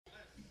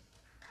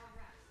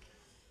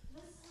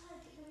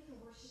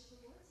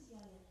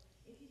together.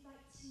 If you'd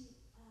like to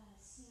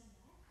stand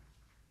up,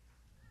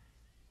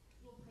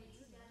 we'll pray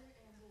together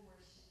and we'll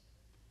worship.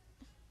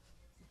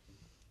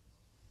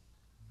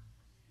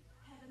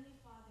 Heavenly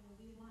Father,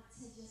 we want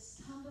to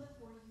just come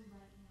before you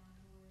right now,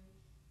 Lord,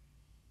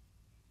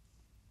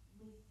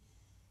 with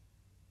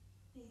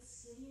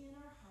thanksgiving in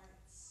our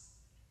hearts.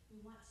 We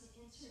want to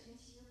enter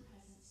into your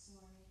presence,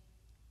 Lord,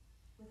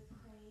 with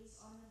praise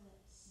on our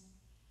lips. And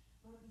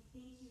Lord, we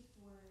thank you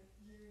for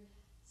your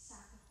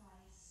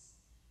sacrifice,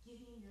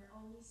 giving your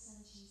only Son,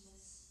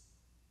 Jesus,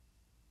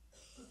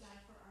 to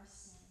die for our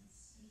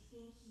sins. We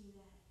thank you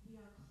that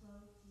we are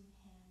clothed in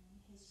him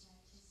and his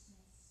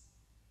righteousness.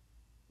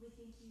 We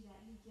thank you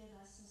that you give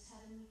us those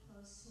heavenly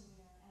clothes to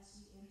wear as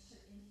we enter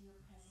into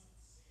your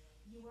presence.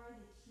 You are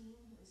the King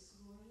who is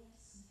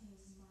glorious and who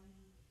is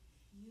mighty.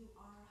 You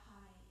are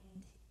high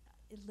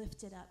and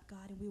lifted up,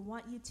 God, and we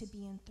want you to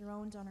be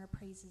enthroned on our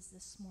praises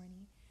this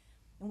morning.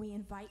 And we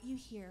invite you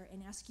here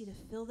and ask you to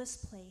fill this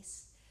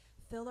place,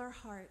 fill our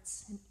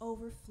hearts, and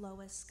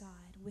overflow us,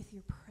 God, with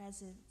your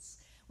presence,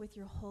 with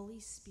your Holy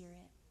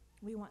Spirit.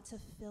 We want to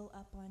fill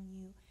up on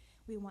you.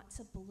 We want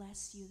to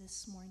bless you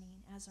this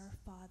morning as our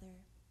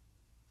Father.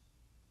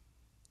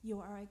 You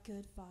are a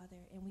good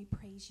Father, and we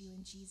praise you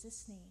in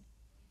Jesus' name.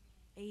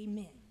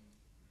 Amen.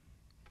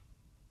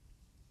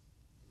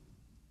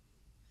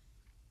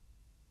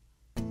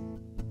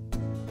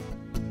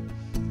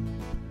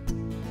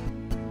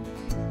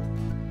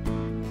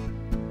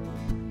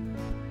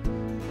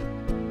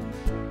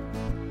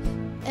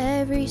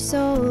 Every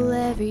soul,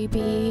 every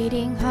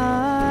beating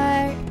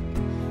heart,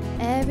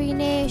 every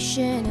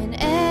nation and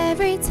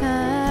every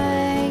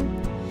tongue,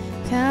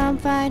 come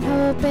find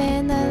hope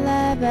in the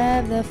love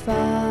of the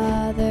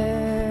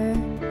Father.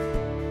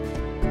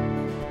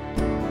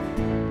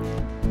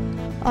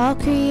 All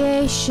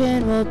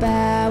creation will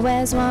bow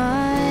as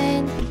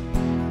one.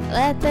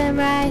 Let them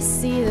rise,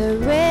 see the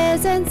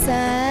risen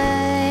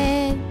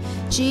sun.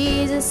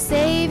 Jesus,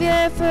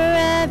 Savior,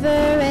 forever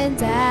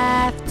and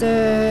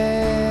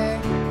after.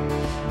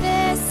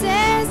 This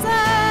is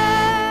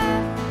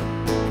love.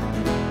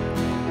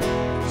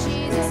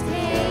 Jesus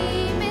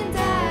came and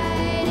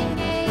died and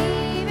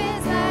gave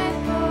his life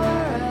for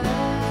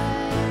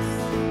us.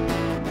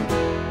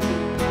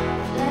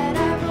 Let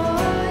our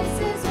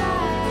voices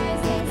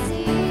rise and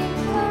sing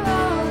for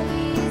all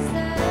he's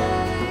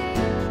done.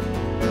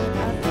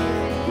 Our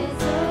fear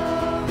is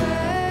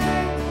overcome.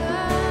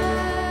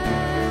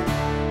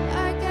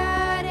 Our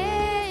God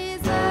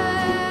is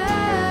love.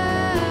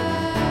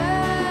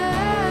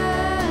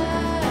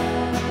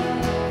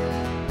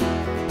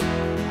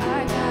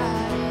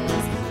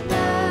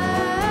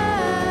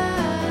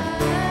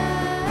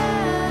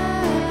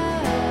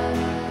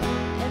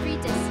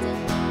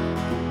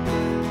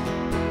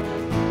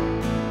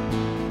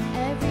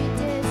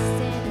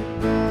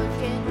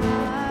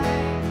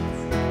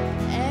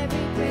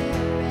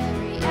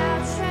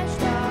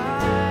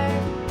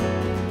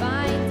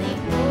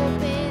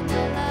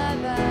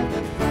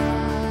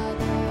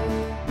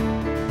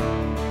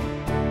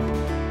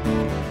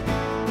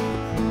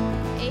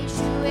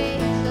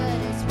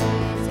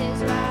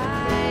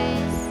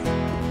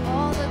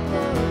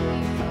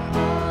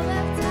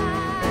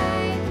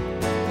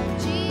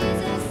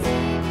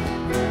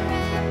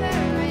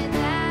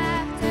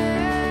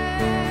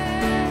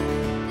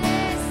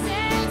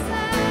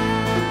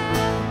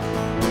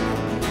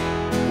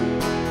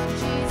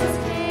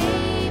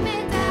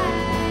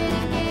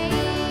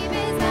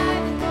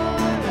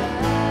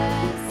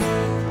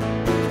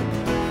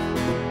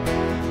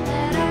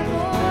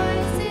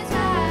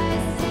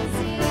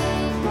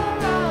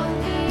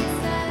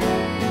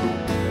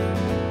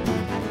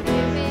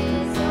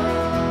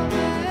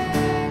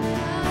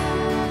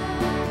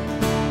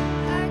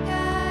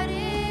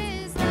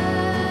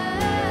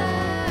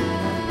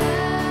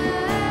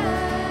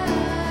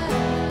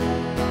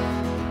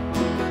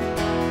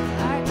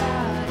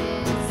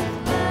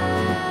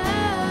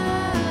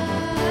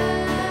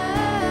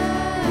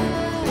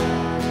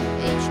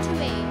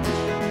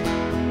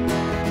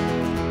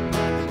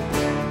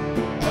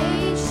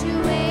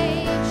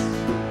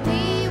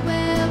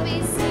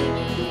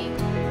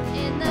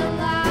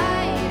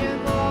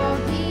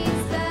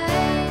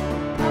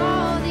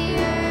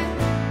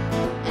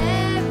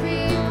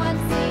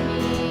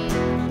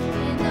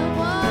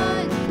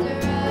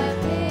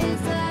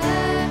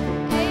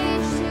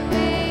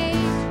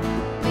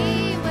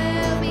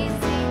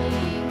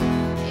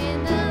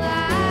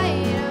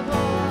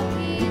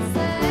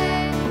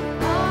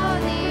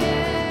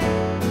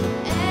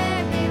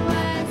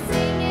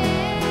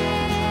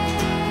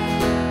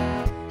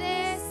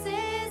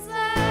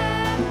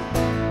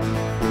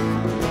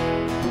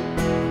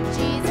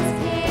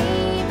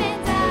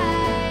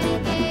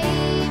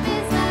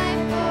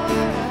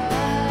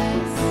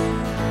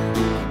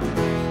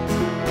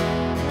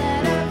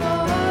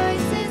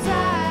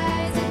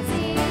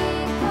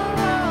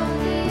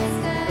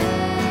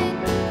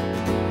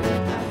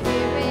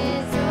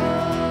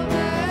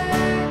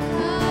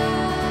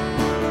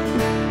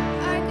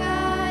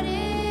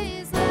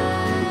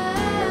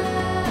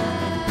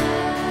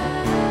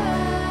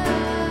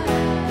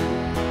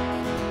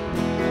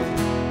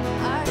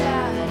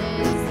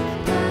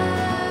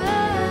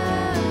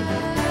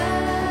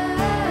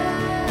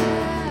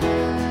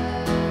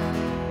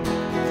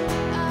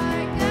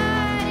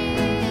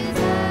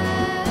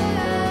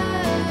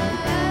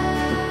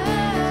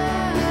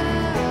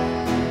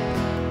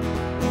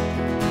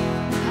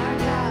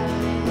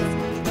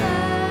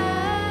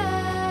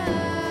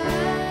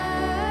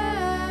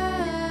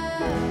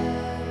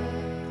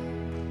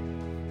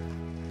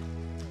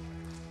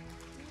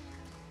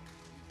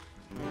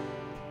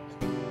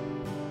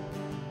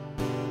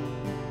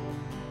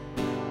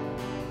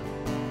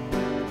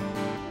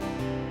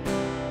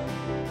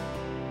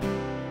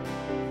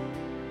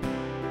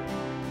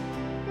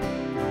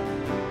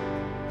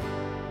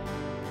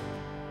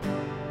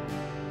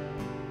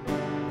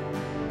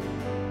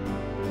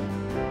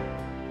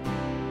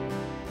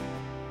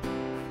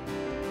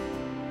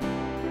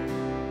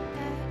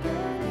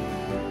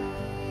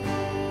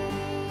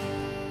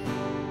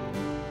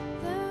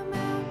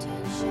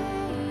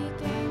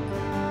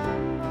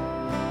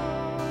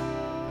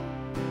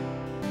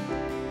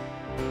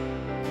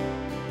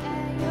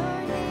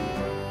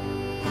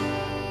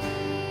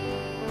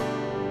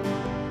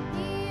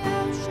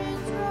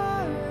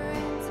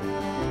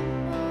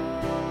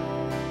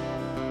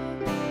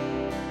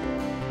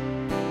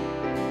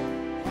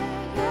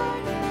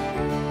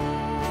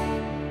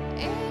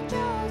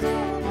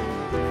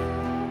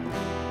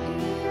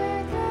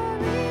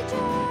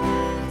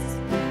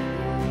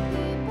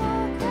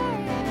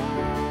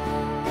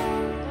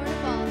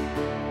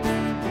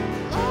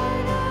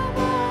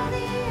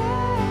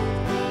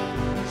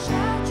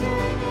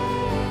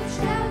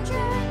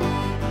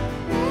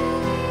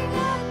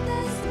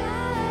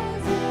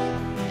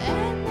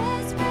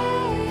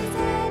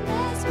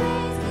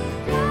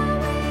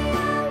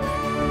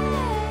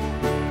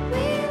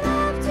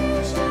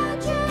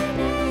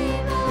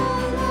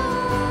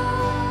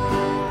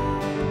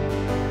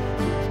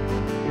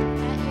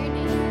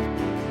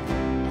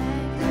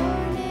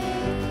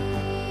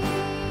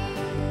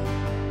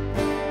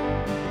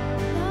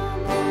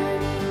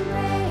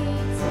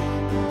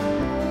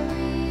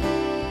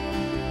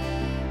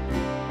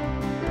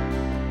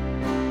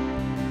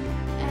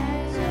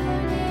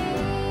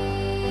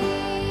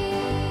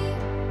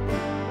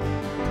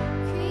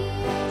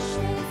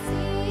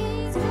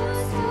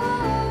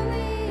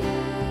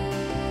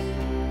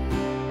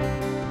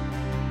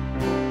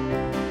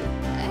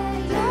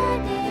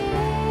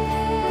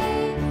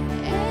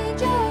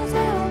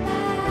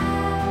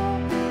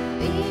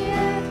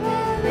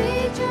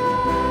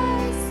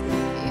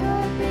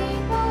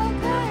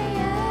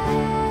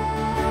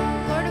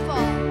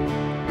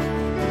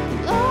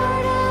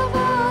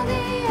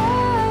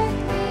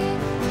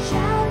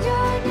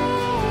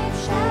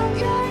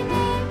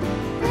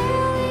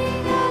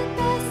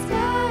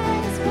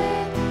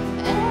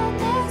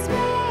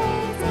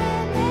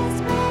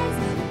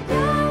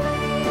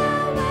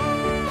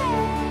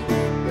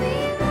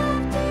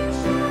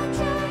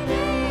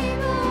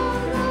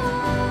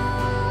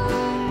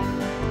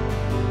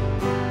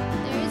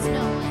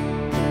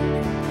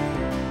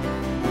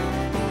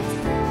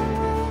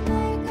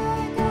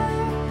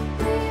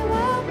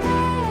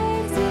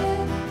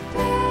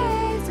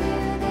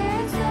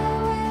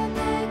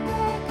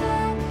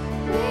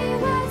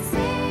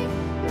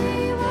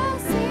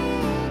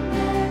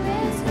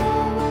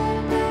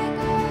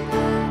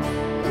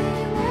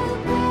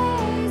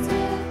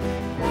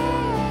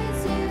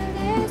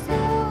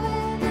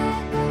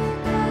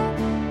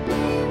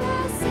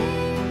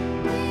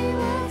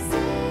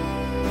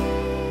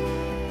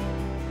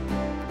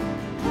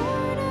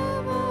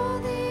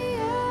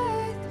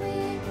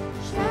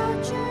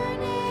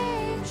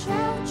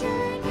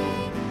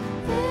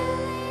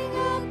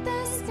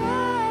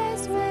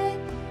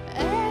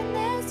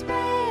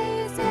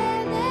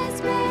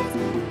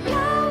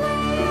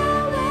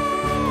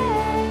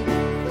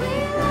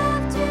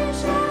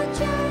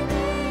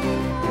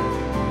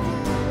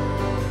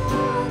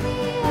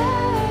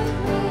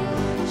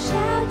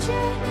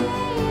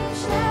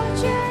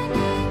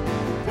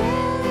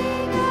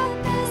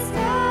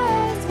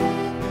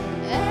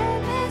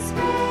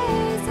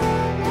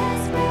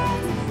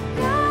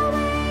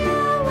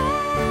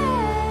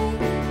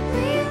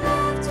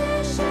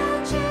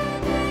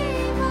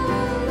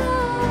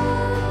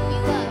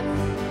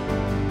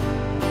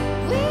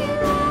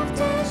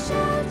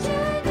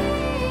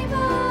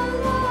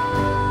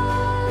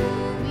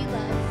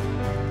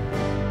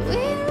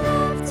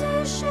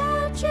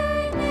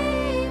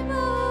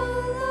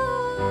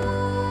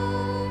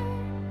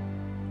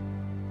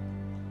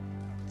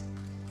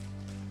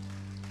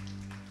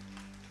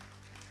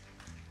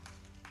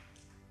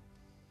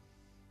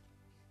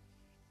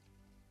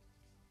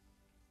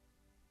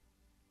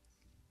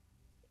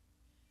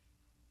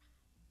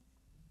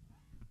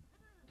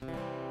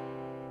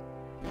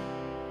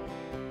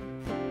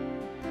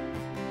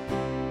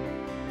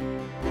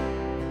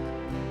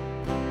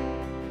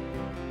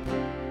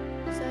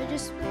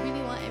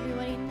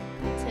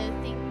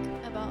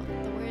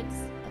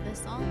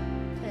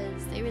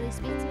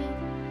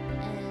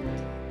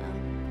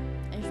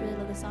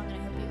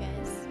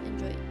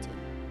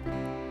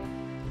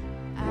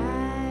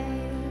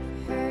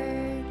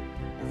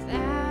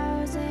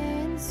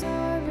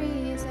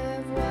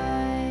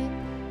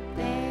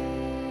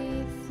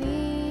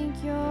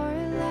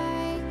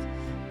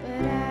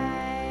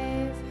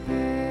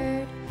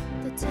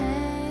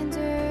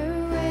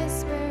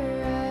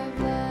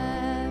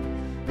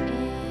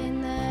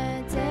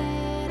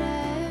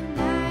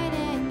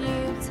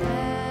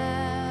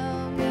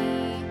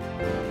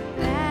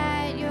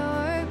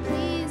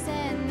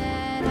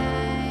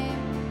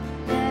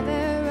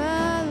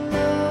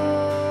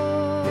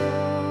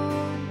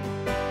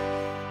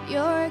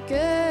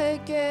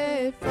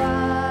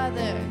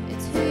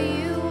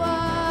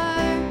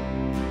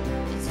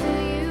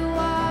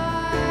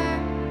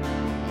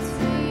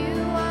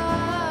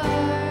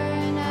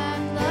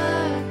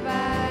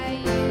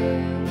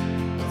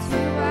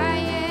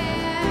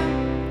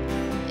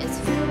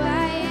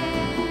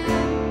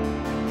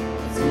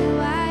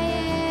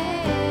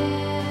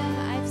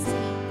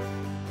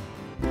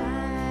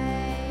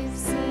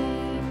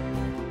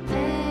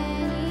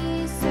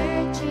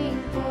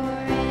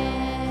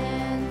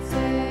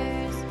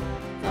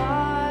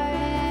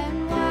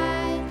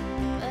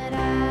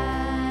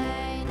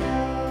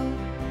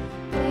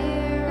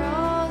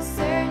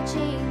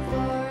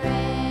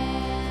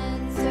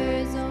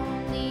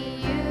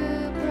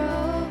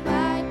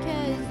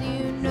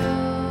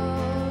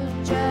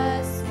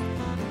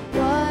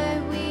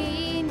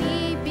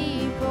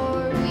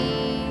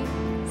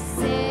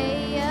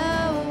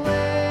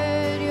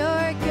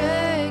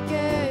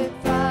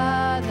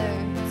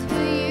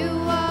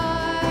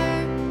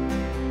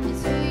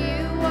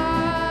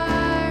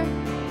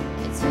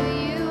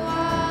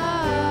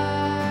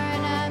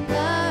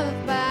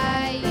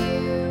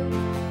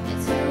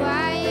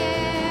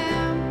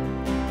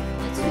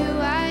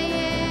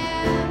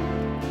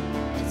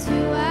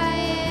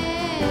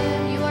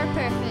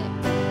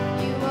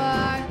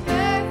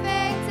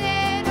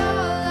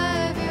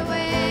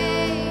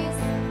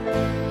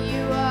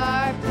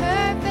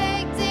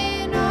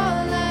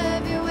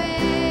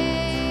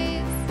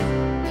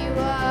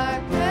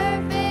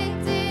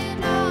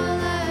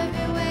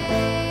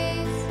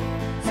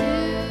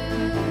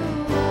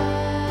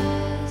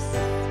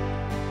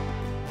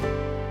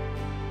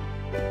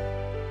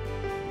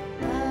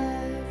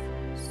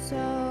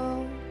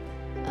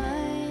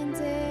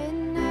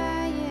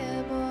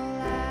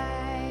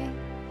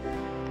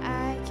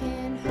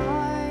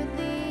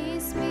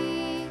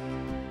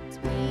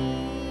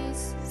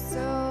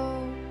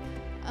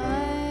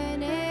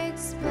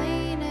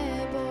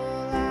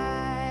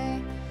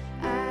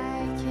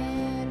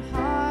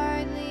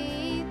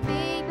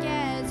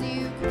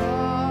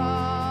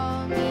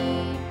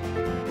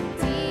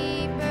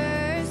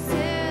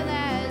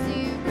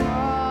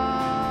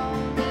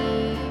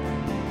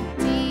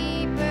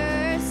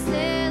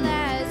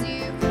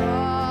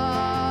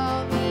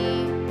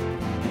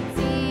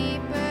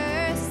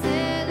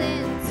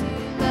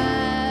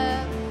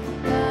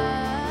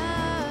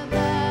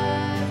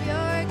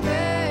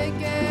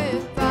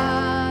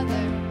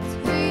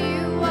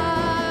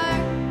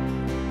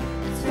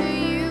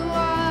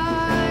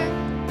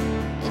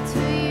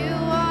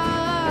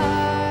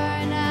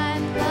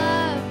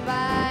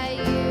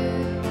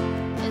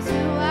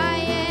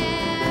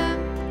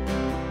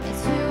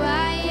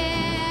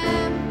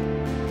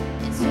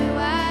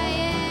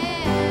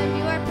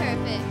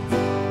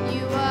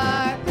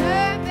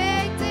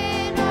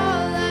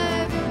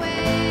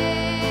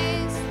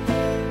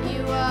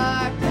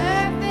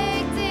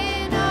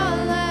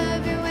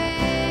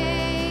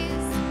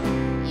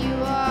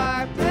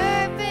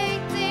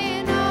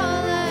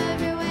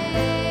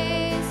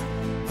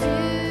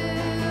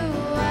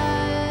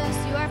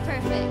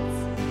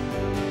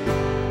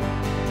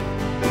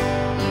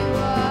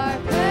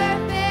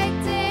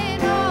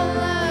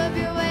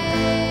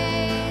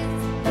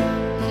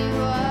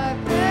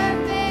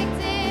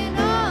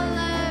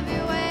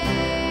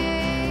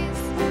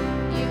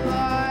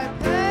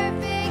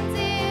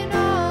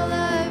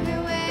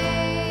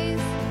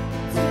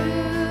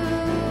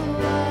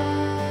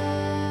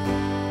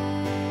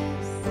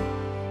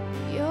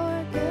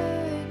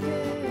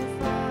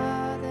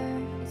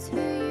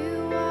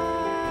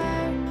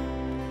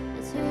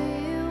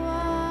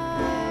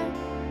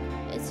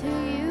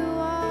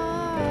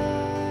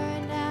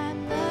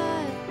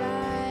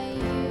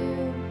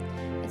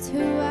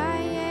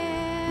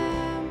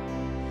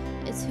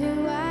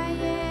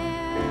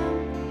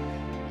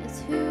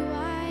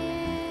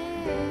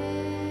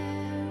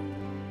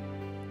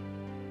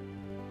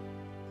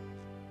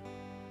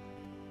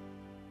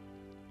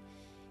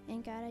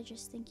 God, I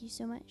just thank you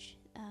so much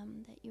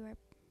that you are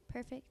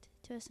perfect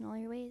to us in all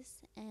your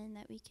ways, and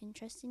that we can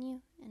trust in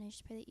you. And I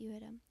just pray that you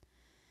would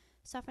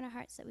soften our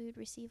hearts, that we would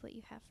receive what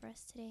you have for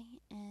us today,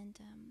 and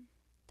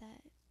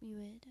that we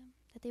would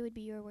that they would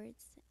be your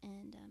words,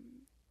 and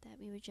that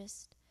we would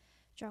just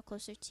draw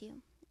closer to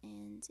you.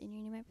 And in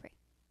your name I pray.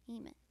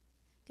 Amen.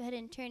 Go ahead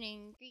and turn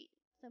and greet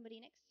somebody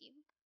next to you.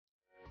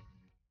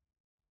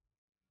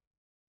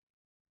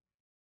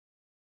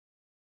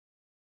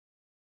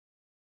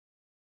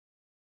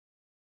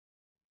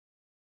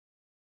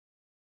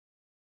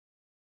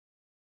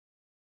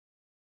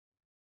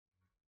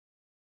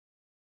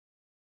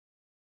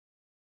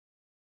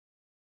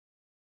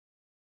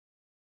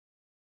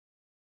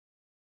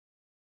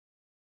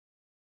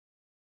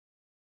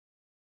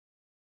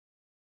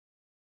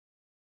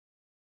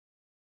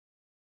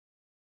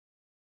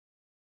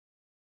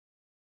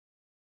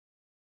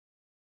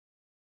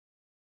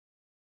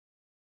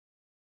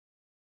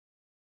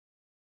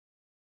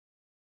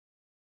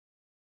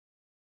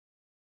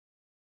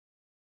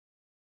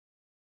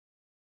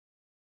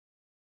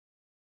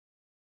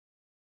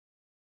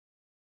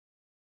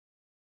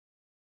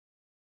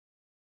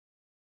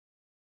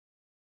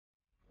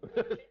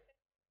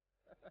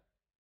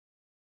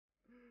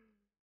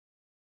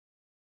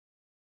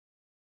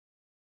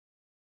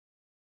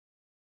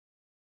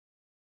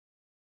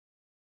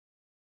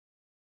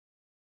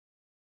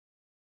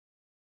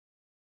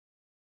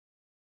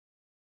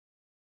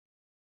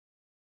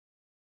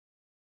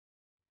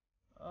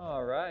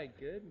 All right,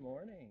 good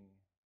morning.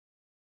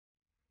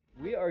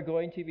 We are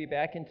going to be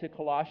back into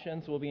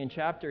Colossians. We'll be in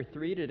chapter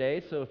 3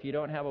 today, so if you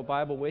don't have a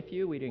Bible with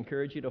you, we'd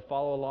encourage you to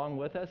follow along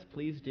with us.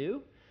 Please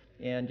do.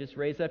 And just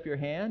raise up your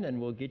hand,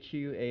 and we'll get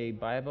you a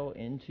Bible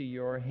into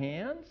your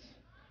hands.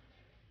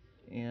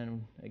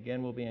 And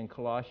again, we'll be in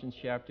Colossians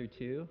chapter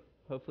 2.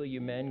 Hopefully you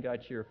men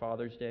got your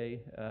Father's Day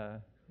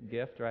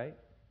gift, right?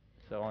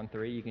 So on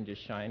 3, you can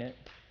just shine it.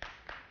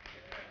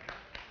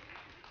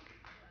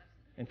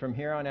 And from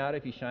here on out,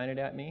 if you shine it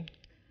at me,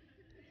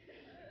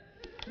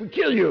 we'll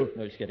kill you!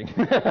 No, just kidding.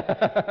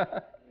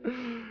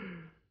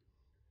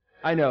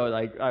 I know,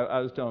 like I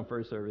was telling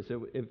first service,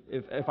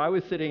 if I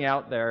was sitting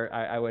out there,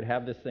 I would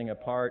have this thing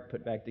apart,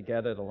 put back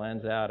together, the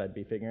lens out, I'd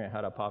be figuring out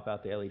how to pop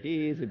out the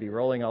LEDs, it'd be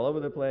rolling all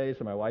over the place,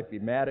 and my wife would be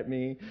mad at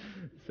me.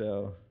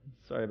 So,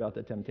 sorry about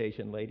the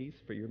temptation, ladies,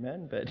 for your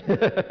men, but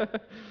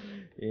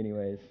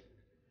anyways.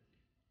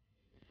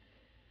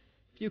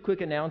 A few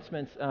quick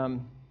announcements.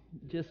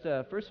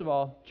 First of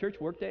all, Church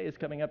Workday is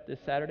coming up this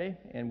Saturday,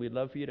 and we'd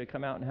love for you to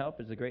come out and help.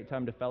 It's a great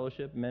time to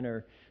fellowship. Men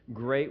are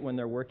great when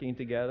they're working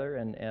together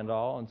and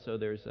all, and so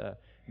there's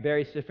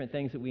various different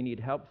things that we need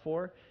help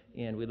for,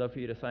 and we'd love for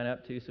you to sign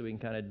up too, so we can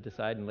kind of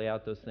decide and lay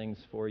out those things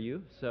for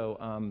you.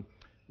 So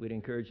we'd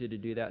encourage you to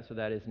do that. So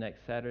that is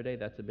next Saturday.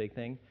 That's a big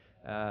thing.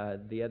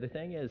 The other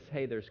thing is,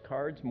 hey, there's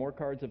more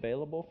cards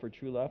available for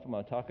True Love. I'm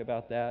going to talk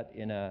about that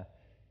in a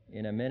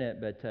minute,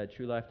 but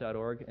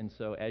truelife.org. And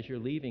so as you're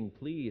leaving,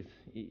 please,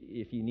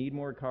 if you need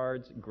more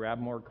cards, grab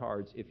more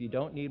cards. If you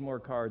don't need more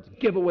cards,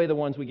 give away the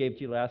ones we gave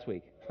to you last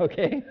week,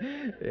 okay?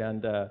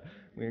 And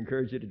we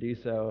encourage you to do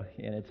so,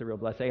 and it's a real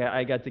blessing.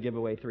 I got to give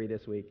away 3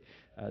 this week,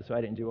 so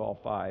I didn't do all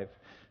 5,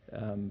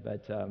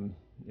 but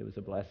it was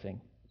a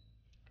blessing.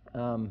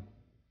 I'm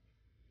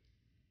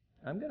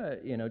going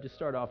to, just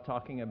start off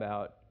talking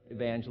about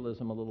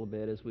evangelism a little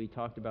bit, as we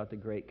talked about the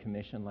Great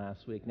Commission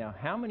last week. Now,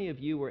 how many of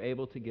you were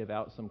able to give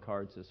out some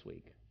cards this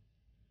week?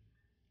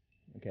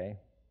 Okay.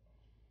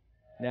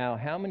 Now,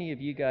 how many of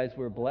you guys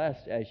were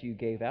blessed as you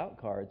gave out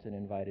cards and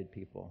invited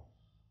people?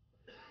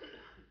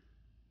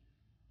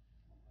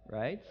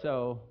 Right?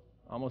 So,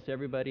 almost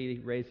everybody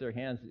raised their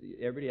hands.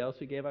 Everybody else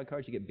who gave out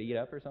cards, you get beat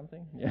up or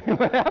something?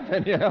 What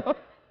happened,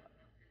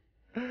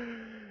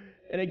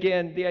 And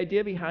again, the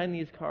idea behind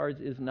these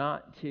cards is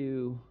not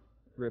to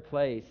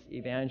replace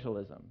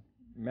evangelism.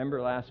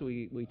 Remember last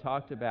week we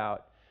talked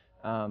about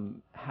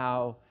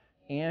how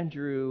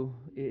Andrew,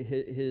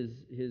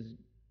 his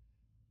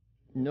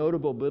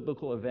notable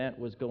biblical event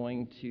was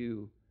going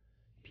to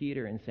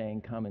Peter and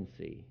saying, "Come and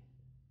see."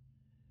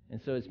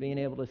 And so it's being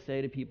able to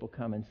say to people,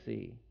 "Come and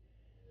see."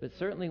 But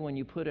certainly when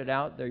you put it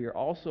out there, you're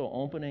also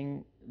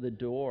opening the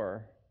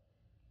door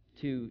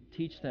to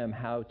teach them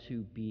how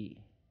to be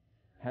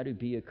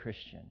a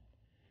Christian.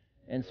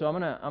 And so I'm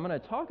gonna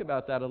talk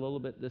about that a little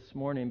bit this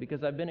morning,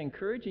 because I've been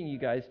encouraging you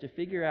guys to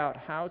figure out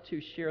how to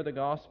share the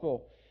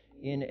gospel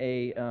in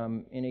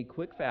a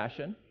quick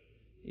fashion,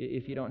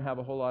 if you don't have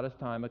a whole lot of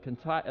time, a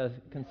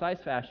concise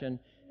fashion,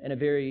 and a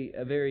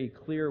very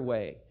clear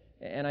way.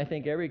 And I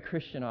think every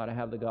Christian ought to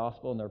have the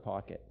gospel in their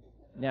pocket.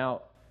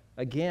 Now,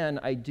 again,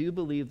 I do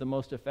believe the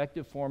most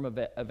effective form of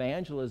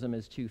evangelism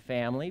is to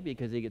family,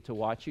 because they get to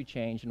watch you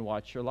change and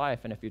watch your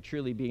life. And if you're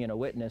truly being a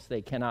witness,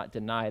 they cannot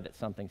deny that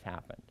something's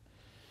happened.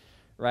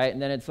 Right?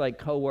 And then it's like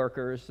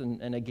coworkers,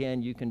 and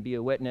again, you can be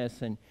a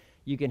witness, and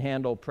you can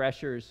handle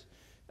pressures.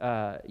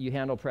 You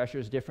handle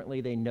pressures differently.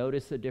 They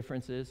notice the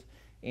differences.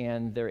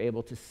 and they're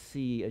able to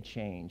see a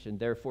change. And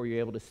therefore, you're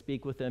able to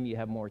speak with them. You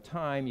have more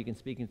time. You can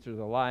speak into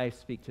their life,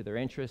 speak to their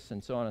interests,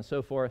 and so on and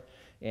so forth,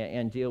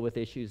 and deal with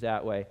issues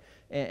that way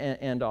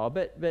and all.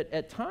 But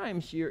at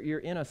times, you're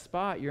in a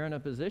spot, you're in a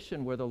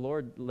position where the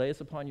Lord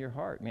lays upon your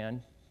heart,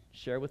 man,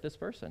 share with this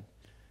person.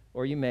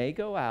 Or you may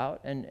go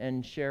out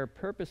and share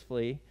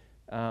purposefully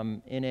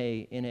in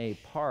a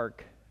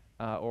park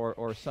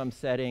or some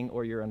setting,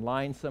 or you're in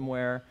line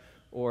somewhere,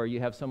 or you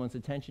have someone's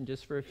attention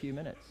just for a few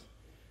minutes.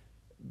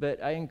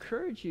 But I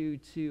encourage you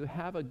to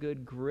have a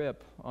good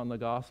grip on the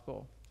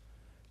gospel.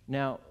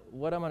 Now,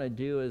 what I'm going to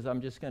do is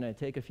I'm just going to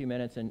take a few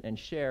minutes and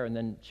share, and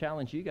then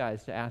challenge you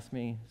guys to ask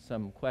me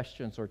some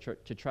questions or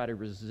to try to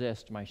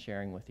resist my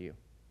sharing with you,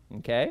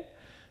 okay?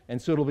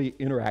 And so it'll be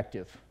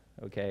interactive,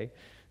 okay?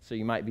 So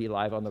you might be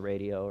live on the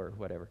radio or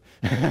whatever.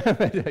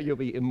 You'll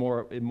be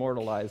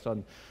immortalized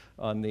on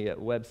the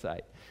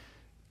website.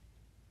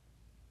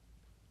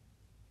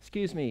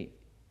 Excuse me,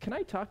 can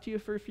I talk to you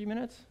for a few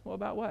minutes? Well,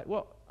 about what?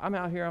 Well, I'm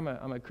out here, I'm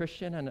a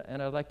Christian,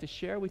 and I'd like to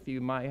share with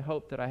you my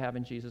hope that I have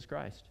in Jesus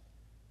Christ.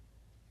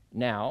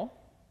 Now,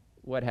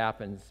 what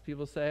happens?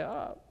 People say,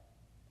 oh,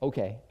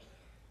 okay.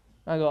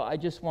 I go, I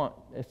just want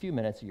a few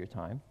minutes of your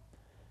time.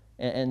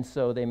 And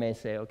so they may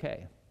say,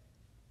 okay.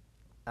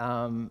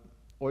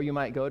 Or you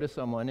might go to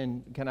someone,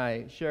 and can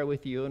I share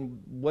with you?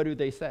 And what do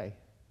they say?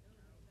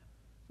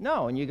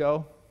 No. And you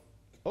go,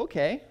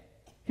 okay,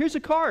 here's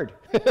a card,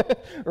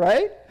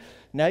 right?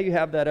 Now you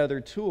have that other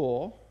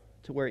tool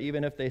to where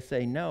even if they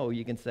say no,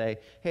 you can say,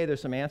 hey,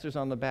 there's some answers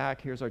on the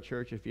back. Here's our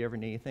church. If you ever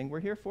need anything, we're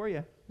here for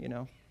you,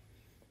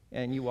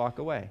 and you walk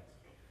away.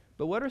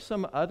 But what are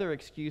some other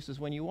excuses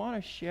when you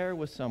want to share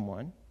with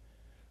someone?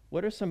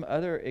 What are some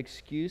other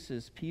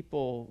excuses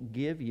people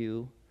give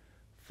you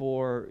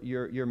for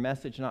your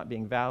message not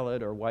being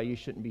valid, or why you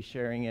shouldn't be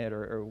sharing it,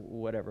 or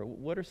whatever?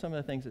 What are some of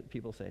the things that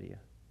people say to you?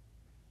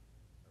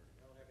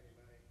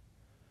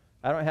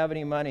 I don't have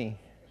any money.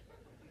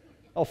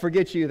 I'll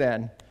forget you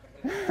then.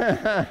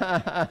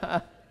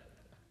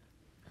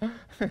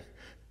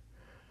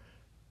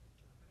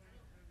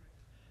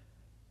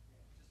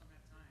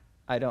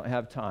 I don't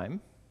have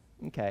time.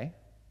 Okay.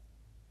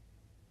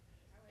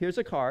 Here's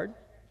a card.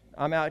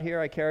 I'm out here.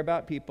 I care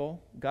about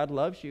people. God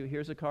loves you.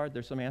 Here's a card.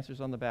 There's some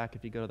answers on the back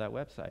if you go to that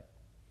website.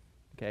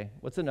 Okay.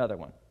 What's another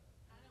one?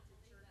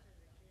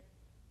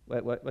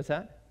 What's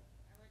that?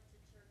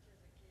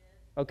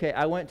 Okay,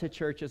 I went to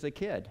church as a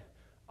kid.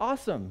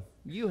 Awesome.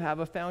 You have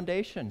a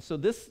foundation. So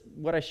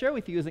what I share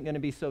with you isn't going to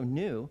be so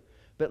new,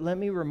 but let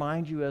me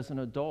remind you as an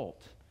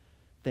adult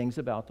things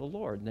about the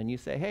Lord. And then you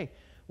say, hey,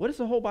 what is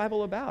the whole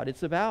Bible about?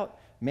 It's about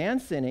man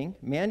sinning,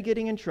 man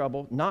getting in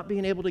trouble, not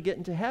being able to get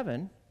into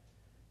heaven.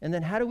 And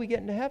then how do we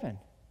get into heaven?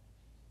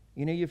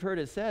 You've heard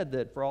it said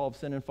that for all have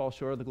sinned and fall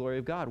short of the glory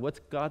of God. What's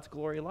God's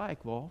glory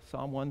like? Well,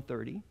 Psalm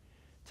 130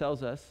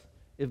 tells us,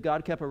 if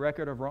God kept a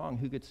record of wrong,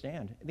 who could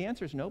stand? The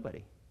answer is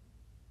nobody,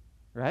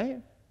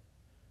 right?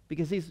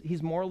 Because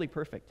he's morally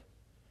perfect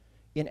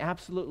in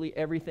absolutely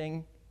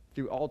everything,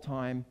 through all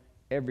time,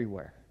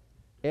 everywhere.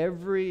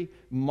 Every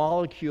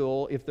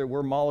molecule, if there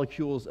were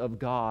molecules of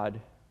God,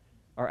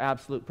 are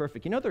absolute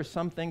perfect. There's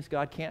some things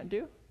God can't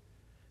do.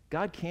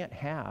 God can't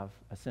have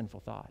a sinful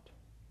thought.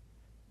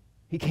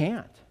 He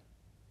can't.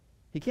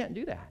 He can't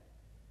do that.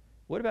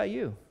 What about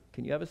you?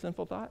 Can you have a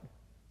sinful thought?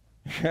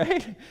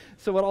 Right?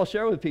 So what I'll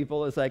share with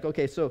people is like,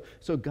 okay, so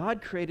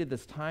God created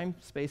this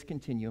time-space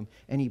continuum,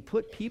 and he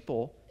put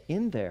people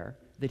in there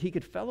that he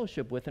could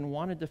fellowship with and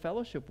wanted to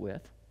fellowship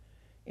with,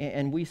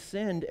 and we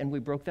sinned and we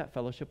broke that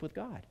fellowship with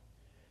God.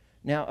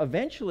 Now,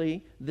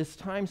 eventually, this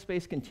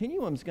time-space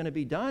continuum is going to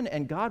be done,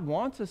 and God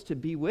wants us to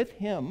be with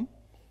him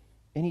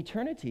in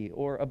eternity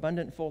or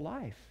abundant full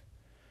life.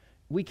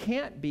 We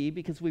can't be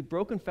because we've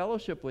broken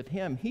fellowship with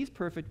him. He's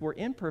perfect, we're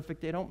imperfect.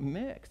 They don't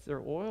mix.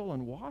 They're oil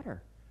and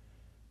water.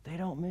 They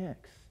don't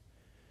mix.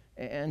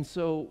 And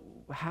so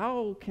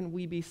how can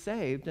we be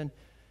saved? And,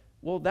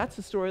 well, that's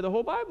the story of the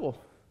whole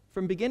Bible.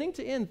 From beginning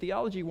to end,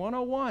 Theology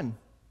 101.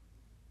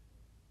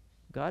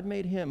 God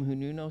made him who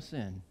knew no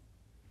sin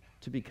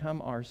to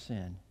become our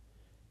sin,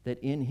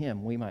 that in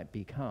him we might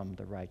become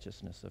the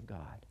righteousness of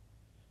God.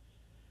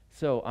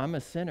 So I'm a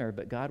sinner,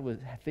 but God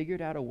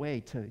figured out a way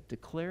to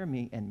declare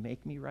me and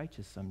make me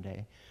righteous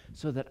someday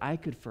so that I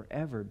could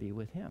forever be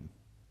with him.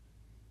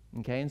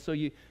 Okay, and so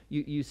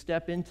you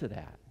step into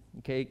that.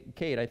 Okay,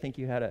 Kate, I think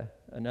you had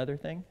another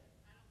thing?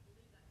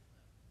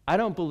 I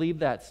don't believe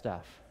that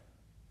stuff.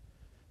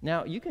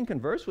 Now, you can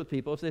converse with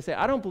people. If they say,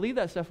 I don't believe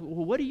that stuff,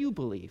 well, what do you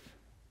believe?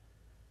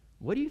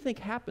 What do you think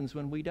happens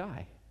when we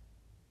die?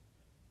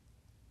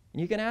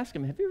 And you can ask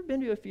them, have you ever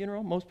been to a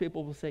funeral? Most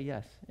people will say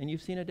yes. And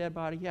you've seen a dead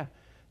body? Yeah.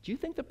 Do you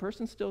think the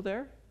person's still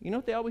there? You know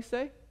what they always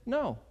say?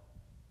 No.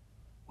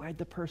 Where'd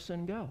the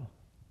person go?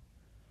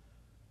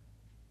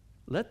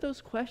 Let those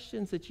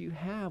questions that you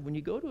have when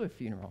you go to a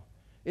funeral.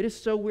 It is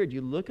so weird.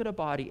 You look at a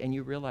body and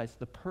you realize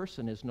the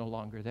person is no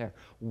longer there.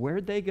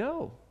 Where'd they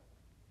go?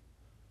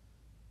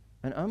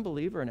 An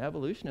unbeliever, an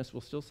evolutionist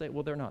will still say,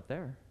 well, they're not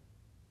there.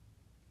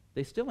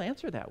 They still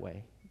answer that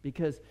way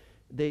because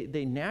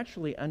they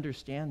naturally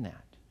understand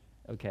that.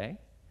 okay?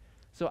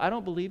 So I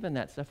don't believe in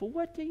that stuff. Well,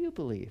 what do you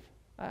believe?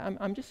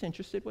 I'm just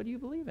interested, what do you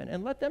believe in?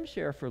 And let them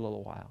share for a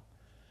little while.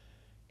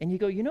 And you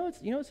go,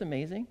 it's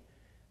amazing?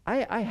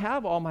 I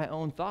have all my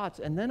own thoughts,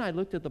 and then I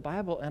looked at the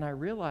Bible and I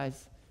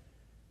realized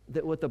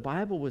that what the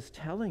Bible was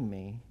telling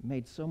me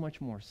made so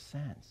much more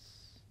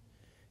sense,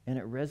 and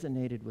it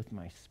resonated with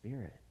my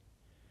spirit.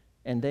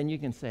 And then you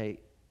can say,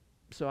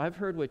 so I've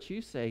heard what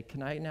you say,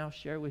 can I now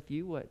share with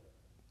you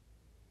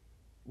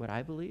what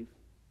I believe?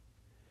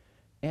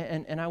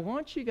 And I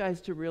want you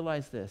guys to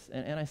realize this,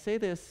 and I say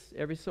this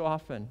every so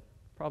often,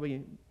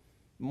 probably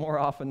more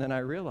often than I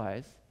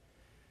realize,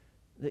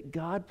 that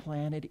God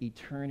planted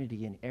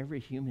eternity in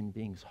every human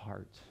being's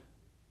heart.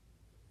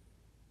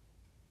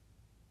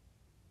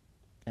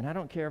 And I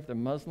don't care if they're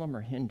Muslim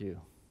or Hindu.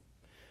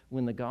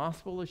 When the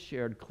gospel is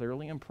shared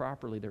clearly and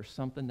properly, there's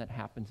something that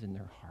happens in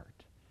their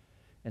heart.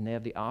 And they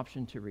have the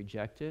option to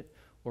reject it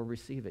or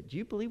receive it. Do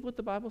you believe what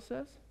the Bible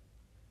says?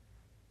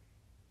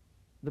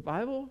 The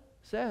Bible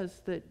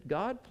says that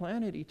God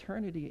planted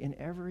eternity in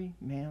every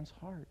man's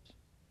heart.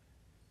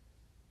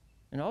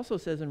 And also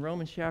says in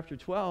Romans chapter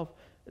 12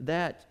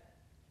 that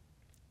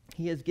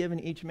he has given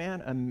each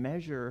man a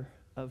measure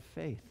of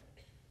faith.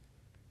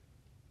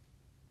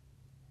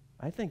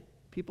 I think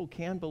people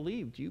can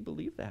believe. Do you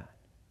believe that?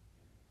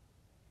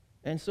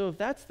 And so if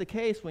that's the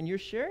case, when you're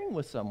sharing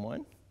with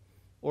someone,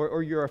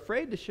 or you're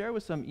afraid to share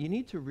with someone, you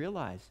need to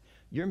realize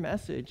your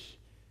message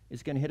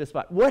is going to hit a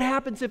spot. What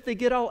happens if they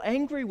get all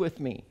angry with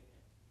me?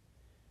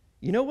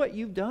 You know what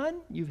you've done?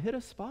 You've hit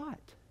a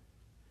spot.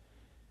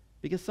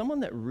 Because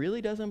someone that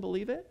really doesn't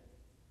believe it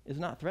is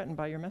not threatened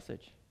by your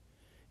message.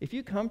 If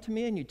you come to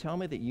me and you tell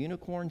me that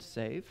unicorns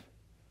save,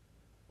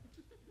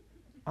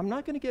 I'm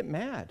not going to get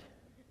mad.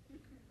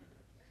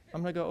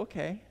 I'm going to go,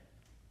 okay.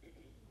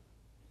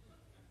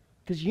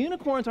 Because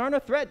unicorns aren't a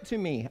threat to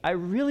me. I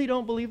really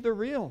don't believe they're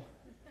real.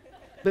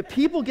 But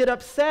people get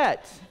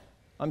upset.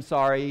 I'm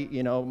sorry,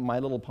 My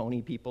Little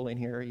Pony people in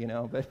here,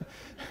 but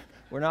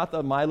we're not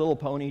the My Little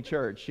Pony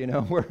church,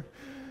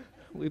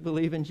 we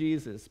believe in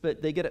Jesus.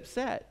 But they get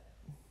upset.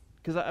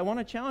 Because I want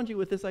to challenge you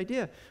with this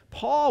idea.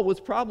 Paul was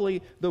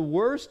probably the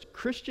worst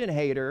Christian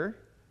hater,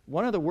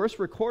 one of the worst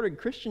recorded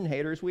Christian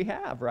haters we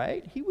have,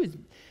 right? He was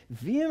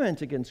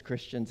vehement against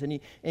Christians, and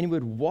he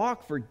would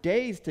walk for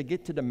days to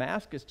get to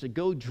Damascus to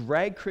go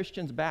drag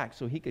Christians back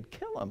so he could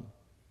kill them,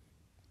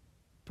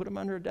 put them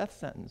under a death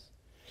sentence.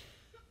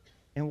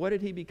 And what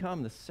did he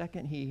become the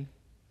second he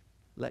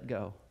let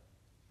go?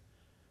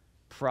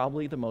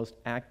 Probably the most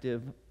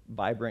active,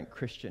 vibrant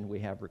Christian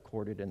we have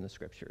recorded in the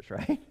scriptures,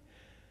 right?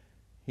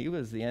 He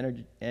was the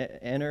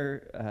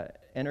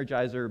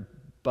Energizer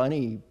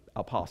Bunny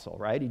apostle,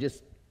 right?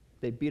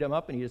 They beat him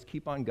up and he just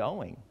keep on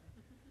going.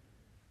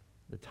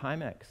 The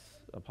Timex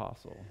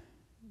apostle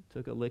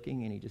took a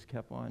licking and he just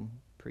kept on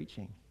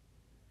preaching.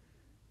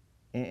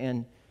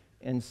 And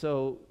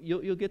so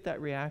you'll get that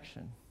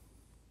reaction,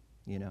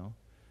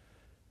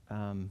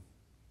 But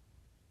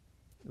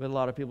a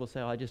lot of people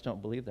say, I just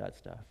don't believe that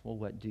stuff. Well,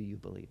 what do you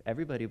believe?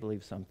 Everybody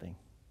believes something,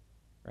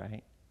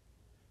 right?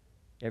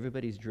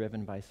 Everybody's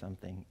driven by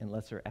something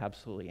unless they're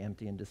absolutely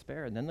empty in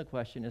despair. And then the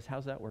question is,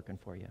 how's that working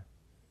for you?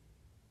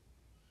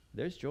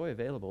 There's joy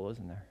available,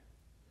 isn't there?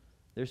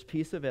 There's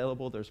peace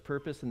available, there's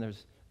purpose, and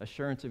there's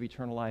assurance of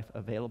eternal life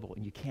available,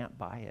 and you can't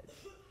buy it.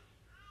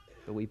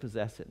 But we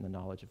possess it in the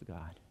knowledge of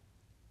God.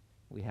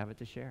 We have it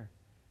to share.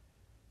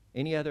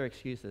 Any other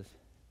excuses?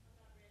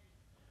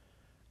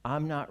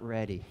 I'm not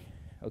ready.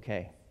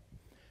 Okay.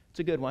 It's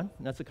a good one.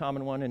 That's a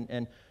common one.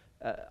 And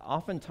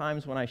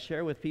oftentimes when I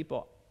share with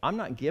people, I'm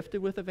not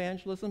gifted with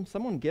evangelism.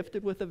 Someone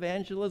gifted with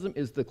evangelism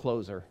is the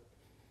closer.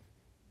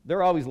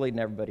 They're always leading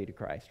everybody to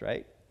Christ,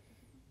 right?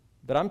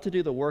 But I'm to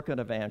do the work of an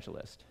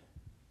evangelist.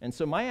 And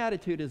so my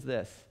attitude is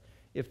this.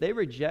 If they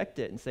reject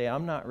it and say,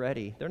 I'm not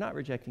ready, they're not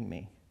rejecting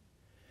me.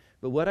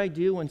 But what I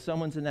do when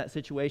someone's in that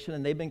situation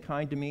and they've been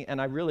kind to me,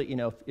 and I really,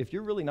 if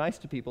you're really nice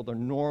to people, they'll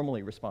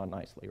normally respond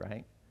nicely,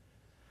 right?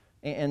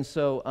 And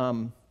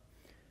so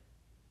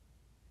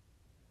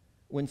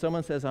when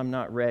someone says, I'm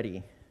not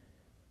ready,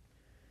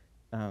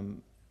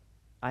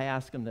 I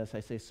ask them this. I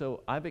say,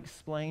 so I've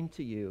explained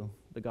to you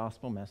the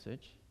gospel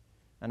message,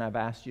 and I've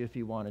asked you if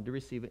you wanted to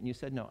receive it, and you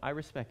said no. I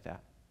respect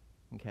that,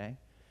 okay?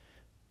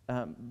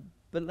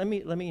 But let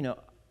me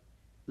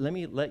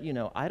let you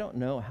know, I don't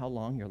know how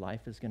long your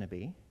life is going to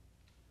be.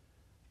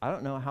 I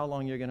don't know how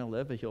long you're going to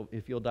live,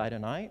 if you'll die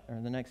tonight or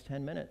in the next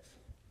 10 minutes.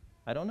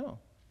 I don't know.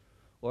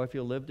 Or if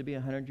you'll live to be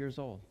 100 years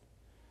old.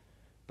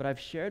 But I've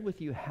shared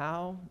with you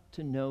how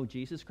to know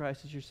Jesus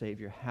Christ as your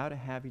Savior, how to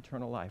have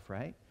eternal life,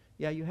 right?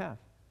 Yeah, you have.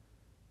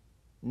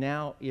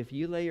 Now, if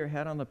you lay your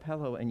head on the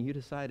pillow and you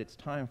decide it's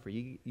time for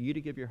you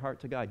to give your heart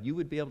to God, you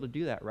would be able to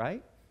do that,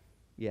 right?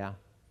 Yeah.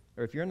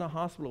 Or if you're in the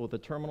hospital with a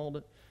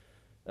terminal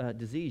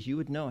disease, you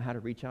would know how to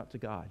reach out to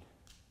God,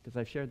 because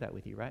I've shared that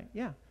with you, right?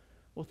 Yeah.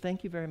 Well,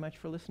 thank you very much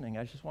for listening.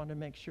 I just wanted to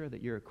make sure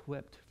that you're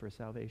equipped for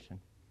salvation,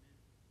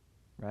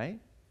 right?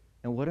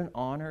 And what an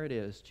honor it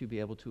is to be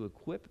able to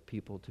equip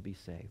people to be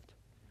saved,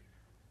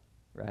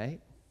 right?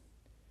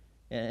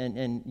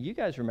 And you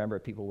guys remember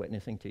people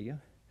witnessing to you.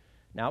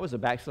 Now, I was a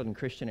backslidden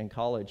Christian in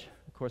college.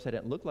 Of course, I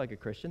didn't look like a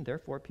Christian.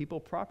 Therefore, people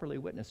properly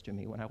witnessed to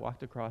me when I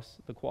walked across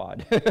the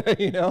quad,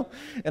 you know?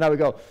 And I would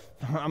go,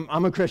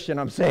 I'm a Christian,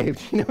 I'm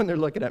saved, you know? And they're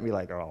looking at me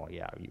like, oh,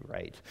 yeah, you're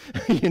right,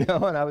 you know?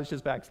 And I was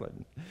just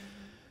backslidden.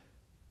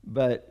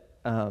 But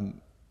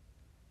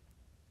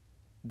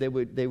they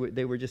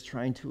were just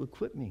trying to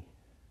equip me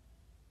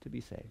to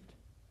be saved.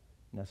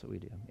 And that's what we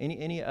do.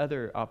 Any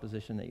other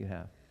opposition that you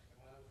have?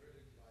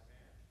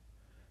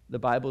 The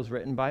Bible's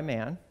written by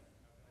man.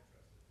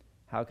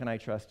 How can I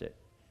trust it?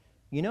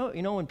 You know,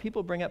 when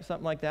people bring up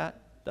something like that,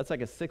 that's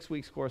like a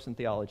 6-week course in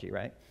theology,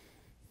 right?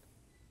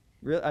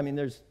 I mean,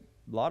 there's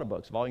a lot of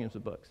books, volumes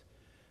of books.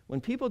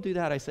 When people do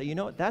that, I say, you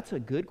know what, that's a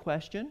good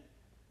question.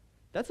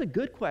 That's a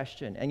good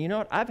question. And you know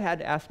what, I've had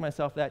to ask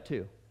myself that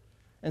too.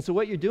 And so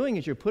what you're doing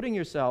is you're putting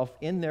yourself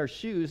in their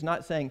shoes,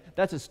 not saying,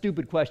 that's a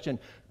stupid question,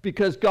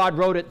 because God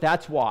wrote it,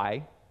 that's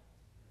why.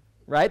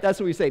 Right? That's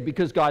what we say,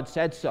 because God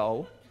said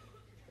so.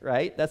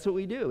 Right? That's what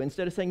we do.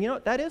 Instead of saying, you know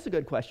what, that is a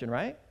good question,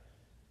 right?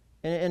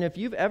 And if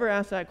you've ever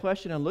asked that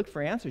question and looked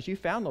for answers, you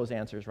found those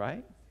answers,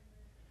 right?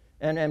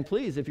 And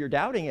please, if you're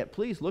doubting it,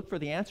 please look for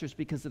the answers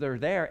because they're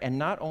there. And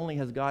not only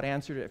has God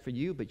answered it for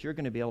you, but you're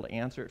going to be able to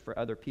answer it for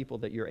other people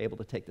that you're able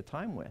to take the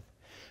time with.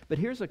 But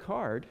here's a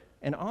card,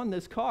 and on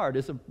this card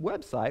is a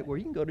website where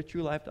you can go to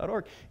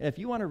truelife.org. And if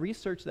you want to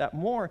research that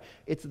more,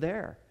 it's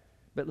there.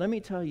 But let me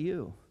tell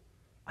you,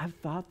 I've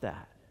thought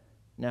that.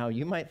 Now,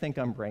 you might think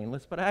I'm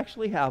brainless, but I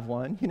actually have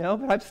one, you know,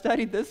 but I've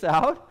studied this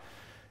out.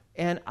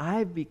 And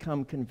I've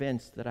become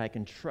convinced that I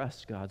can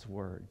trust God's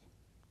word,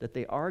 that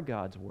they are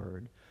God's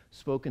word,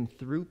 spoken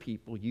through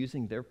people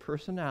using their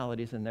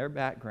personalities and their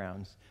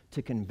backgrounds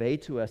to convey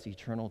to us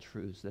eternal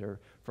truths that are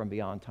from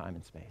beyond time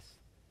and space,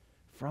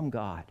 from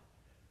God.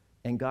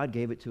 And God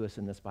gave it to us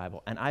in this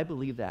Bible. And I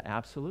believe that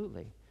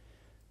absolutely.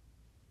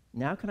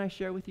 Now can I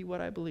share with you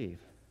what I believe?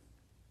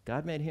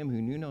 God made him who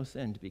knew no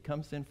sin to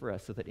become sin for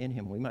us so that in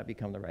him we might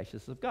become the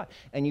righteousness of God.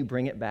 And you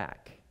bring it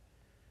back.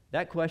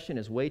 That question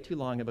is way too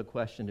long of a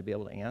question to be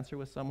able to answer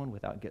with someone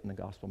without getting the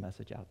gospel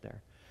message out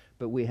there.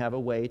 But we have a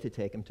way to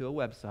take them to a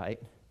website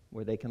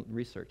where they can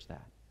research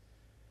that.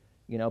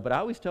 You know, but I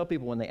always tell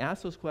people when they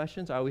ask those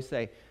questions, I always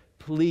say,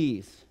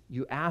 please,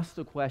 you ask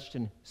the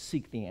question,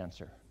 seek the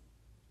answer.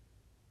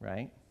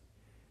 Right?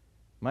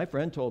 My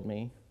friend told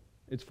me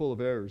it's full of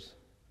errors.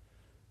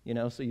 You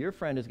know, so your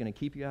friend is going to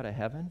keep you out of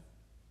heaven,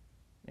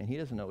 and he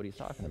doesn't know what he's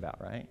talking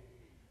about, right?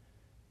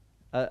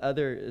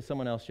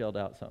 Someone else yelled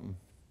out something.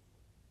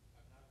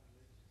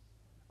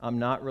 I'm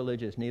not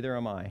religious, neither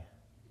am I.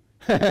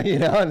 You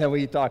know, and then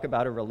we talk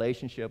about a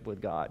relationship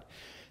with God.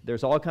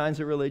 There's all kinds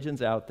of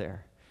religions out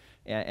there.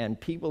 And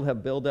people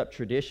have built up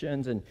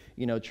traditions, and,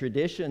 you know,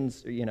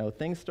 traditions, you know,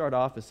 things start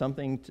off as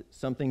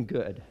something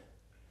good.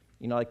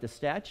 You know, like the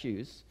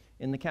statues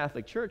in the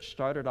Catholic Church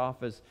started off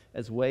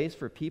as ways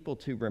for people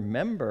to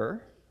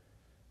remember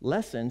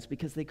lessons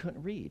because they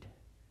couldn't read.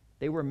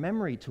 They were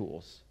memory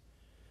tools.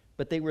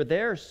 But they were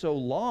there so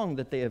long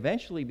that they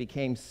eventually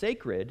became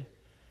sacred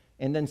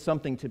and then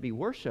something to be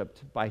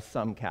worshipped by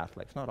some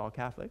Catholics. Not all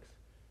Catholics,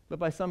 but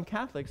by some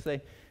Catholics.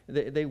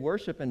 They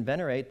worship and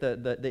venerate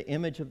the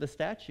image of the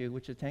statue,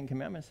 which the Ten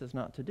Commandments says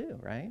not to do,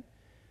 right?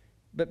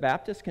 But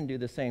Baptists can do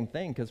the same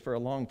thing because for a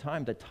long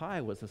time the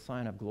tie was a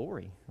sign of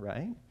glory,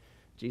 right?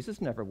 Jesus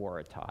never wore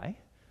a tie.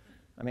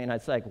 I mean,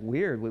 it's like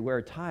weird. We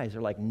wear ties.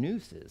 They're like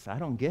nooses. I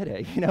don't get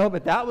it, you know,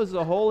 but that was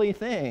the holy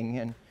thing.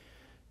 And,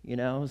 you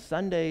know,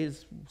 Sunday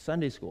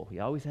school.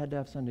 You always had to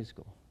have Sunday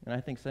school. And I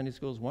think Sunday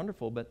school is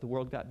wonderful, but the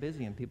world got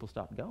busy and people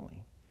stopped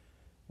going,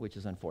 which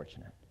is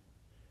unfortunate.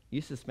 You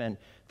used to spend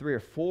 3 or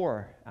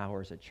 4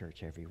 hours at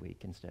church every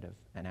week instead of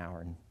an hour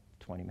and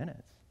 20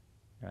 minutes,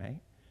 right?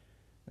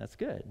 That's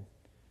good.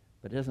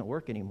 But it doesn't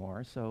work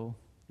anymore, so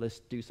let's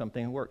do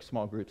something that works.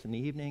 Small groups in the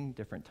evening,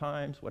 different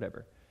times,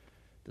 whatever.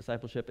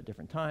 Discipleship at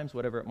different times,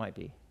 whatever it might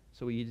be.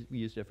 So we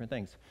use different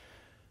things.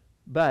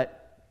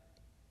 But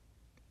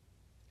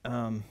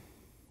I'm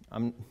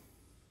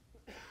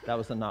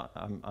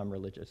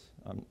religious.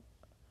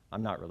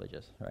 I'm not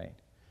religious, right?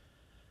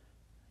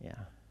 Yeah.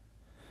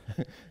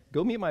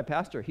 Go meet my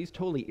pastor. He's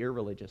totally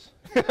irreligious.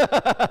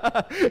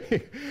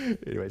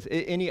 Anyways,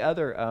 any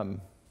other...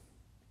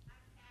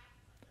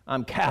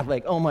 I'm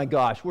Catholic. Oh my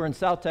gosh, we're in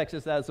South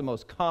Texas. That is the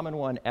most common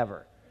one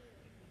ever,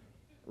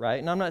 right?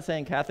 And I'm not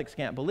saying Catholics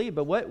can't believe,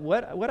 but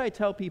what I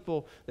tell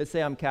people that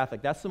say I'm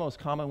Catholic, that's the most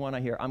common one I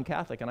hear. I'm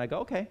Catholic, and I go,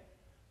 okay,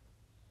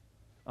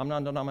 I'm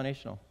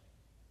non-denominational.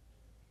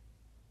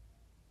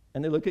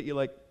 And they look at you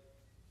like,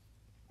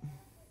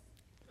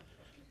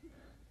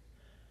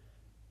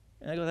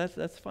 and I go,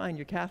 that's fine,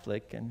 you're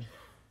Catholic,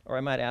 or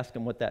I might ask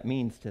them what that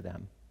means to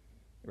them,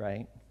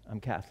 right?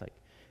 I'm Catholic.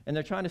 And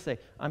they're trying to say,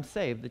 I'm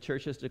saved. The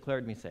church has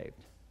declared me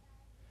saved.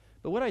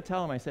 But what I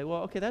tell them, I say,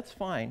 well, okay, that's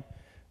fine.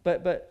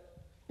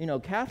 But you know,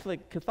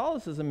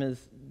 Catholicism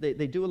is, they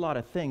do a lot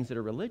of things that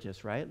are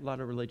religious, right? A lot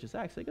of religious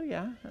acts. They go,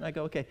 yeah. And I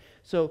go, okay.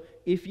 So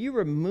if you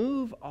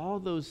remove all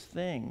those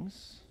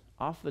things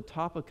off the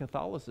top of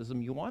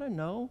Catholicism, you want to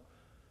know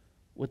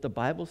what the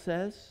Bible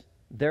says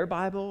their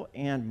Bible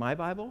and my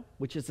Bible,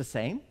 which is the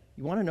same.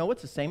 You want to know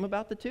what's the same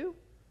about the two?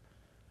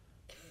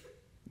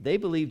 They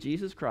believe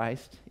Jesus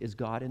Christ is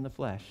God in the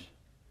flesh,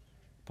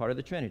 part of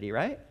the Trinity,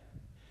 right?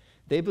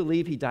 They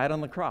believe he died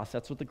on the cross.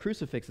 That's what the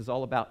crucifix is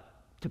all about,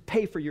 to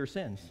pay for your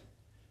sins.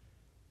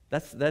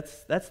 That's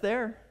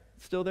there,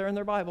 still there in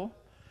their Bible.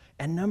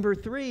 And number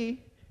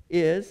 3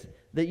 is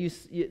that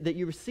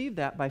you receive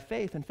that by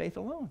faith and faith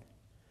alone.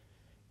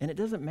 And it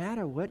doesn't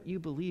matter what you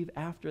believe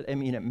after. I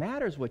mean, it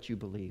matters what you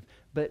believe.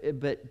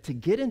 But to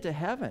get into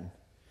heaven,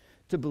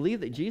 to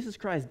believe that Jesus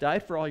Christ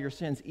died for all your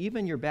sins,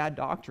 even your bad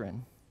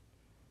doctrine,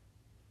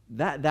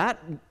 that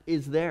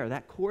is there.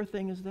 That core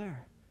thing is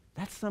there.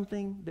 That's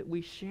something that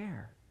we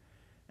share.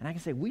 And I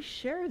can say, we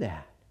share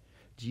that.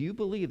 Do you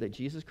believe that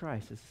Jesus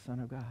Christ is the Son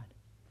of God?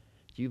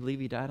 Do you believe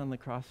he died on the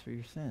cross for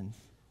your sins?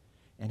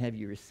 And have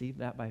you received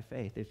that by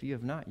faith? If you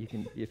have not,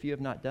 if you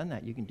have not done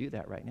that, you can do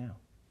that right now.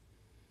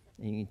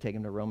 And you can take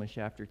them to Romans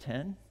chapter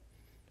 10,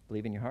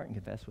 believe in your heart and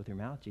confess with your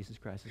mouth Jesus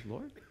Christ is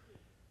Lord.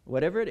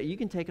 Whatever it is, you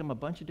can take them a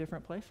bunch of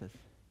different places.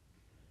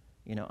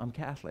 You know, I'm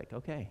Catholic.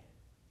 Okay.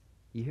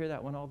 You hear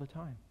that one all the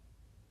time.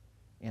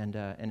 And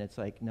it's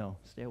like, no,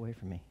 stay away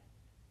from me.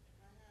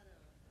 I had an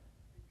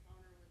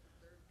encounter with the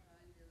third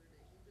kind the other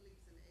day. He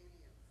believes in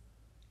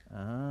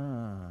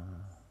aliens.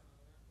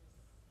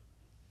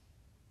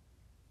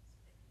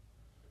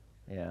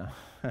 Yeah.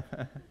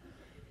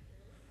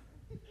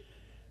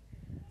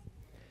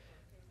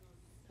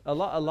 A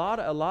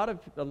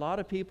lot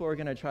of people are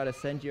going to try to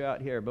send you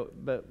out here,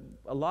 but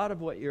a lot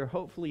of what you're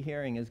hopefully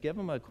hearing is give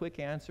them a quick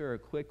answer, a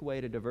quick way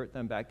to divert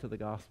them back to the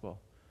gospel.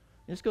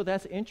 Just go,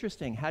 that's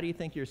interesting. How do you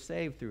think you're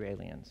saved through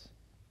aliens?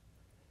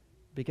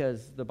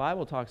 Because the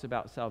Bible talks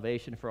about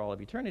salvation for all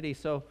of eternity.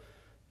 So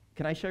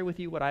can I share with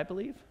you what I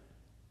believe?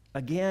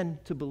 Again,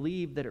 to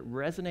believe that it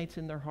resonates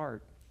in their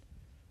heart.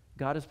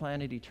 God has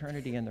planted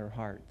eternity in their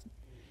heart.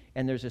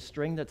 And there's a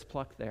string that's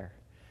plucked there.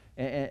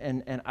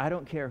 And I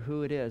don't care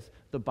who it is.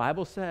 The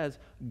Bible says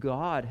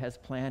God has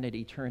planted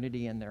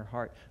eternity in their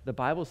heart. The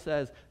Bible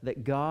says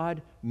that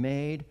God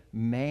made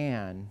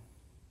man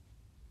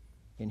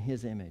in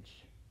his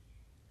image.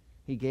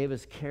 He gave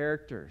us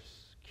characters,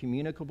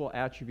 communicable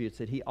attributes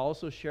that he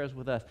also shares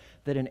with us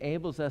that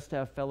enables us to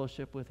have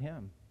fellowship with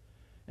him.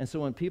 And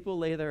so when people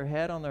lay their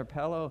head on their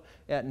pillow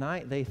at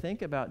night, they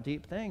think about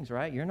deep things,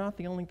 right? You're not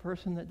the only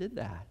person that did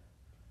that.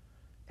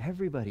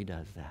 Everybody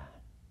does that.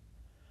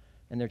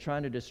 And they're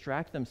trying to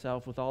distract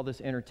themselves with all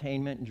this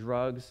entertainment,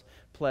 drugs,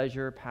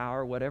 pleasure,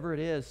 power, whatever it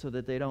is, so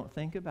that they don't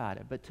think about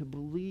it. But to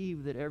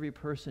believe that every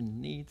person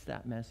needs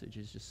that message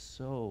is just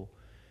so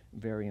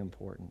very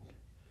important.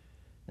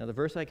 Now, the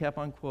verse I kept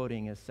on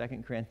quoting is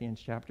 2 Corinthians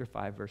chapter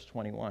 5, verse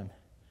 21.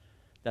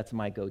 That's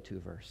my go-to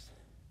verse,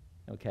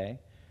 okay?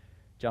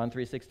 John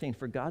 3:16,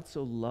 for God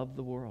so loved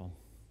the world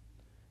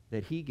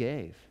that he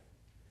gave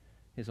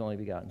his only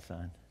begotten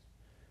Son,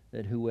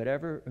 that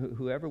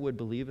whoever would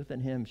believeth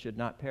in him should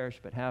not perish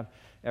but have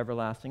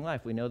everlasting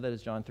life. We know that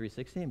is John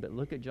 3:16, but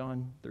look at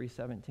John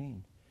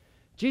 3:17.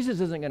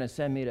 Jesus isn't going to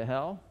send me to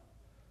hell.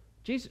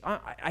 Jesus,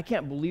 I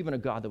can't believe in a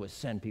God that would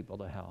send people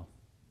to hell.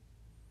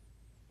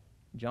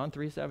 John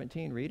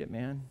 3:17, read it,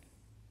 man.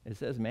 It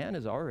says man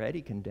is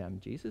already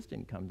condemned. Jesus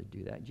didn't come to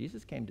do that.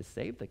 Jesus came to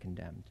save the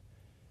condemned.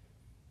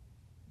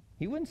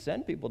 He wouldn't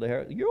send people to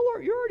hell. You're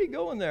already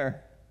going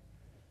there.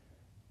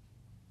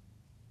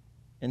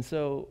 And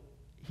so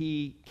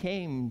he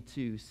came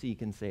to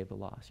seek and save the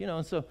lost. You know,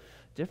 and so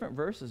different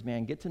verses,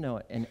 man, get to know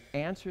it and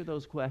answer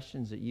those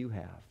questions that you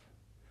have.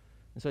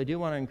 And so I do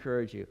want to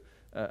encourage you,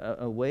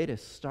 a way to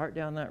start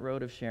down that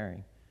road of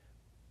sharing.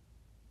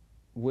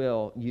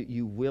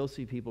 You will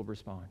see people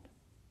respond.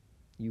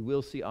 You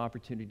will see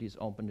opportunities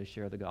open to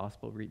share the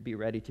gospel. Be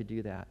ready to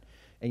do that.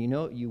 And you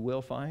know what you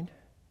will find?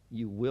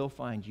 You will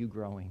find you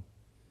growing.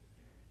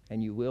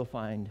 And you will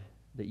find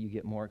that you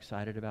get more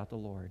excited about the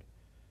Lord.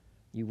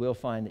 You will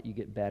find that you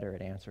get better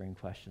at answering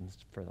questions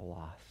for the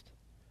lost.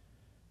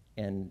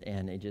 And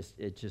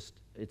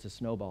it's a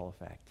snowball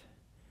effect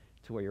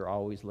to where you're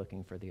always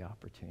looking for the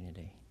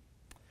opportunity.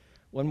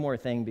 One more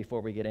thing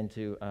before we get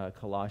into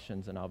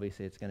Colossians, and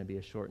obviously it's going to be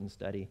a shortened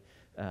study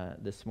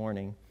this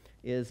morning,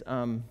 is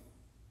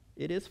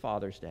it is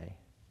Father's Day.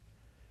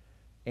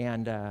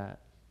 And the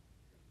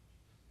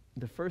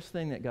first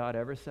thing that God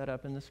ever set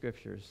up in the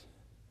Scriptures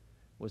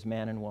was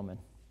man and woman.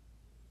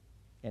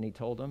 And he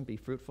told them, be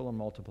fruitful and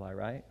multiply,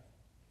 right?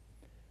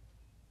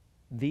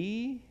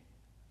 The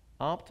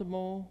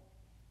optimal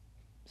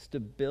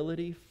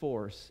stability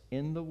force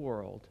in the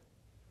world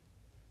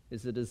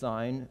is the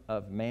design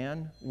of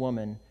man,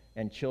 woman,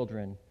 and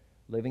children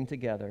living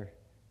together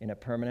in a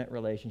permanent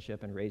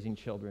relationship and raising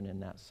children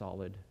in that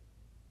solid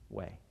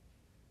way.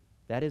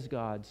 That is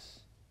God's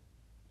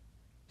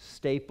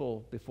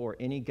staple before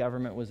any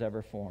government was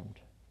ever formed.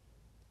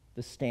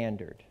 The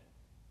standard,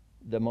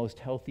 the most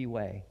healthy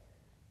way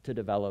to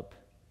develop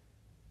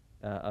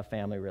a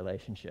family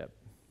relationship,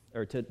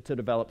 or to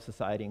develop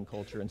society and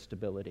culture and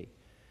stability.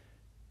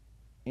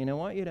 And I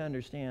want you to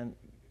understand,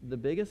 the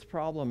biggest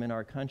problem in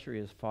our country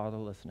is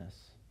fatherlessness,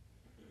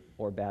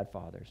 or bad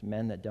fathers,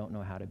 men that don't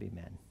know how to be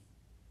men.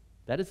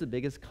 That is the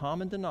biggest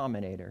common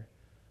denominator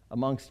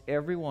amongst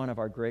every one of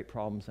our great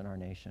problems in our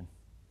nation.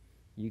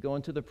 You go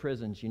into the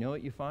prisons, you know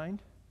what you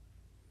find?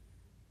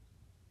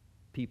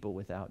 People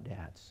without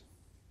dads.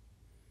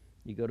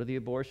 You go to the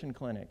abortion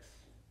clinics,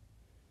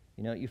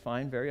 you know what you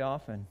find very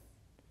often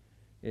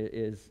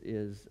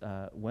is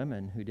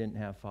women who didn't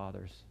have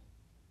fathers,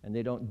 and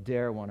they don't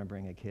dare want to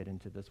bring a kid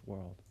into this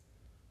world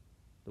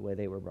the way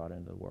they were brought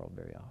into the world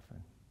very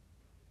often.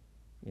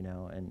 You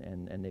know,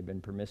 and they've been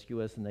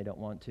promiscuous and they don't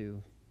want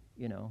to,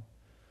 you know.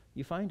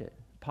 You find it.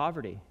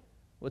 Poverty.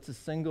 What's the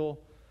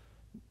single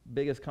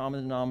biggest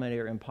common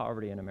denominator in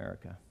poverty in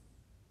America?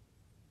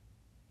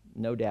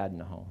 No dad in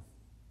the home,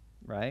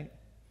 right?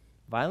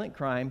 Violent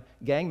crime,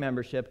 gang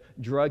membership,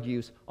 drug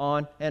use,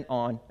 on and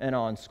on and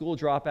on. School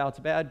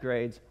dropouts, bad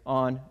grades,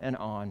 on and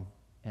on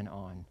and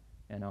on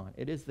and on.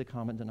 It is the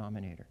common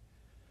denominator.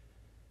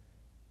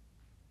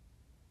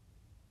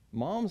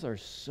 Moms are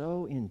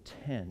so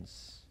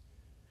intense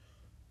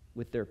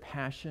with their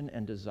passion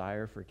and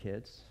desire for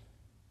kids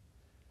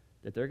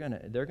that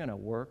they're gonna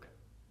work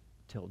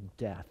till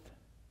death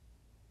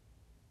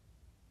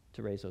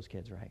to raise those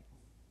kids right.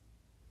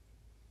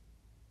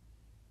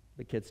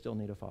 But kids still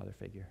need a father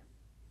figure.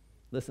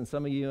 Listen,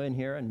 some of you in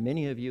here, and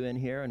many of you in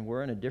here, and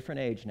we're in a different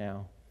age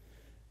now,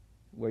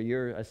 where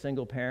you're a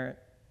single parent,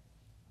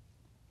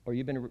 or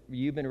you've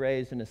been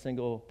raised in a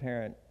single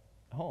parent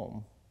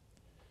home,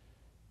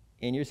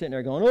 and you're sitting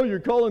there going, "Oh, you're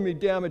calling me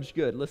damaged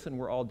good." Listen,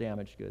 we're all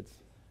damaged goods.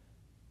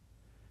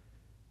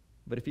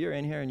 But if you're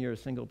in here and you're a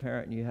single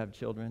parent and you have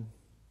children,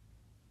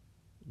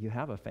 you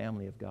have a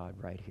family of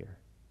God right here.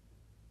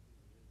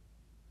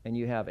 And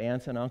you have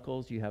aunts and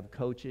uncles, you have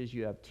coaches,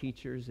 you have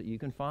teachers that you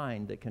can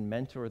find that can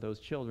mentor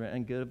those children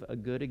and give a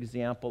good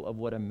example of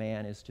what a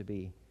man is to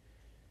be.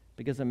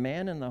 Because a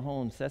man in the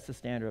home sets the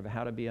standard of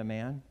how to be a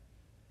man,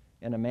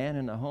 and a man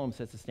in the home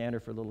sets the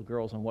standard for little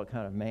girls on what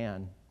kind of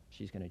man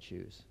she's going to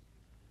choose.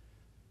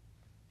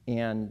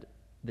 And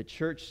the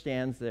church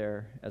stands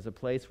there as a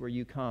place where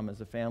you come as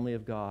a family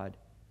of God,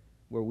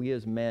 where we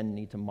as men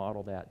need to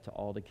model that to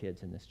all the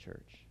kids in this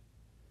church.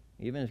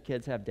 Even if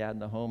kids have dad in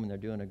the home and they're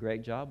doing a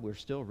great job, we're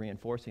still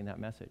reinforcing that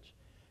message.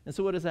 And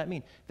so what does that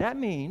mean? That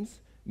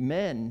means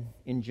men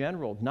in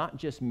general, not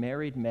just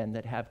married men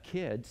that have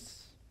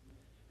kids,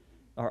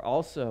 are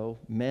also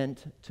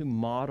meant to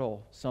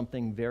model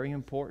something very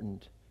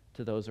important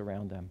to those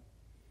around them.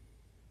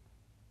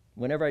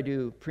 Whenever I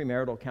do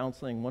premarital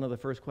counseling, one of the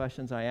first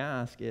questions I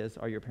ask is,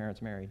 are your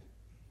parents married?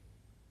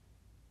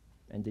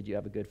 And did you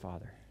have a good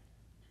father?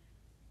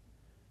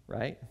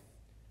 Right?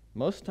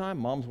 Most of the time,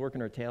 mom's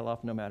working her tail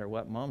off no matter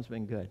what. Mom's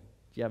been good.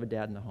 Do you have a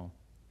dad in the home?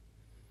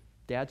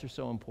 Dads are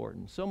so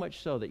important, so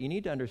much so that you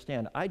need to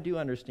understand, I do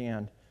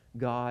understand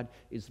God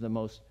is the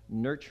most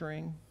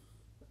nurturing,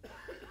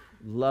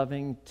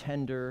 loving,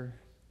 tender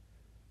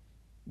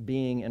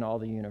being in all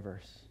the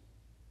universe.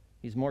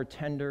 He's more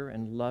tender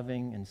and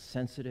loving and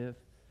sensitive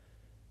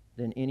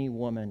than any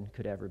woman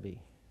could ever be.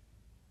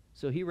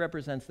 So he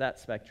represents that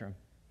spectrum.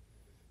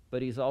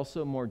 But he's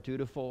also more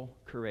dutiful,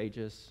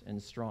 courageous, and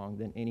strong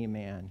than any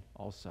man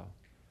also.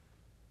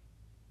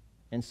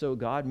 And so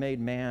God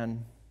made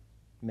man,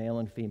 male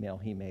and female,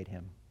 he made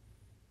him,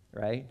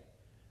 right?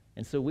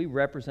 And so we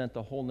represent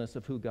the wholeness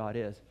of who God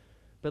is.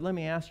 But let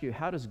me ask you,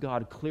 how does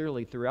God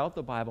clearly, throughout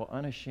the Bible,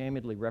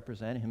 unashamedly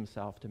represent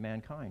himself to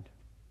mankind?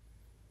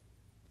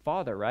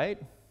 Father,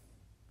 right?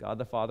 God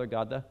the Father,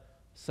 God the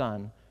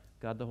Son,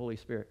 God the Holy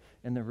Spirit.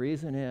 And the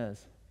reason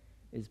is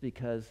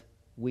because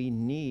we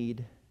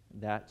need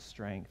that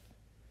strength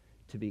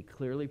to be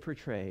clearly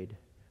portrayed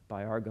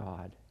by our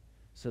God,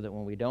 so that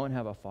when we don't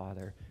have a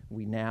father,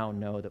 we now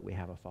know that we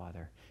have a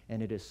father.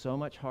 And it is so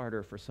much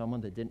harder for someone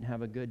that didn't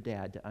have a good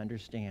dad to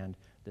understand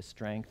the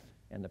strength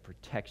and the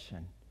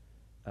protection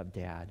of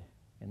dad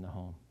in the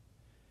home.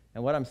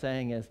 And what I'm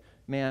saying is,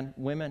 man,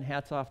 women,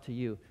 hats off to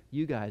you.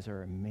 You guys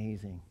are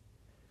amazing,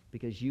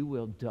 because you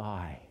will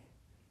die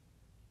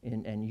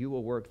and you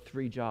will work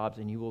 3 jobs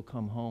and you will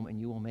come home and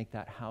you will make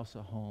that house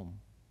a home.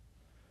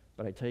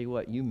 But I tell you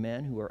what, you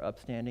men who are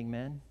upstanding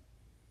men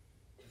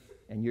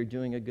and you're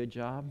doing a good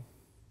job,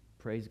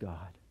 praise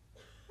God.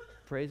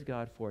 Praise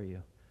God for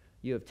you.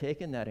 You have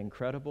taken that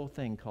incredible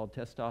thing called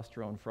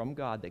testosterone from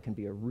God that can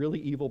be a really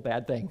evil,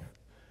 bad thing,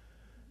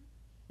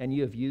 and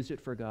you have used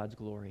it for God's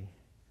glory.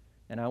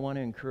 And I want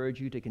to encourage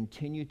you to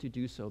continue to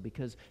do so,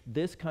 because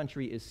this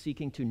country is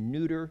seeking to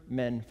neuter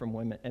men from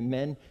women, and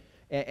men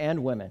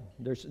and women.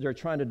 They're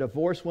trying to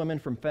divorce women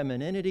from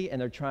femininity, and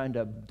they're trying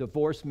to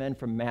divorce men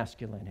from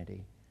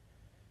masculinity.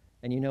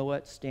 And you know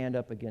what? Stand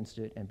up against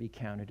it and be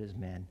counted as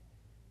men.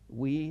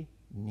 We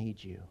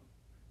need you.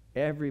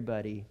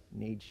 Everybody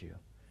needs you.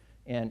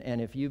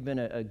 And if you've been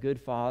a good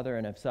father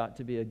and have sought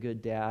to be a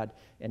good dad,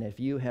 and if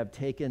you have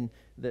taken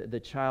the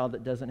child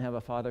that doesn't have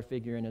a father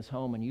figure in his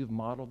home and you've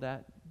modeled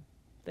that,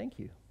 thank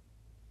you.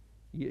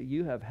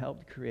 You have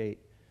helped create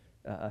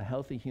a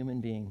healthy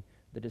human being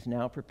that is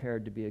now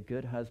prepared to be a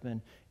good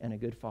husband and a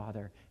good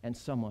father, and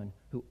someone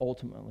who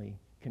ultimately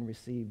can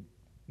receive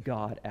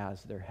God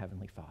as their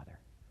heavenly Father.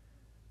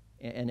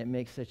 And it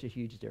makes such a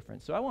huge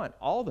difference. So I want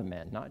all the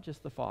men, not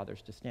just the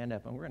fathers, to stand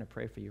up, and we're going to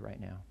pray for you right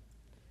now.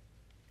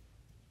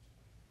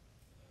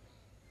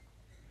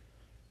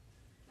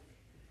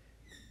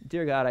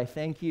 Dear God, I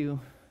thank you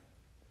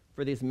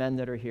for these men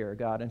that are here,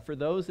 God, and for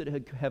those that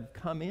have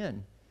come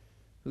in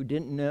who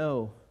didn't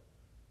know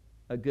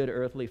a good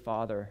earthly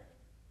father.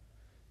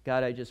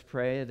 God, I just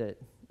pray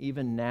that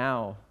even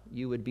now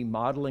you would be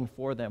modeling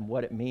for them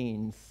what it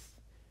means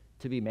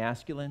to be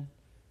masculine,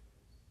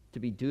 to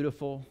be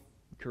dutiful,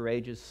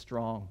 courageous,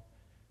 strong,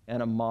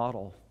 and a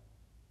model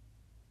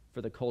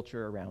for the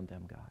culture around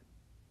them, God.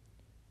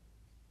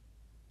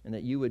 And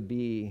that you would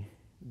be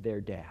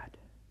their dad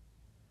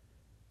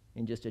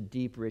in just a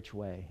deep, rich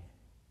way.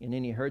 And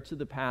any hurts of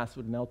the past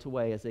would melt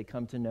away as they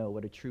come to know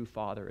what a true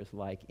father is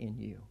like in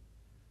you.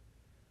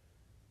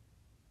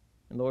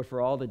 And Lord,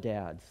 for all the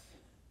dads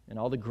and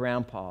all the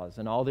grandpas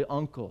and all the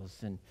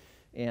uncles and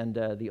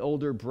the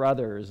older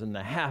brothers and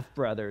the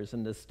half-brothers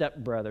and the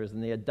step-brothers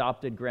and the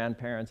adopted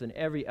grandparents and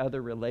every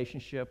other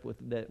relationship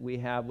that we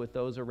have with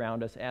those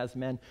around us as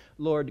men,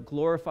 Lord,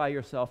 glorify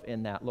yourself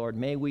in that, Lord.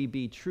 May we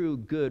be true,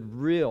 good,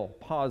 real,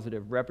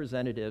 positive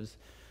representatives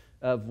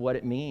of what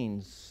it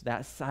means,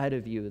 that side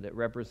of you that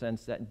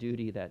represents that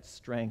duty, that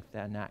strength,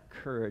 and that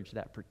courage,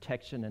 that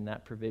protection, and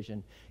that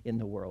provision in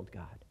the world,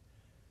 God.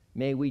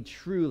 May we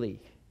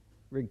truly,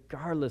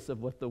 regardless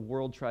of what the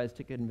world tries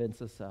to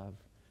convince us of,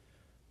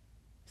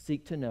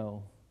 seek to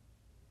know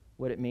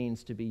what it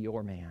means to be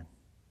your man.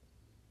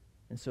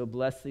 And so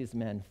bless these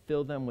men.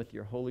 Fill them with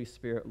your Holy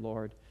Spirit,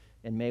 Lord,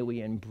 and may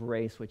we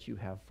embrace what you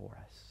have for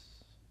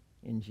us.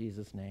 In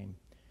Jesus' name,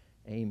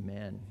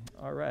 amen.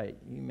 All right,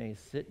 you may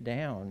sit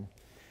down.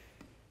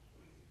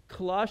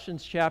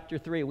 Colossians chapter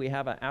 3, we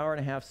have an hour and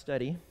a half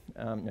study.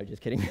 No,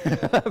 just kidding.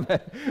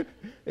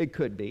 It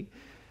could be.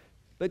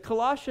 But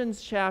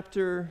Colossians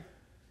chapter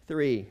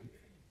 3.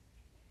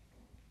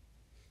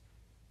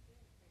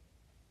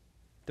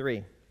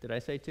 3. Did I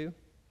say 2?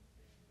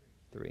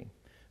 3.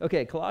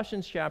 Okay,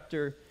 Colossians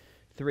chapter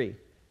 3. And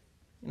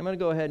I'm going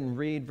to go ahead and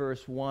read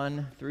verse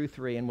 1 through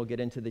 3, and we'll get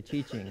into the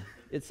teaching.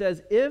 It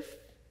says, "If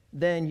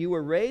then you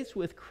were raised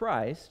with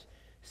Christ,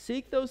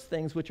 seek those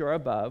things which are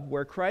above,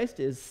 where Christ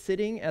is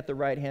sitting at the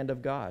right hand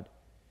of God.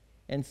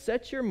 And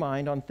set your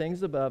mind on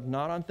things above,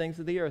 not on things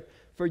of the earth.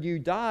 For you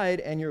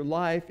died, and your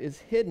life is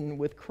hidden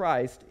with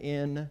Christ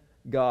in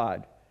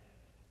God."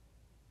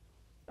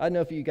 I don't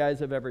know if you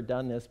guys have ever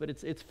done this, but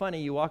it's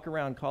funny. You walk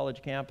around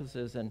college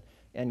campuses,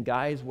 and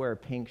guys wear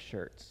pink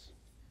shirts.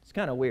 It's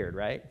kind of weird,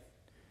 right?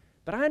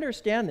 But I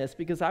understand this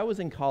because I was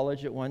in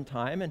college at one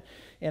time,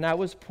 and I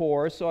was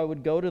poor, so I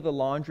would go to the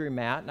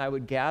laundromat, and I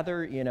would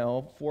gather,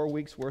 4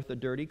 weeks' worth of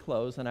dirty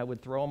clothes, and I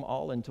would throw them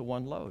all into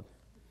one load.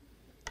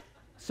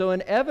 So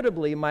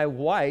inevitably, my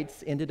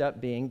whites ended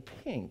up being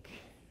pink.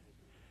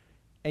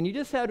 And you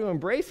just have to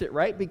embrace it,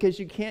 right? Because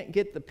you can't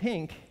get the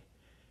pink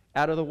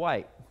out of the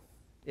white.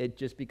 It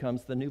just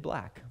becomes the new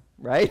black,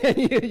 right?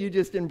 And you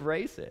just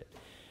embrace it.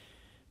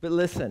 But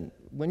listen,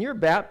 when you're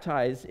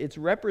baptized, it's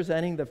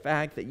representing the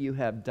fact that you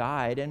have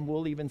died, and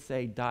we'll even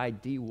say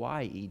died,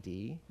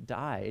 D-Y-E-D,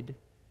 died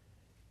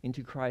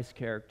into Christ's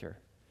character.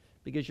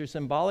 Because you're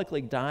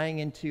symbolically dying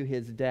into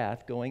his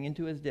death, going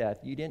into his death.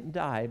 You didn't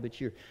die, but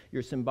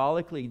you're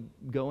symbolically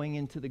going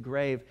into the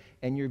grave,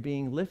 and you're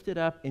being lifted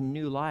up in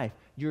new life.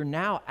 You're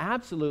now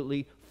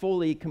absolutely,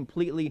 fully,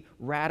 completely,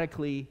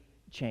 radically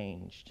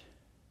changed.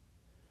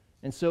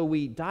 And so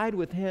we died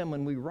with him,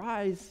 and we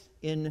rise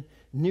in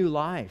new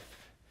life.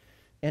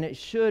 And it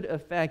should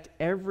affect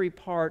every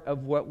part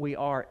of what we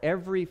are,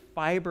 every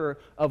fiber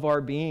of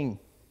our being.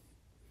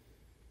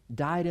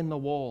 Died in the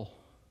wool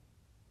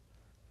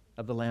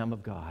of the Lamb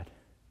of God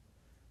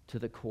to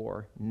the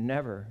core,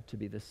 never to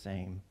be the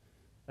same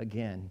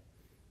again.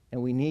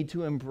 And we need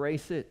to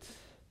embrace it.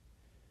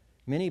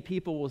 Many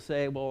people will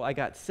say, well, I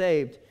got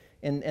saved,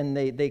 and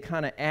they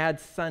kind of add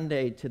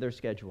Sunday to their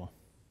schedule.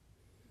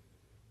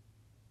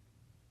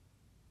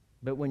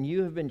 But when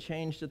you have been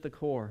changed at the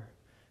core,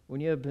 when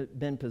you have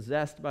been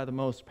possessed by the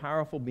most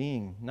powerful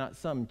being, not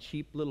some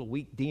cheap little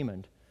weak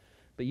demon,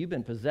 but you've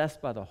been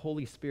possessed by the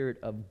Holy Spirit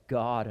of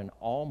God, an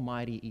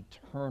almighty,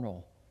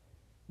 eternal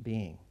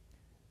being,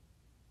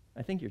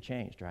 I think you're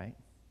changed, right?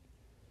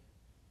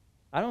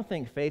 I don't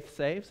think faith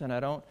saves, and I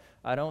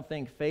don't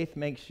think faith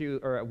makes you,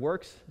 or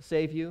works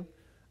save you.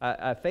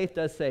 Faith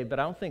does save,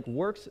 but I don't think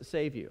works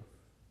save you.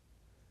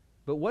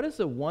 But what is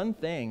the one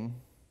thing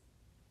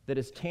that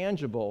is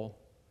tangible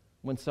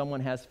when someone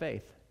has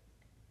faith?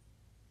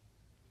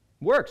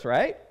 Works,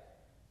 right?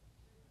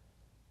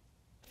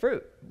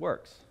 Fruit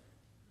works.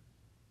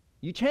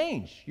 You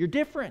change. You're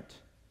different.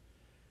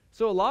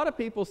 So a lot of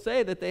people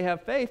say that they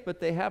have faith, but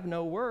they have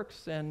no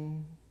works,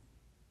 and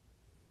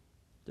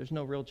there's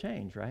no real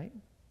change, right?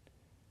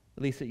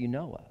 At least that you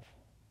know of.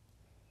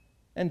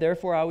 And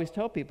therefore, I always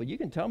tell people, you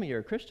can tell me you're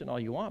a Christian all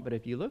you want, but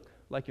if you look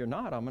like you're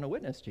not, I'm going to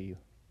witness to you.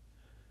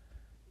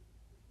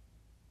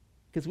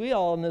 Because we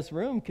all in this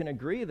room can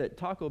agree that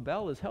Taco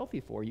Bell is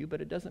healthy for you,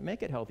 but it doesn't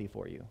make it healthy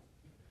for you.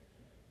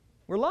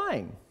 We're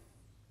lying,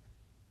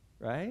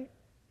 right?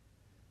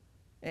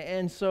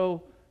 And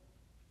so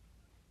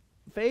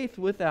faith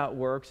without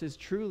works is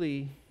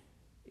truly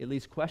at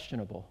least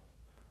questionable.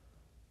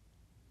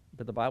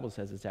 But the Bible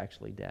says it's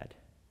actually dead.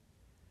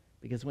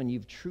 Because when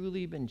you've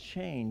truly been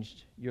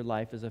changed, your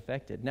life is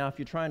affected. Now, if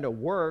you're trying to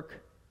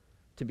work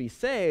to be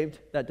saved,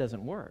 that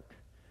doesn't work.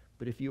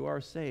 But if you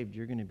are saved,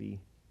 you're going to be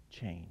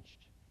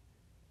changed.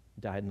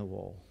 Dyed in the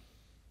wool.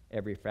 The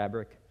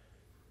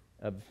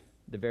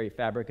very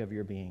fabric of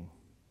your being.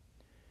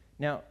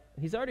 Now,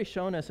 he's already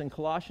shown us in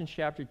Colossians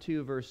chapter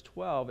 2, verse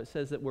 12, it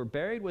says that we're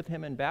buried with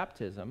him in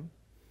baptism,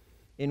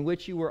 in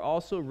which you were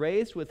also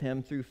raised with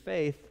him through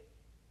faith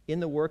in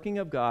the working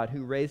of God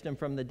who raised him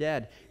from the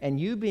dead. And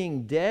you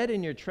being dead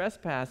in your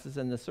trespasses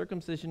and the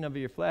circumcision of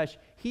your flesh,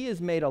 he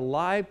is made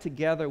alive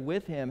together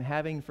with him,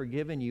 having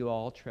forgiven you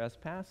all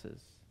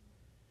trespasses.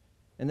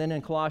 And then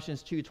in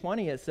Colossians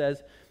 2:20 it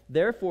says,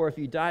 therefore, if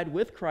you died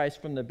with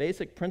Christ from the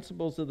basic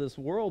principles of this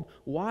world,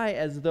 why,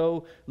 as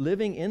though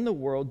living in the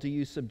world, do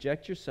you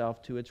subject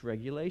yourself to its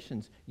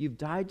regulations? You've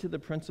died to the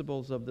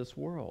principles of this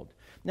world.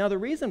 Now, the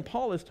reason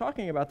Paul is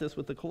talking about this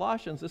with the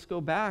Colossians, let's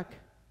go back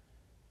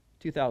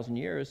 2,000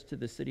 years to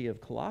the city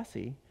of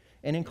Colossae.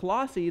 And in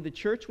Colossae, the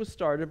church was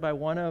started by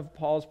one of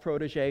Paul's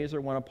proteges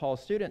or one of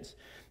Paul's students.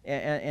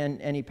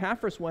 And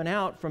Epaphras went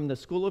out from the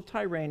school of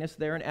Tyrannus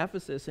there in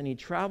Ephesus, and he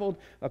traveled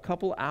a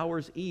couple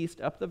hours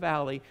east up the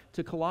valley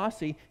to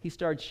Colossae. He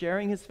started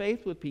sharing his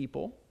faith with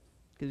people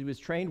because he was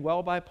trained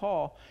well by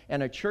Paul,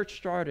 and a church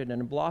started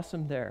and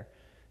blossomed there.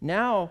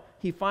 Now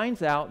he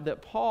finds out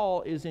that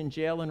Paul is in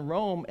jail in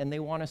Rome, and they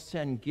want to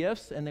send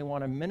gifts and they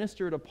want to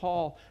minister to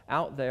Paul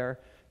out there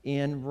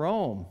in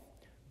Rome.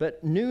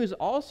 But news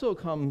also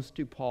comes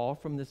to Paul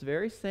from this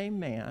very same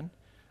man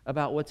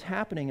about what's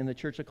happening in the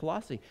church of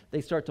Colossae.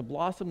 They start to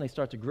blossom, they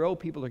start to grow,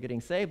 people are getting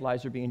saved,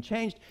 lives are being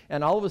changed,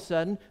 and all of a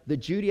sudden, the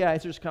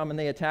Judaizers come and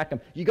they attack them.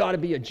 You got to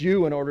be a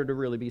Jew in order to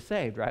really be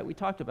saved, right? We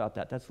talked about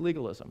that. That's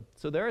legalism.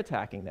 So they're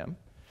attacking them.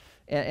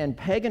 And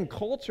pagan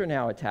cults are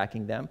now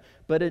attacking them.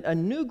 But a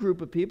new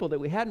group of people that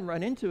we hadn't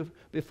run into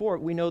before,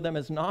 we know them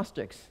as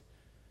Gnostics.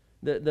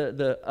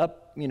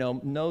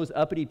 Nose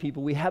uppity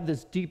people, we have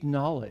this deep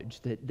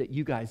knowledge that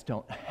you guys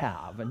don't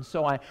have. And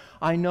so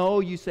I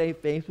know you say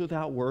faith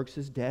without works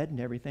is dead and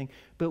everything,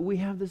 but we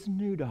have this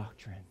new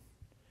doctrine.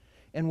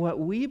 And what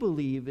we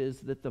believe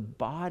is that the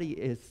body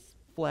is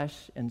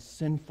flesh and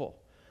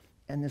sinful,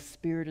 and the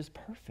spirit is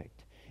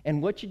perfect.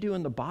 And what you do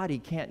in the body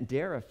can't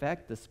dare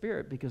affect the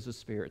spirit because the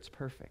spirit's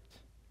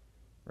perfect,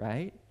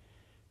 right?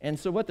 And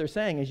so what they're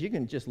saying is you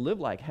can just live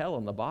like hell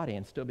in the body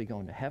and still be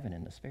going to heaven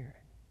in the spirit.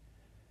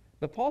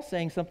 But Paul's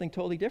saying something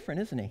totally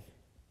different, isn't he?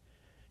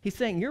 He's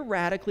saying you're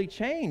radically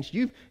changed.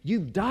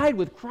 You've died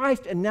with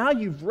Christ, and now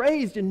you've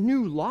raised a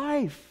new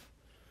life.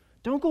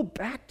 Don't go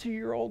back to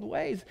your old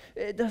ways.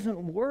 It doesn't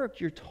work.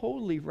 You're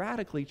totally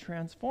radically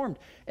transformed.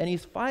 And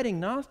he's fighting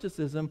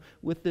Gnosticism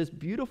with this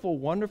beautiful,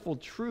 wonderful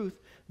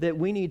truth that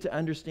we need to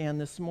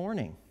understand this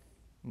morning.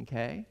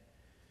 Okay?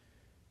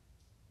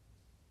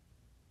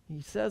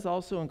 He says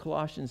also in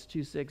Colossians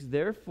 2:6,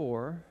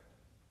 therefore,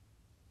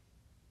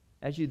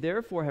 as you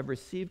therefore have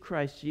received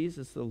Christ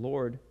Jesus the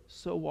Lord,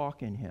 so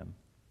walk in him.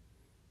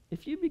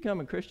 If you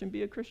become a Christian,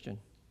 be a Christian,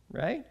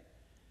 right?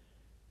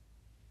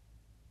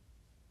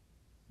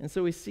 And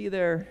so we see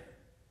there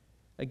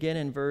again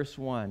in verse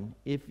 1,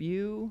 if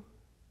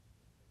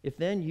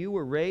then you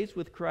were raised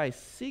with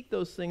Christ, seek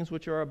those things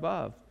which are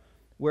above,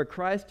 where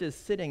Christ is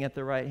sitting at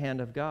the right hand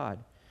of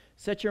God.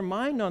 Set your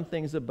mind on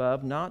things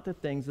above, not the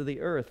things of the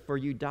earth, for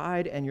you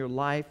died and your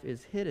life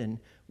is hidden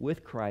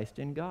with Christ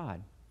in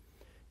God.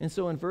 And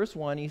so in verse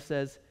 1, he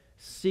says,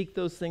 seek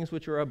those things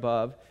which are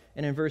above.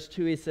 And in verse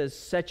 2, he says,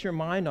 set your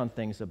mind on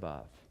things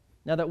above.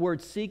 Now, that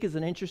word seek is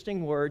an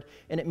interesting word,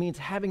 and it means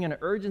having an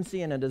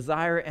urgency and a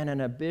desire and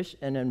an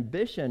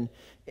ambition,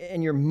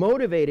 and you're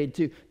motivated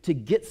to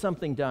get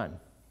something done.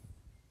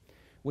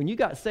 When you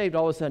got saved,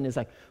 all of a sudden it's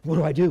like, what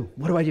do I do?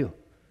 What do I do?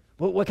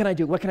 What can I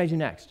do? What can I do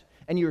next?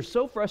 And you were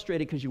so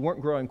frustrated because you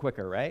weren't growing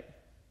quicker, right?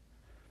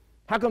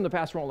 How come the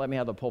pastor won't let me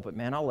have the pulpit?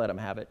 Man, I'll let him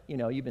have it. You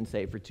know, you've been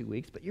saved for 2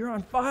 weeks, but you're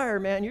on fire,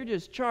 man. You're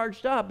just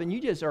charged up, and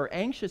you just are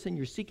anxious, and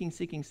you're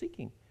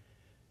seeking.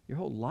 Your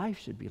whole life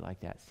should be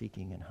like that,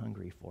 seeking and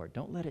hungry for it.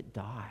 Don't let it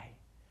die.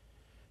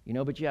 You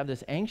know, but you have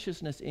this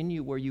anxiousness in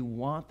you where you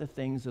want the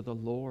things of the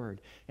Lord.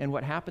 And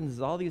what happens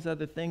is all these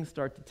other things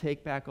start to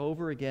take back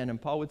over again,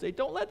 and Paul would say,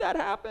 don't let that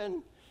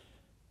happen.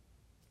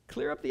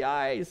 Clear up the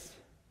eyes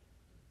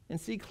and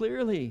see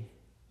clearly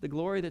the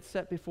glory that's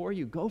set before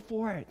you. Go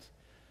for it.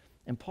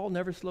 And Paul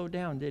never slowed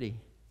down, did he?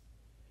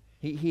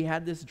 He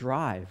had this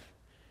drive.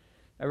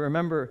 I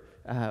remember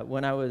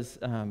when I was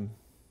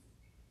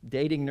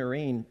dating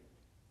Noreen,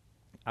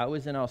 I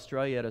was in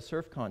Australia at a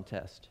surf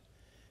contest,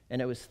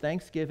 and it was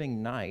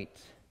Thanksgiving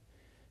night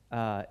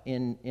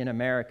in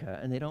America,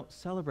 and they don't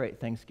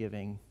celebrate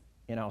Thanksgiving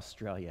in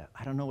Australia.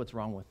 I don't know what's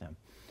wrong with them,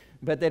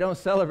 but they don't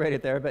celebrate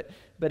it there. But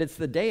it's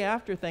the day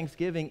after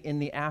Thanksgiving in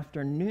the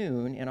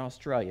afternoon in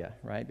Australia,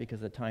 right?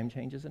 Because the time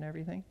changes and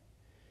everything.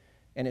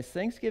 And it's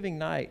Thanksgiving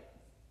night,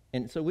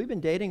 and so we've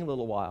been dating a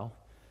little while,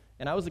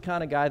 And I was the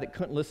kind of guy that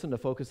couldn't listen to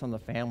Focus on the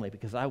Family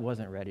because I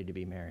wasn't ready to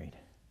be married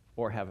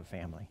or have a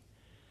family.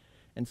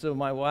 And so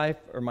my wife,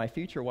 or my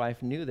future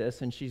wife, knew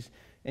this, and she's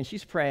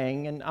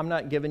praying, and I'm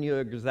not giving you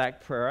an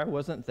exact prayer. I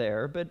wasn't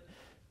there, but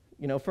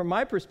from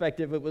my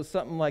perspective, it was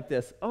something like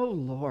this. Oh,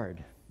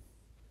 Lord,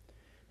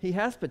 he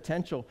has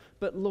potential,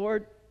 but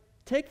Lord,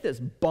 take this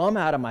bum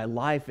out of my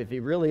life if he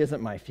really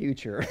isn't my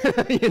future,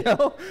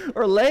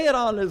 or lay it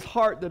on his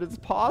heart that it's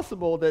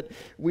possible that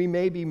we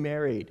may be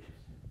married.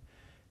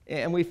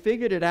 And we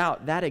figured it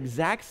out that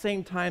exact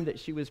same time that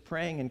she was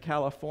praying in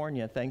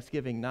California,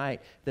 Thanksgiving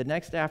night. The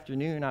next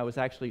afternoon, I was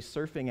actually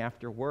surfing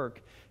after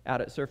work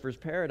out at Surfer's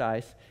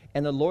Paradise,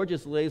 and the Lord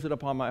just lays it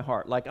upon my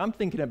heart. Like, I'm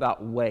thinking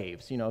about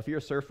waves. If you're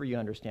a surfer, you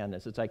understand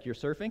this. It's like you're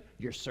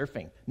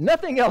surfing.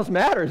 Nothing else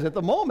matters at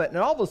the moment. And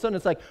all of a sudden,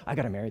 it's like, I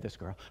got to marry this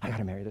girl. I got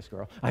to marry this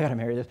girl. I got to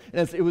marry this.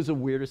 And it was the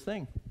weirdest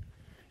thing.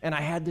 And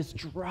I had this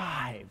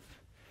drive.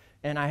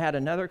 And I had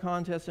another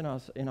contest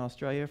in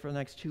Australia for the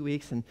next 2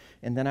 weeks, and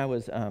then I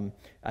was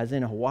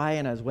in Hawaii,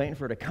 and I was waiting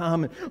for her to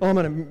come. And, I'm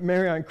going to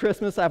marry on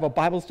Christmas. I have a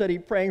Bible study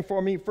praying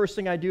for me. First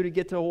thing I do to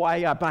get to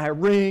Hawaii, I buy a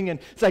ring, and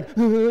it's like,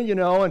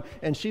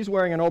 and she's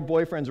wearing an old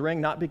boyfriend's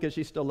ring, not because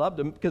she still loved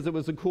him, because it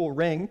was a cool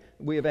ring.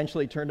 We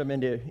eventually turned them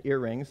into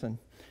earrings, and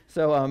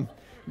so,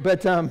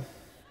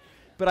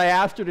 but I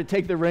asked her to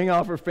take the ring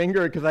off her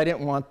finger because I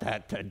didn't want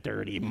that to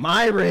dirty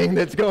my ring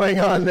that's going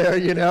on there,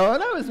 And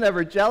I was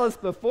never jealous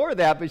before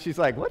that, but she's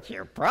like, what's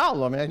your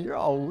problem, man? You're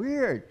all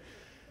weird.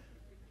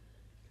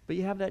 But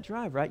you have that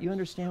drive, right? You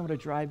understand what a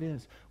drive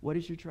is. What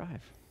is your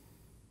drive?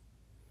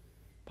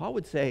 Paul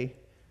would say,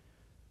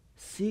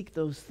 seek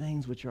those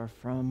things which are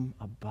from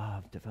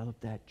above. Develop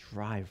that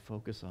drive.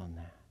 Focus on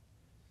that.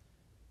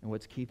 And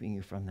what's keeping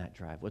you from that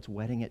drive? What's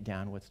wetting it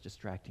down? What's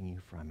distracting you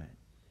from it?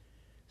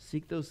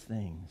 Seek those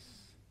things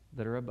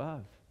that are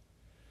above.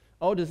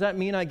 Oh, does that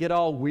mean I get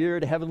all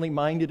weird, heavenly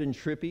minded, and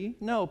trippy?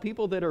 No,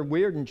 people that are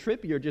weird and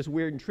trippy are just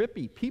weird and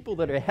trippy. People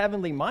that are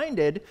heavenly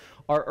minded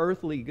are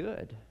earthly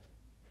good.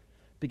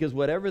 Because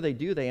whatever they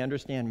do, they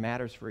understand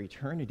matters for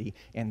eternity,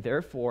 and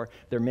therefore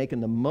they're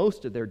making the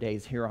most of their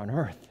days here on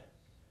earth.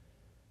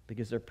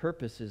 Because their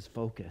purpose is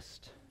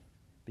focused.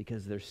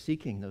 Because they're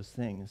seeking those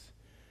things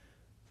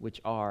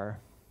which are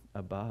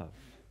above.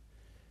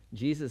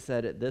 Jesus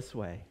said it this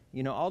way.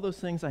 All those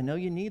things, I know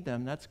you need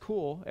them. That's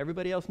cool.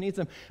 Everybody else needs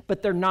them.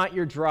 But they're not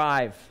your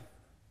drive.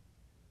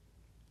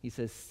 He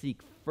says,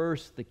 seek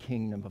first the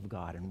kingdom of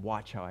God and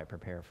watch how I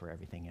prepare for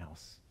everything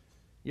else.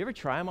 You ever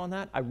try him on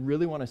that? I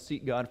really want to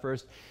seek God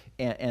first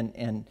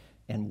and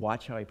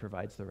watch how he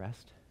provides the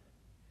rest.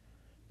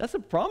 That's a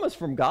promise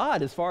from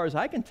God as far as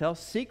I can tell.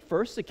 Seek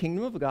first the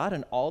kingdom of God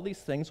and all these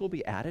things will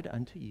be added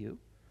unto you.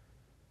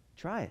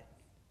 Try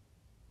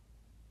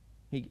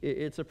it.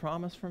 It's a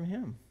promise from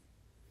him.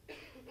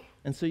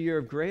 And so you're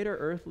of greater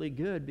earthly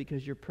good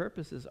because your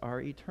purposes are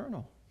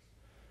eternal.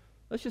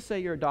 Let's just say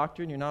you're a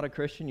doctor and you're not a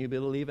Christian, you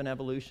believe in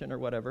evolution or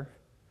whatever,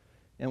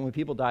 and when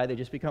people die, they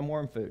just become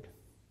worm food.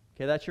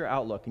 Okay, that's your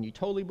outlook, and you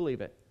totally believe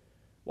it.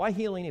 Why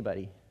heal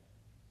anybody?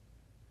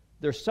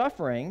 They're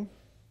suffering,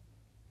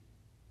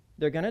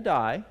 they're going to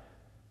die,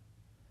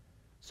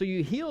 so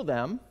you heal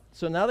them,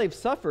 so now they've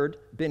suffered,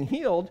 been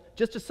healed,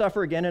 just to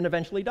suffer again and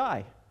eventually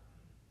die.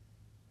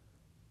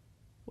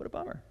 What a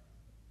bummer.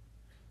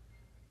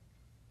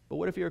 But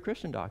what if you're a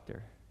Christian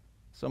doctor?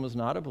 Someone's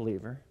not a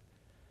believer.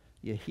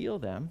 You heal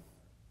them,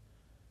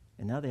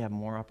 and now they have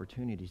more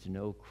opportunities to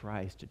know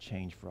Christ, to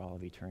change for all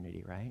of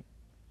eternity, right?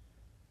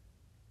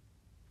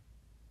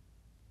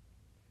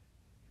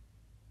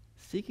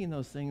 Seeking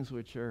those things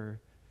which are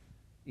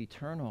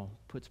eternal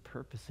puts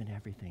purpose in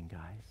everything,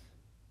 guys.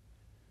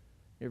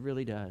 It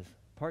really does.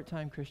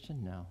 Part-time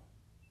Christian? No.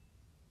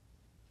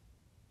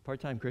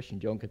 Part-time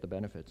Christian, you don't get the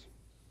benefits.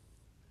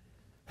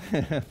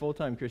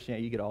 Full-time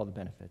Christianity, you get all the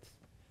benefits.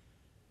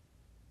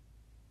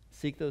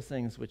 Seek those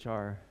things which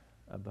are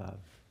above.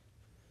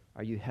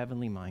 Are you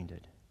heavenly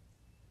minded?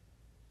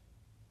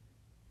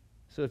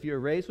 So if you're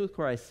raised with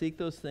Christ, seek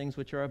those things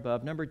which are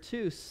above. Number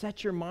 2,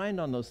 set your mind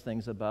on those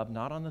things above,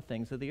 not on the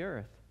things of the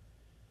earth.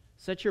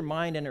 Set your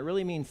mind, and it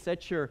really means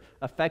set your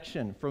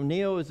affection.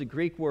 Phroneo is a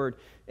Greek word,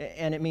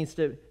 and it means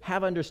to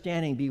have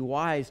understanding, be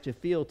wise, to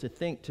feel, to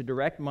think, to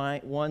direct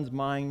one's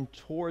mind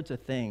towards a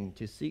thing,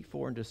 to seek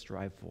for and to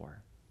strive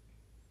for.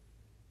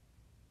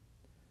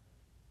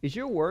 Is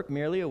your work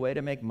merely a way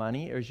to make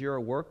money, or is your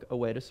work a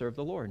way to serve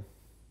the Lord?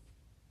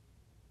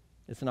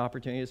 It's an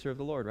opportunity to serve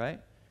the Lord,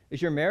 right?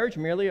 Is your marriage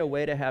merely a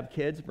way to have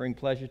kids, bring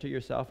pleasure to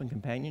yourself and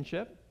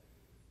companionship?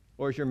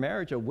 Or is your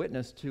marriage a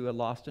witness to a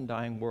lost and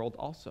dying world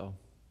also?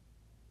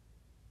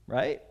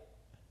 Right?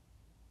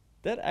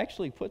 That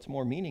actually puts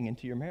more meaning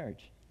into your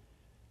marriage.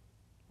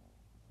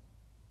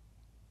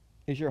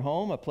 Is your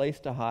home a place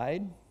to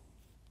hide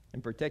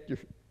and protect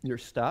your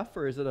stuff,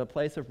 or is it a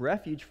place of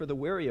refuge for the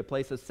weary, a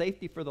place of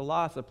safety for the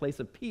lost, a place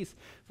of peace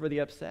for the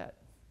upset?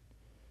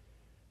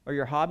 Are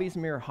your hobbies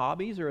mere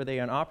hobbies, or are they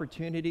an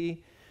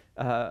opportunity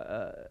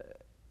to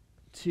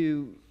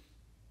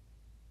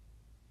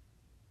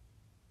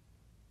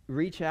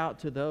reach out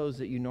to those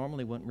that you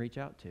normally wouldn't reach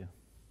out to?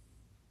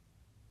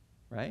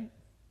 right?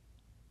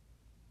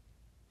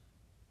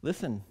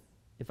 Listen,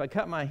 if I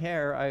cut my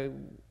hair, I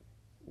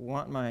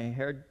want my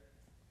hair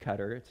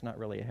cutter. It's not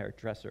really a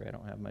hairdresser. I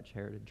don't have much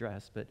hair to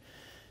dress. But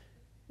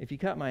if you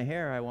cut my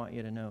hair, I want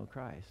you to know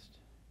Christ.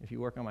 If you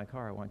work on my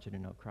car, I want you to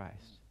know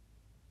Christ.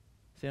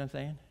 See what I'm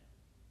saying?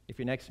 If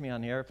you're next to me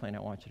on the airplane, I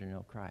want you to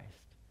know Christ.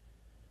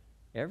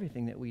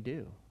 Everything that we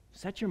do.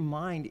 Set your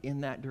mind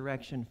in that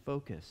direction,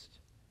 focused.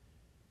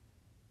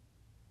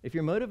 If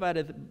you're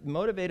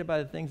motivated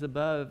by the things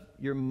above,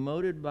 you're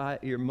motivated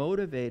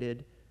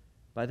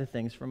by the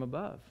things from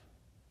above.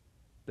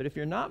 But if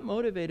you're not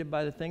motivated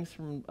by the things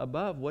from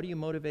above, what are you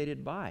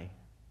motivated by?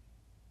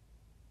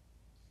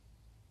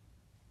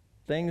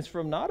 Things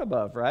from not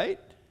above, right?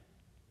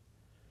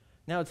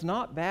 Now, it's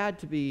not bad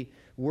to be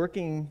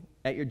working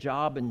at your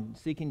job and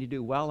seeking to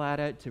do well at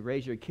it, to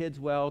raise your kids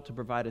well, to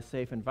provide a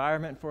safe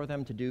environment for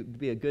them, to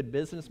be a good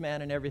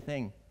businessman and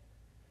everything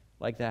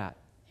like that.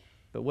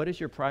 But what is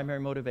your primary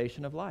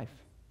motivation of life?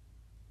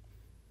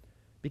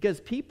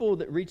 Because people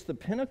that reach the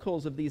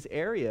pinnacles of these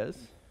areas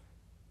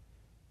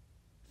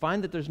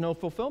find that there's no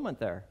fulfillment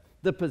there.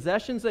 The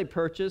possessions they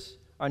purchase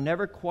are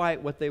never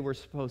quite what they were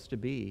supposed to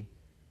be.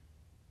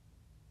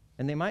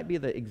 And they might be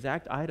the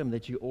exact item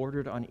that you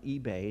ordered on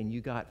eBay and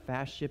you got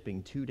fast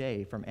shipping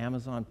 2-day from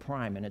Amazon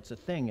Prime, and it's a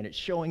thing and it's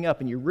showing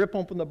up and you rip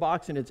open the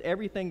box and it's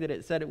everything that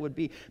it said it would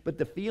be, but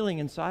the feeling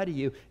inside of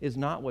you is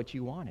not what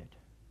you wanted,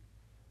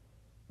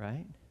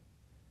 right?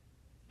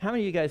 How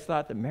many of you guys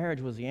thought that marriage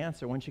was the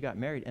answer once you got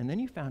married, and then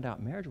you found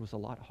out marriage was a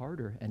lot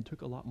harder and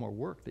took a lot more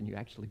work than you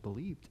actually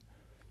believed?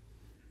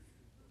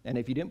 And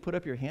if you didn't put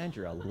up your hand,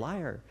 you're a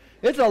liar.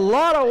 It's a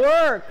lot of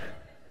work.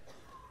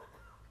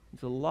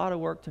 It's a lot of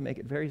work to make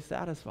it very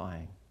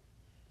satisfying.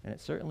 And it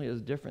certainly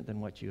is different than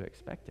what you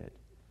expected,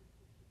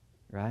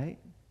 right?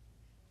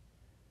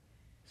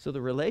 So the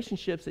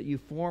relationships that you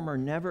form are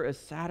never as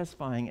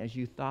satisfying as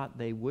you thought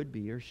they would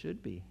be or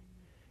should be.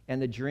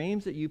 And the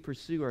dreams that you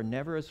pursue are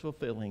never as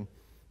fulfilling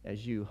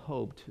as you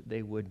hoped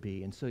they would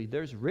be. And so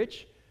there's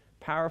rich,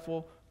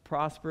 powerful,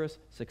 prosperous,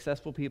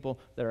 successful people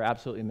that are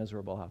absolutely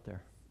miserable out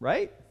there,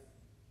 right?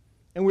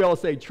 And we all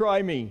say,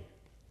 try me.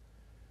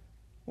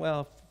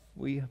 Well, if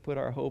we put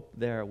our hope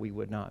there, we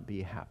would not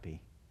be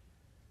happy.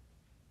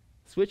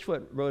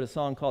 Switchfoot wrote a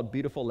song called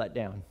Beautiful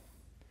Letdown.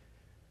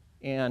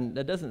 And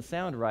that doesn't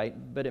sound right,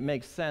 but it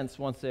makes sense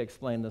once they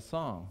explain the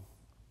song.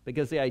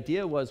 Because the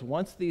idea was,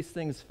 once these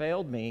things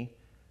failed me,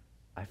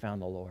 I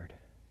found the Lord.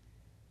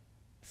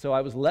 So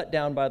I was let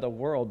down by the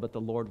world, but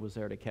the Lord was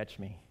there to catch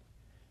me.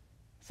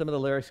 Some of the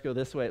lyrics go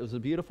this way. It was a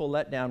beautiful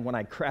letdown when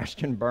I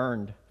crashed and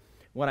burned,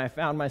 when I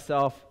found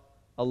myself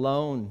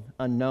alone,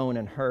 unknown,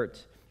 and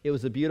hurt. It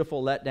was a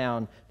beautiful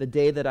letdown the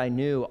day that I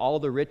knew all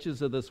the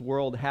riches of this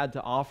world had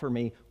to offer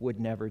me would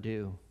never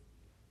do.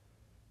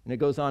 And it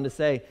goes on to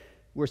say,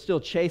 we're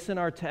still chasing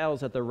our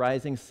tails at the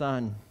rising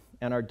sun,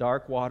 and our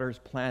dark waters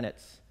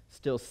planets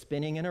still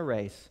spinning in a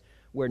race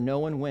where no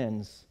one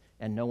wins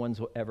and no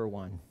one's ever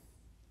won.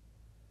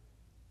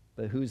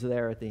 But who's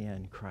there at the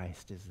end?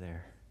 Christ is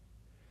there.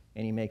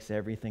 And he makes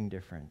everything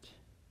different.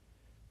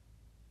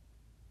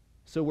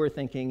 So we're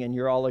thinking, and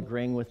you're all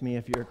agreeing with me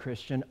if you're a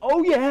Christian,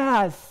 oh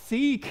yeah,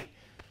 seek,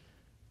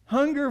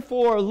 hunger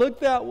for, look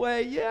that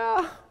way,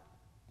 yeah.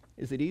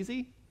 Is it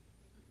easy?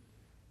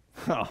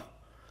 Oh,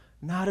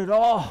 not at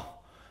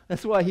all.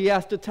 That's why he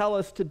has to tell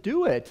us to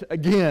do it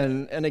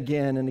again and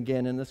again and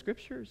again in the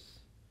Scriptures.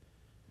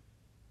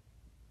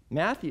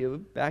 Matthew,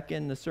 back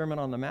in the Sermon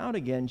on the Mount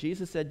again,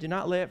 Jesus said, do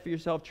not lay up for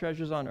yourself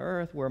treasures on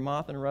earth where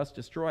moth and rust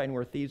destroy and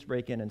where thieves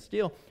break in and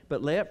steal,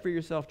 but lay up for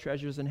yourself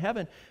treasures in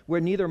heaven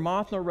where neither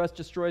moth nor rust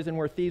destroys and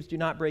where thieves do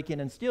not break in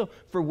and steal.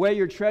 For where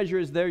your treasure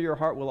is, there your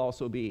heart will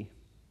also be.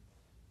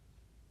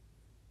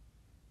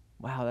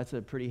 Wow, that's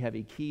a pretty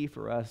heavy key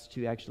for us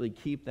to actually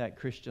keep that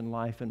Christian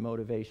life and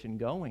motivation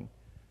going.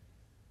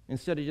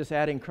 Instead of just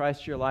adding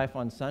Christ to your life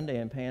on Sunday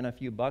and paying a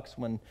few bucks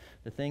when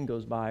the thing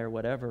goes by or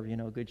whatever,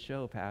 good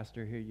show,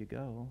 Pastor, here you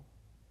go.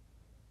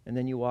 And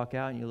then you walk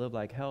out and you live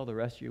like hell the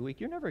rest of your week.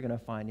 You're never going to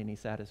find any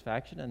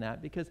satisfaction in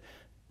that, because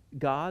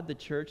God, the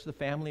church, the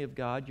family of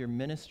God, your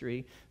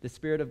ministry, the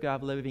Spirit of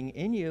God living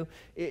in you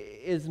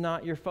is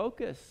not your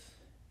focus.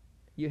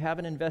 You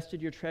haven't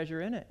invested your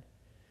treasure in it.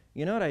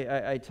 You know what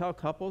I tell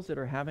couples that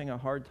are having a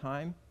hard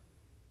time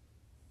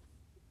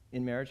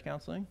in marriage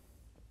counseling?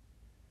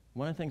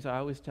 One of the things I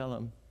always tell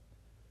them,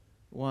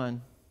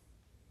 one,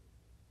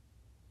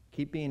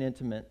 keep being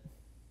intimate,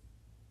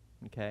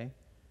 okay,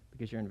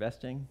 because you're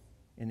investing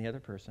in the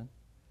other person.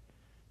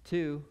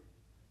 Two,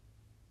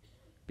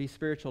 be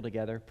spiritual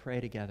together,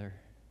 pray together,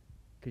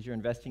 because you're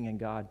investing in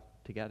God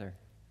together,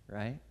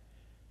 right?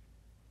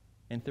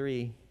 And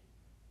three,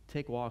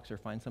 take walks or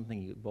find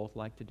something you both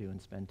like to do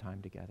and spend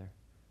time together,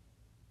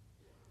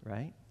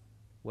 right?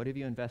 What have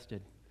you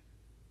invested?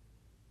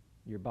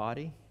 Your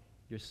body,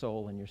 your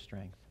soul, and your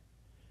strength.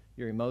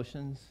 Your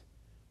emotions,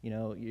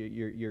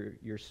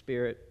 your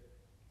spirit,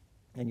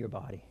 and your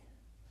body.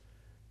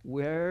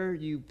 Where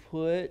you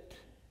put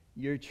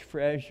your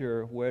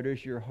treasure, where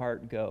does your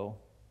heart go?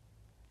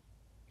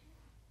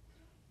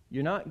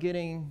 You're not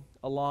getting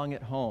along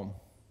at home,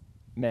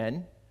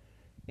 men,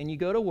 and you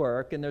go to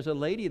work, and there's a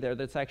lady there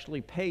that's actually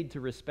paid to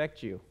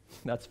respect you.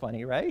 That's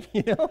funny, right?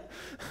 You know?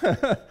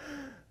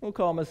 We'll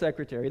call them a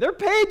secretary. They're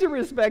paid to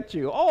respect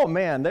you. Oh,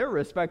 man, they're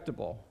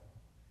respectable.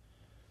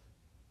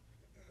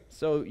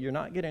 So you're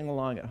not getting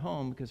along at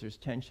home because there's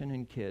tension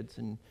and kids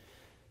and,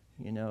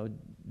 you know,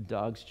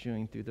 dogs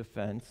chewing through the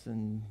fence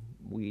and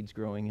weeds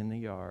growing in the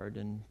yard,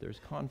 and there's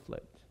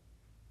conflict.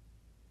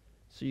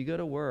 So you go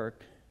to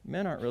work.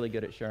 Men aren't really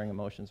good at sharing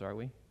emotions, are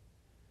we?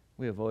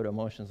 We avoid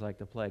emotions like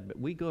the plague, but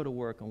we go to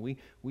work and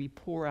we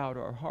pour out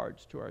our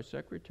hearts to our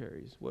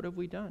secretaries. What have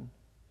we done?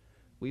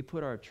 We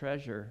put our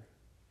treasure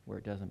where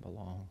it doesn't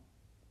belong.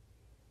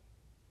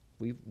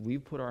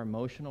 We've put our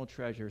emotional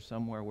treasure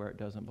somewhere where it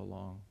doesn't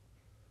belong.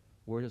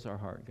 Where does our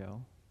heart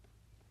go?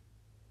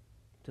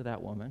 To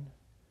that woman.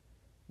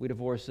 We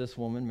divorce this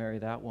woman, marry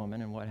that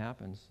woman, and what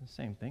happens?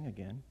 Same thing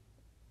again.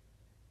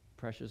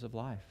 Pressures of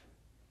life.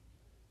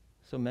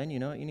 So men, you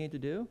know what you need to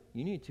do?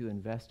 You need to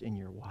invest in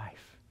your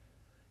wife.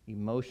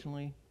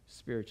 Emotionally,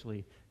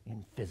 spiritually,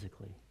 and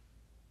physically.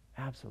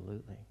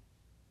 Absolutely.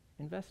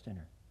 Invest in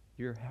her.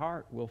 Your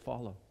heart will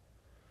follow.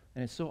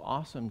 And it's so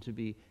awesome to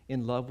be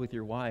in love with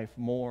your wife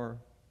more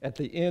at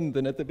the end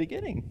than at the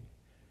beginning.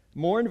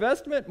 More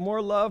investment,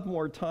 more love,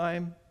 more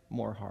time,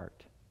 more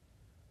heart.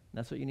 And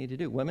that's what you need to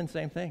do. Women,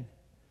 same thing.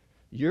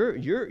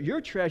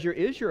 Your treasure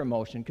is your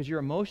emotion, because your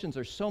emotions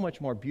are so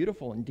much more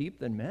beautiful and deep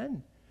than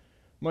men.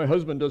 My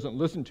husband doesn't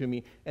listen to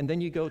me. And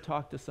then you go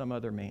talk to some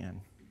other man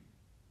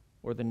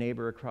or the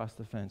neighbor across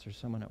the fence or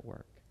someone at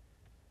work.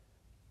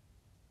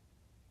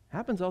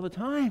 Happens all the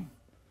time.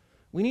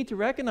 We need to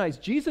recognize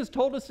Jesus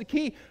told us the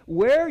key.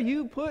 Where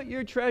you put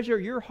your treasure,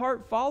 your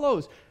heart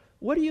follows.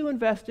 What do you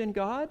invest in,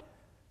 God?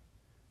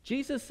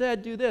 Jesus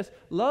said, do this.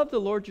 Love the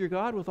Lord your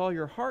God with all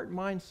your heart,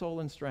 mind, soul,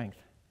 and strength.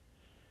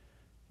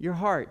 Your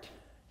heart.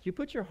 Do you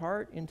put your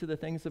heart into the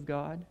things of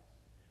God?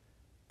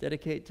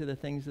 Dedicate to the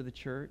things of the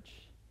church?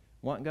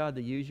 Want God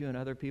to use you in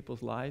other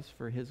people's lives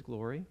for His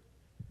glory?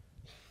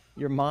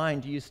 Your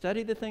mind. Do you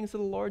study the things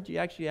of the Lord? Do you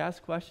actually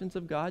ask questions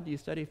of God? Do you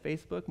study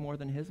Facebook more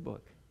than His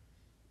book?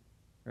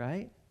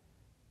 Right?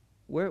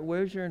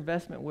 Where's your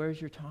investment? Where's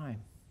your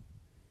time?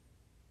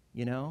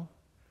 You know?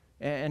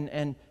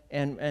 And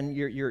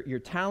your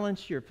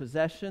talents, your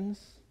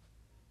possessions,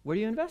 where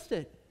do you invest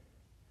it?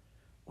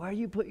 Where do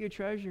you put your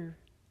treasure?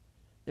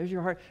 There's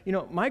your heart. You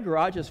know, my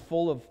garage is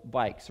full of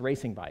bikes,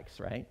 racing bikes,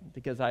 right?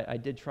 Because I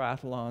did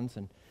triathlons,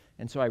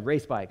 and so I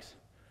race bikes.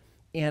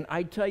 And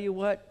I tell you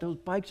what, those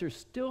bikes are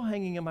still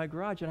hanging in my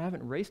garage, and I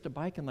haven't raced a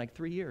bike in like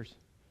 3 years.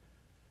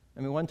 I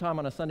mean, one time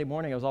on a Sunday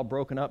morning, I was all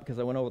broken up because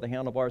I went over the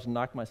handlebars and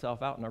knocked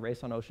myself out in a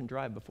race on Ocean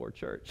Drive before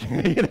church.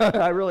 You know,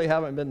 I really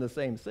haven't been the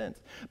same since.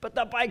 But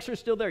the bikes are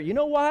still there. You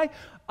know why?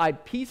 I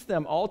pieced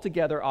them all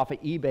together off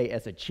of eBay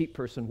as a cheap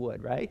person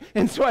would, right?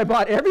 And so I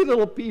bought every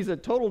little piece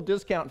at total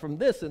discount from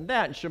this and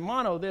that, and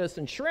Shimano this,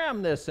 and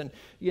SRAM this, and,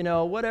 you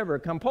know, whatever,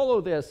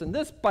 Campolo this, and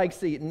this bike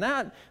seat, and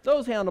that,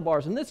 those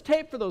handlebars, and this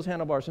tape for those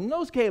handlebars, and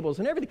those cables,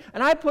 and everything.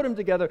 And I put them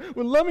together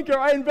with loving care.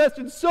 I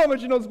invested so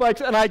much in those bikes,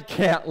 and I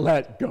can't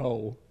let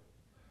go.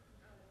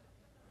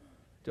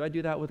 Do I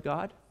do that with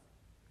God?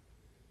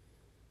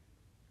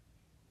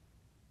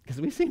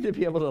 Because we seem to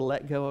be able to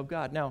let go of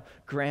God. Now,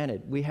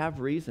 granted, we have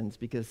reasons,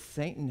 because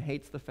Satan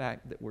hates the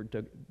fact that we're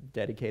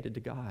dedicated to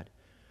God.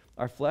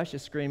 Our flesh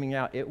is screaming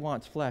out. It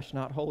wants flesh,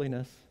 not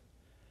holiness.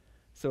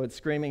 So it's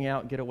screaming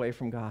out, get away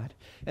from God.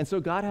 And so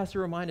God has to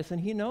remind us,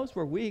 and He knows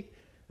we're weak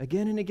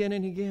again and again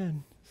and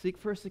again. Seek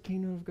first the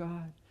kingdom of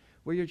God.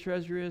 Where your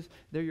treasure is,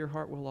 there your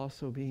heart will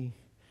also be.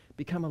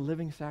 Become a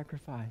living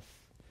sacrifice.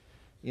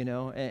 You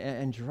know,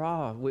 and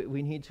draw.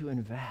 We need to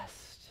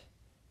invest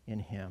in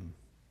Him.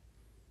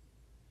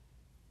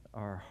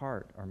 Our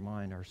heart, our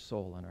mind, our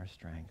soul, and our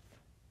strength.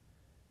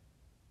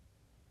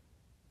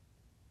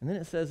 And then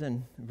it says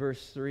in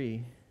verse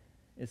 3,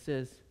 it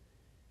says,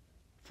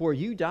 for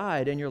you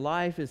died, and your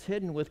life is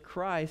hidden with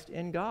Christ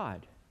in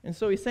God. And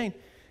so He's saying,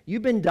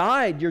 you've been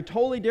died. You're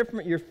totally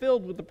different. You're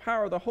filled with the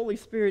power of the Holy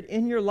Spirit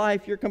in your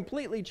life. You're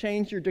completely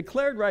changed. You're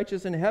declared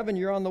righteous in heaven.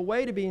 You're on the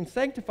way to being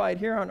sanctified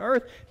here on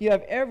earth. You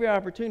have every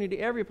opportunity,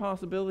 every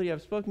possibility.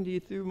 I've spoken to you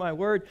through my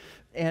word,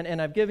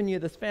 and I've given you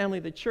this family,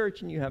 the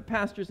church, and you have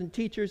pastors and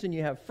teachers, and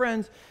you have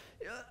friends.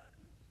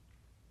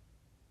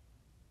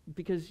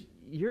 Because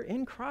you're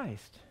in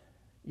Christ.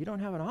 You don't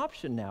have an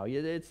option now.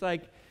 It's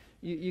like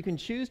you can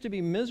choose to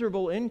be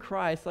miserable in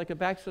Christ like a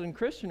backslidden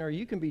Christian, or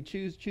you can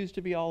choose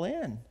to be all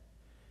in.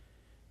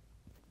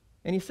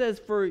 And He says,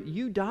 for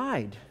you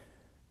died,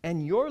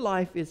 and your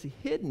life is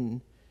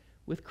hidden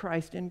with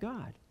Christ in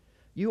God.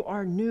 You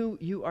are new,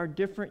 you are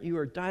different, you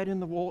are dyed in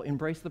the wool.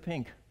 Embrace the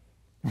pink,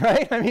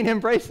 right? I mean,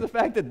 embrace the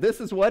fact that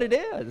this is what it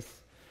is.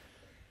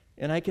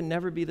 And I can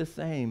never be the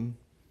same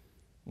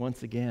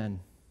once again.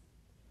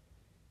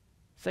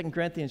 2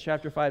 Corinthians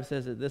chapter 5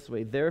 says it this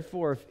way,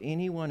 therefore, if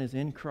anyone is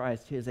in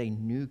Christ, he is a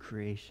new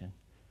creation.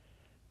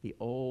 The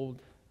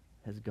old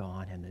has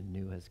gone and the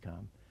new has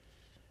come.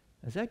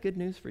 Is that good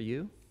news for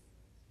you?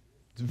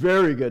 It's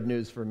very good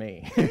news for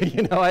me.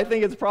 I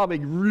think it's probably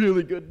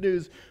really good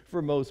news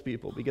for most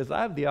people because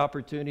I have the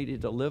opportunity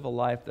to live a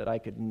life that I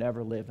could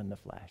never live in the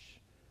flesh.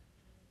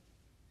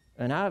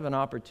 And I have an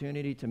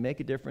opportunity to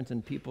make a difference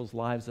in people's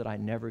lives that I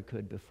never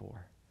could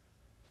before.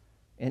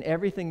 And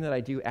everything that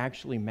I do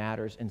actually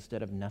matters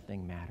instead of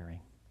nothing mattering.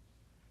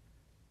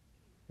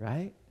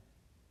 Right?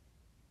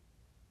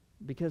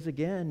 Because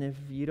again, if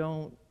you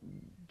don't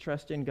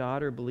trust in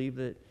God or believe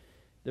that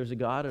there's a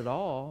God at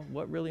all,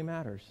 what really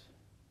matters?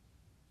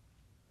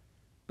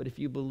 But if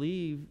you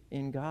believe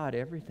in God,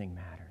 everything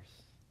matters.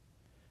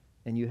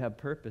 And you have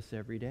purpose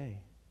every day.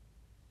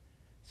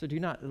 So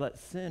do not let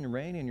sin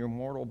reign in your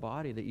mortal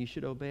body that you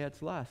should obey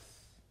its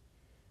lusts.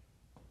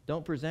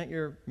 Don't present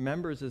your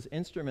members as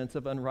instruments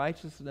of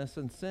unrighteousness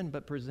and sin,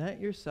 but present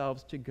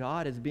yourselves to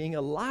God as being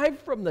alive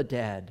from the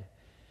dead,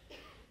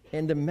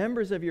 and the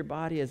members of your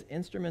body as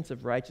instruments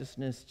of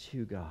righteousness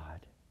to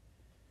God.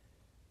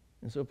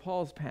 And so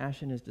Paul's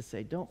passion is to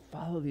say, don't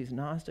follow these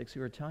Gnostics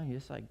who are telling you,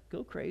 just like,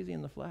 go crazy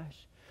in the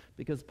flesh.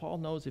 Because Paul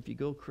knows if you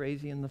go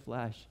crazy in the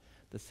flesh,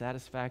 the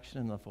satisfaction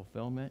and the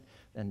fulfillment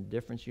and the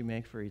difference you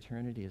make for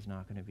eternity is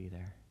not going to be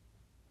there.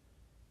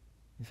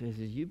 He says,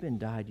 as you've been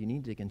died, you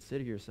need to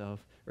consider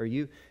yourself, or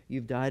you've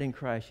died in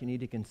Christ, you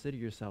need to consider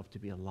yourself to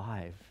be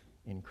alive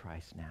in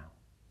Christ now.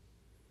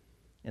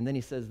 And then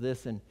he says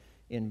this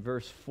in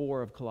verse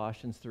 4 of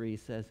Colossians 3, he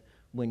says,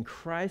 when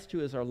Christ, who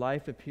is our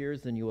life,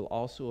 appears, then you will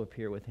also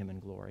appear with him in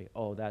glory.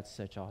 Oh, that's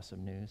such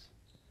awesome news.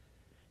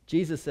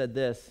 Jesus said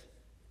this,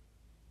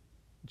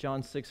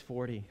 John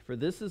 6:40, for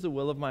this is the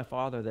will of my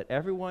Father, that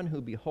everyone who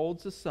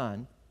beholds the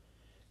Son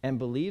and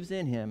believes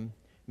in him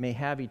may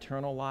have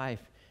eternal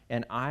life,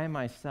 and I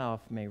myself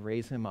may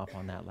raise him up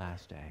on that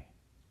last day.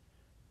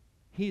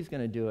 He's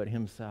going to do it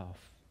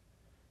himself.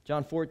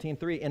 John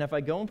 14:3, and if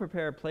I go and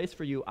prepare a place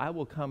for you, I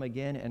will come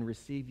again and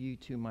receive you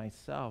to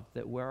myself,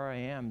 that where I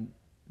am,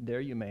 there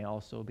you may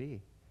also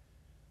be.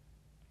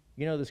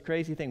 This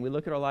crazy thing, we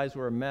look at our lives,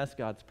 we're a mess,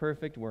 God's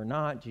perfect, we're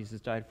not.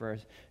 Jesus died for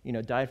us,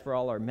 died for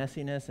all our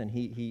messiness, and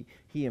he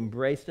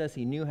embraced us.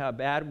 He knew how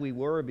bad we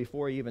were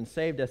before he even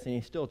saved us, and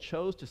he still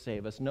chose to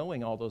save us,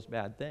 knowing all those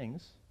bad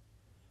things.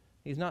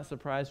 He's not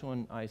surprised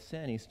when I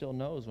sin. He still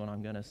knows when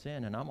I'm going to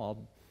sin, and I'm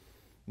all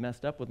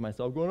messed up with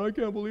myself, going, I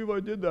can't believe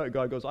I did that.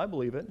 God goes, I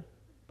believe it,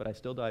 but I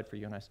still died for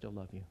you, and I still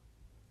love you,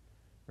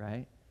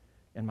 right?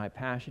 And my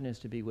passion is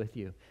to be with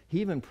you.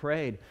 He even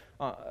prayed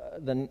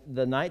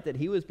the night that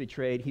he was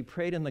betrayed. He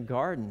prayed in the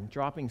garden,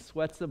 dropping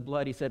sweats of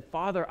blood. He said,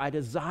 Father, I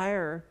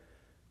desire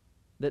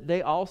that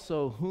they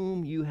also,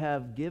 whom you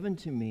have given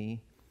to me,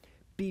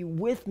 be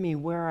with me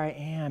where I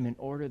am, in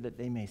order that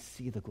they may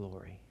see the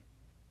glory.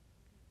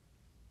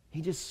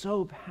 He just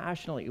so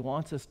passionately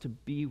wants us to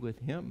be with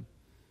him.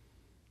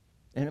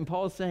 And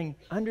Paul is saying,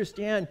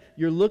 understand,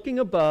 you're looking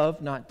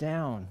above, not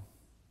down.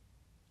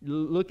 You're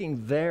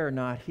looking there,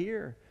 not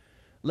here.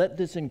 Let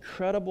this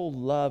incredible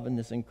love and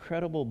this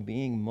incredible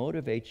being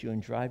motivate you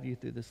and drive you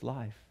through this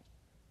life.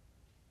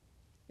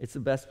 It's the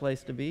best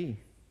place to be.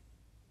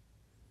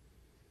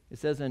 It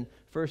says in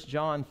 1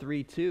 John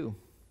 3:2,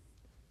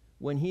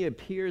 when he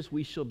appears,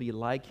 we shall be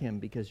like him,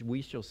 because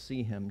we shall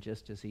see him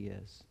just as he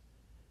is.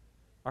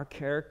 Our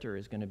character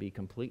is going to be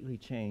completely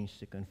changed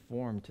to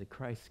conform to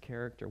Christ's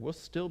character. We'll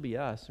still be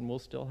us, and we'll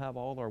still have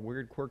all our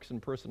weird quirks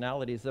and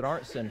personalities that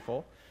aren't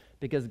sinful,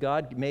 because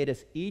God made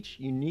us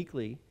each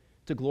uniquely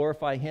to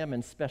glorify him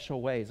in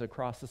special ways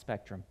across the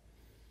spectrum.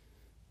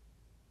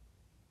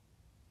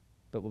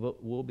 But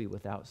we'll be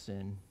without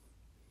sin.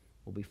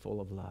 We'll be full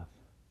of love.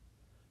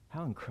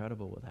 How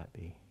incredible will that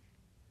be?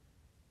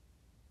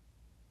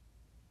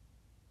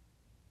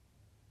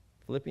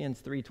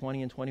 Philippians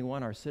 3:20 and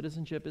 21, our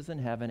citizenship is in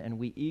heaven, and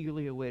we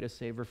eagerly await a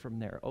Savior from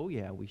there. Oh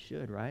yeah, we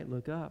should, right?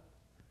 Look up.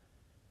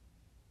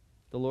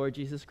 The Lord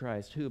Jesus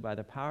Christ, who, by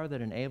the power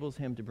that enables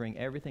him to bring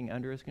everything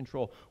under his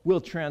control,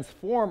 will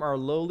transform our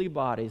lowly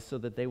bodies so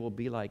that they will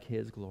be like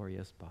his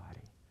glorious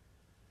body.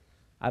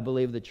 I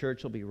believe the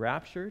church will be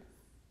raptured,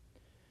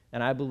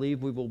 and I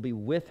believe we will be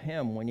with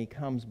him when he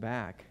comes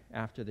back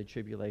after the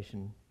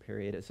tribulation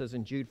period. It says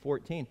in Jude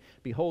 14,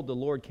 behold, the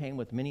Lord came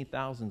with many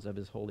thousands of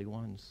his holy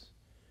ones.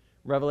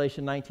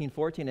 Revelation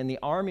 19:14, and the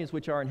armies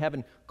which are in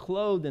heaven,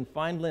 clothed in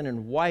fine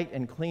linen, white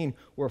and clean,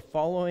 were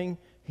following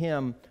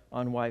him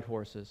on white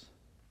horses.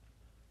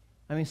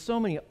 I mean, so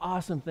many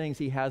awesome things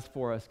he has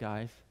for us,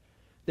 guys,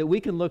 that we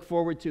can look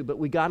forward to, but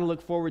we got to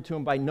look forward to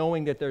him by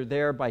knowing that they're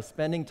there, by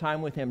spending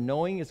time with him,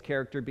 knowing his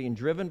character, being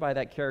driven by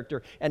that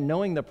character, and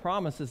knowing the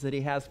promises that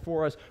he has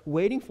for us,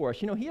 waiting for us.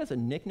 He has a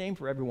nickname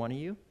for every one of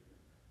you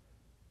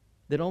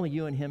that only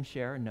you and him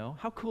share and know.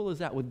 How cool is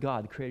that with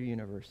God, the creator of the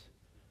universe?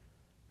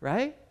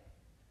 Right?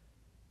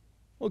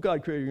 Well,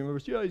 God created the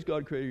universe. Yeah, he's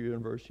God created the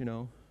universe,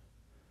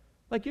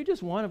 Like, you're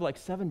just one of like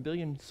 7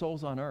 billion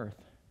souls on earth.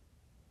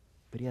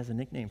 But he has a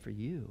nickname for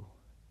you.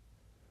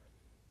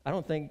 I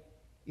don't think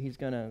he's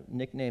going to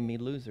nickname me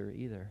loser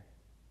either.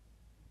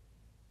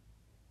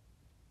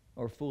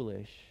 Or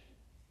foolish.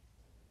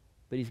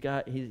 But he's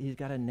got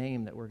a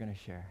name that we're going to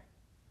share.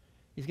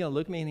 He's going to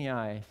look me in the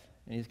eyes,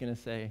 and he's going to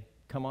say,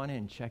 Come on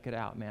in, check it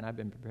out. Man, I've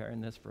been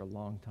preparing this for a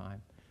long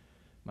time.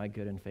 My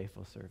good and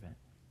faithful servant.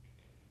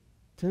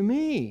 To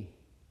me,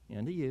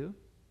 and to you,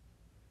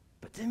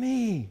 but to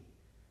me.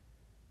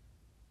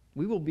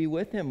 We will be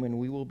with him when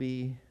we will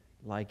be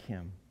like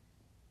him.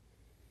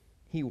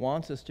 He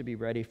wants us to be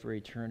ready for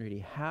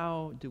eternity.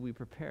 How do we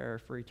prepare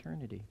for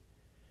eternity?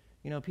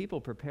 You know, people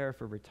prepare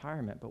for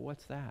retirement, but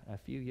what's that? A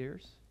few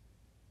years?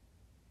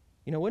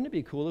 You know, wouldn't it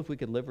be cool if we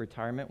could live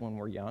retirement when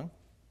we're young?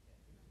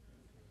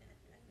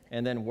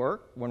 And then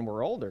work when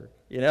we're older,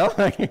 you know?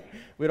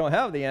 We don't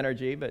have the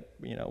energy, but,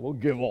 you know, we'll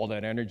give all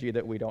that energy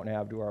that we don't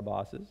have to our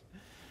bosses.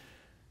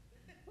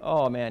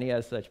 Oh, man, he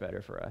has such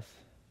better for us.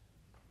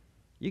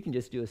 You can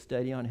just do a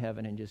study on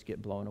heaven and just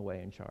get blown away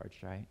and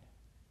charged, right?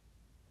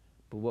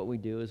 But what we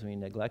do is we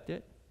neglect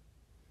it.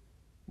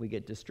 We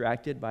get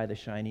distracted by the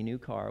shiny new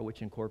car,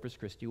 which in Corpus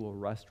Christi will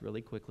rust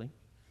really quickly.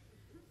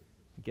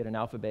 Get an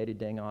Alpha Beta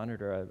ding on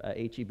it or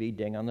a HEB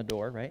ding on the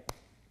door, right?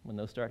 When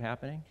those start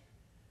happening.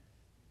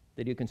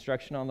 They do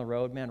construction on the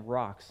road, man,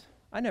 rocks.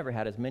 I never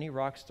had as many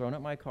rocks thrown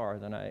at my car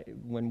than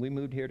when we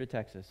moved here to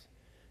Texas.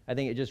 I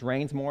think it just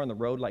rains more and the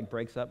road like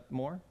breaks up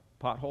more,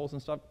 potholes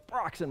and stuff,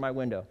 rocks in my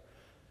window.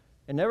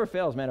 It never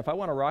fails, man. If I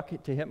want a rock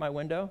to hit my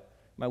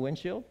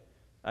windshield,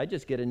 I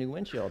just get a new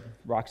windshield.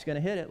 Rock's going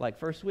to hit it like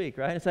first week,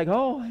 right? It's like,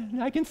 oh,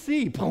 I can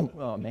see. Boom.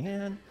 Oh,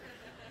 man.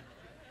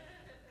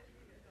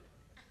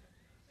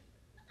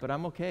 But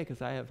I'm okay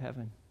because I have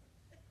heaven.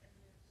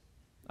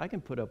 I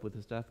can put up with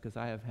the stuff because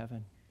I have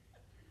heaven.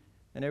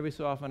 And every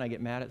so often I get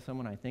mad at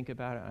someone, I think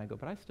about it, and I go,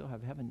 but I still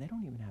have heaven. They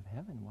don't even have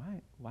heaven.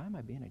 Why am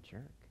I being a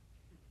jerk?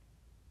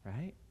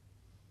 Right?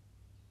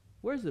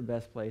 Where's the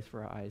best place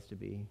for our eyes to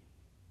be?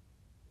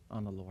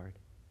 On the Lord.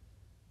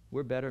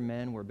 We're better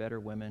men, we're better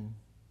women,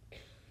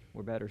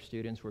 we're better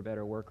students, we're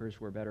better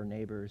workers, we're better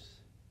neighbors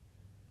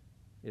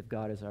if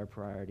God is our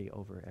priority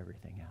over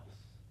everything else.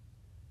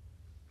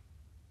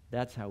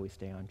 That's how we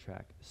stay on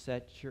track.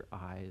 Set your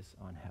eyes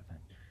on heaven.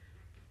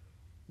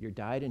 You're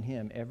dyed in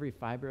him. Every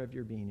fiber of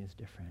your being is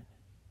different,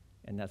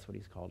 and that's what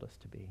he's called us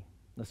to be.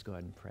 Let's go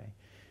ahead and pray.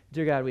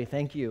 Dear God, we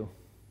thank you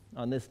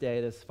on this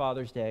day, this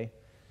Father's Day,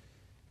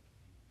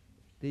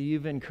 that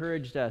you've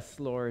encouraged us,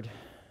 Lord,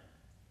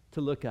 to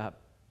look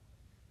up.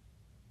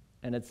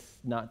 And it's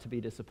not to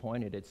be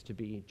disappointed. It's to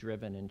be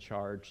driven and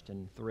charged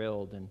and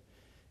thrilled and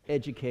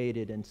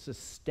educated and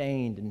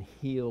sustained and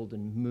healed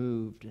and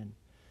moved and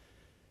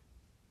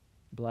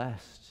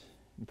blessed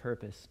and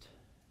purposed.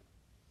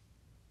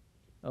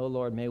 Oh,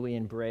 Lord, may we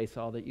embrace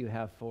all that you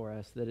have for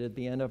us, that at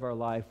the end of our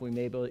life we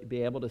may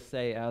be able to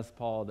say, as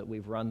Paul, that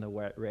we've run the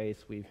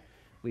race,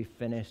 we've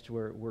finished,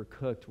 we're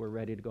cooked, we're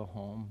ready to go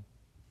home.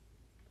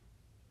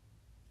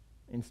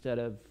 Instead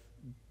of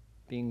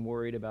being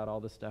worried about all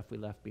the stuff we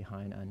left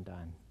behind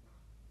undone.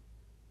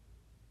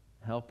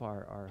 Help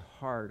our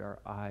heart, our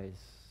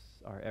eyes,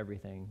 our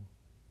everything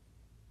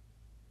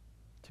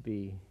to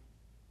be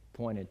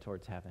pointed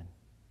towards heaven,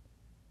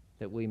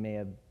 that we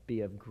may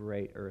be of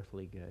great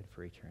earthly good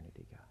for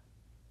eternity,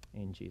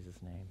 God. In Jesus'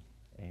 name,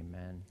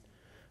 amen.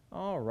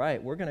 All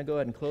right, we're going to go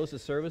ahead and close the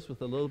service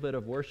with a little bit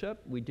of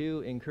worship. We do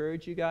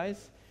encourage you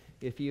guys,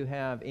 if you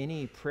have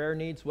any prayer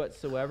needs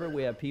whatsoever,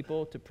 we have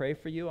people to pray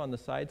for you on the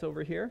sides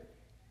over here.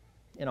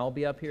 And I'll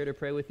be up here to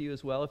pray with you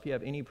as well if you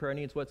have any prayer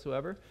needs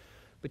whatsoever.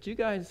 But you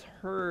guys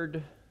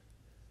heard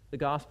the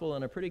gospel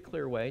in a pretty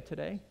clear way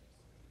today.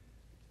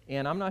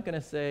 And I'm not going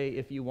to say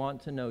if you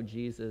want to know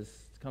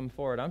Jesus, come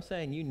forward. I'm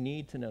saying you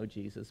need to know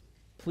Jesus.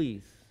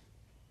 Please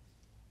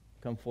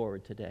come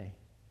forward today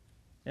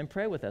and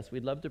pray with us.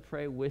 We'd love to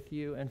pray with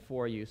you and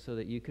for you so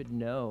that you could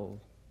know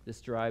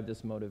this drive,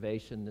 this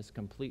motivation, this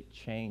complete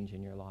change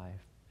in your life.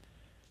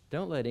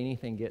 Don't let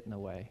anything get in the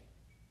way.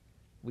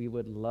 We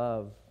would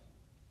love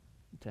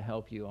to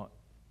help you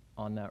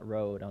on that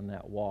road, on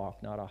that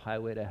walk, not a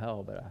highway to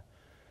hell,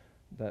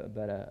 but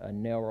a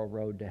narrow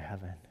road to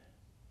heaven.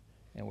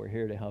 And we're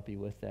here to help you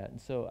with that. And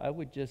so I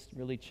would just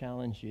really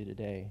challenge you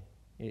today.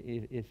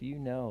 If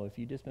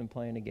you've just been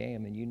playing a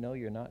game and you know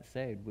you're not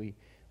saved, we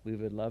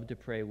would love to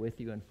pray with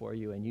you and for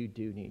you, and you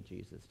do need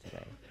Jesus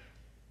today.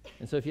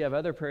 And so if you have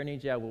other prayer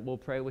needs, we'll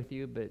pray with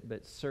you,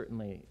 but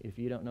certainly if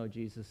you don't know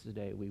Jesus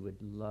today, we would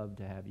love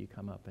to have you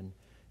come up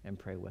and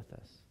pray with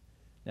us.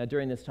 Now,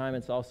 during this time,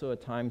 it's also a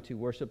time to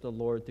worship the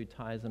Lord through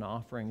tithes and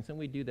offerings, and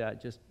we do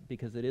that just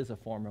because it is a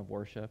form of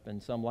worship,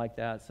 and some like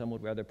that. Some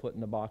would rather put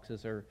in the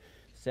boxes or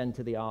send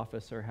to the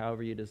office or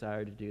however you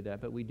desire to do that,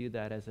 but we do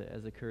that as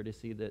a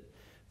courtesy that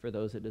for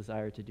those that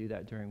desire to do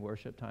that during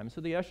worship time.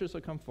 So the ushers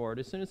will come forward.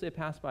 As soon as they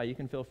pass by, you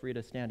can feel free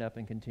to stand up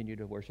and continue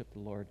to worship the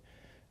Lord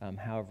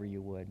however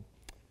you would.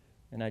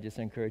 And I just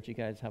encourage you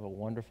guys to have a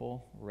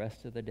wonderful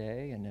rest of the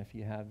day, and if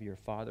you have your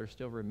Father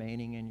still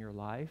remaining in your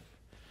life,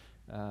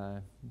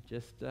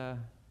 just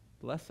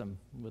bless them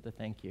with a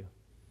thank you.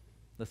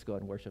 Let's go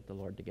ahead and worship the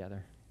Lord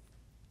together.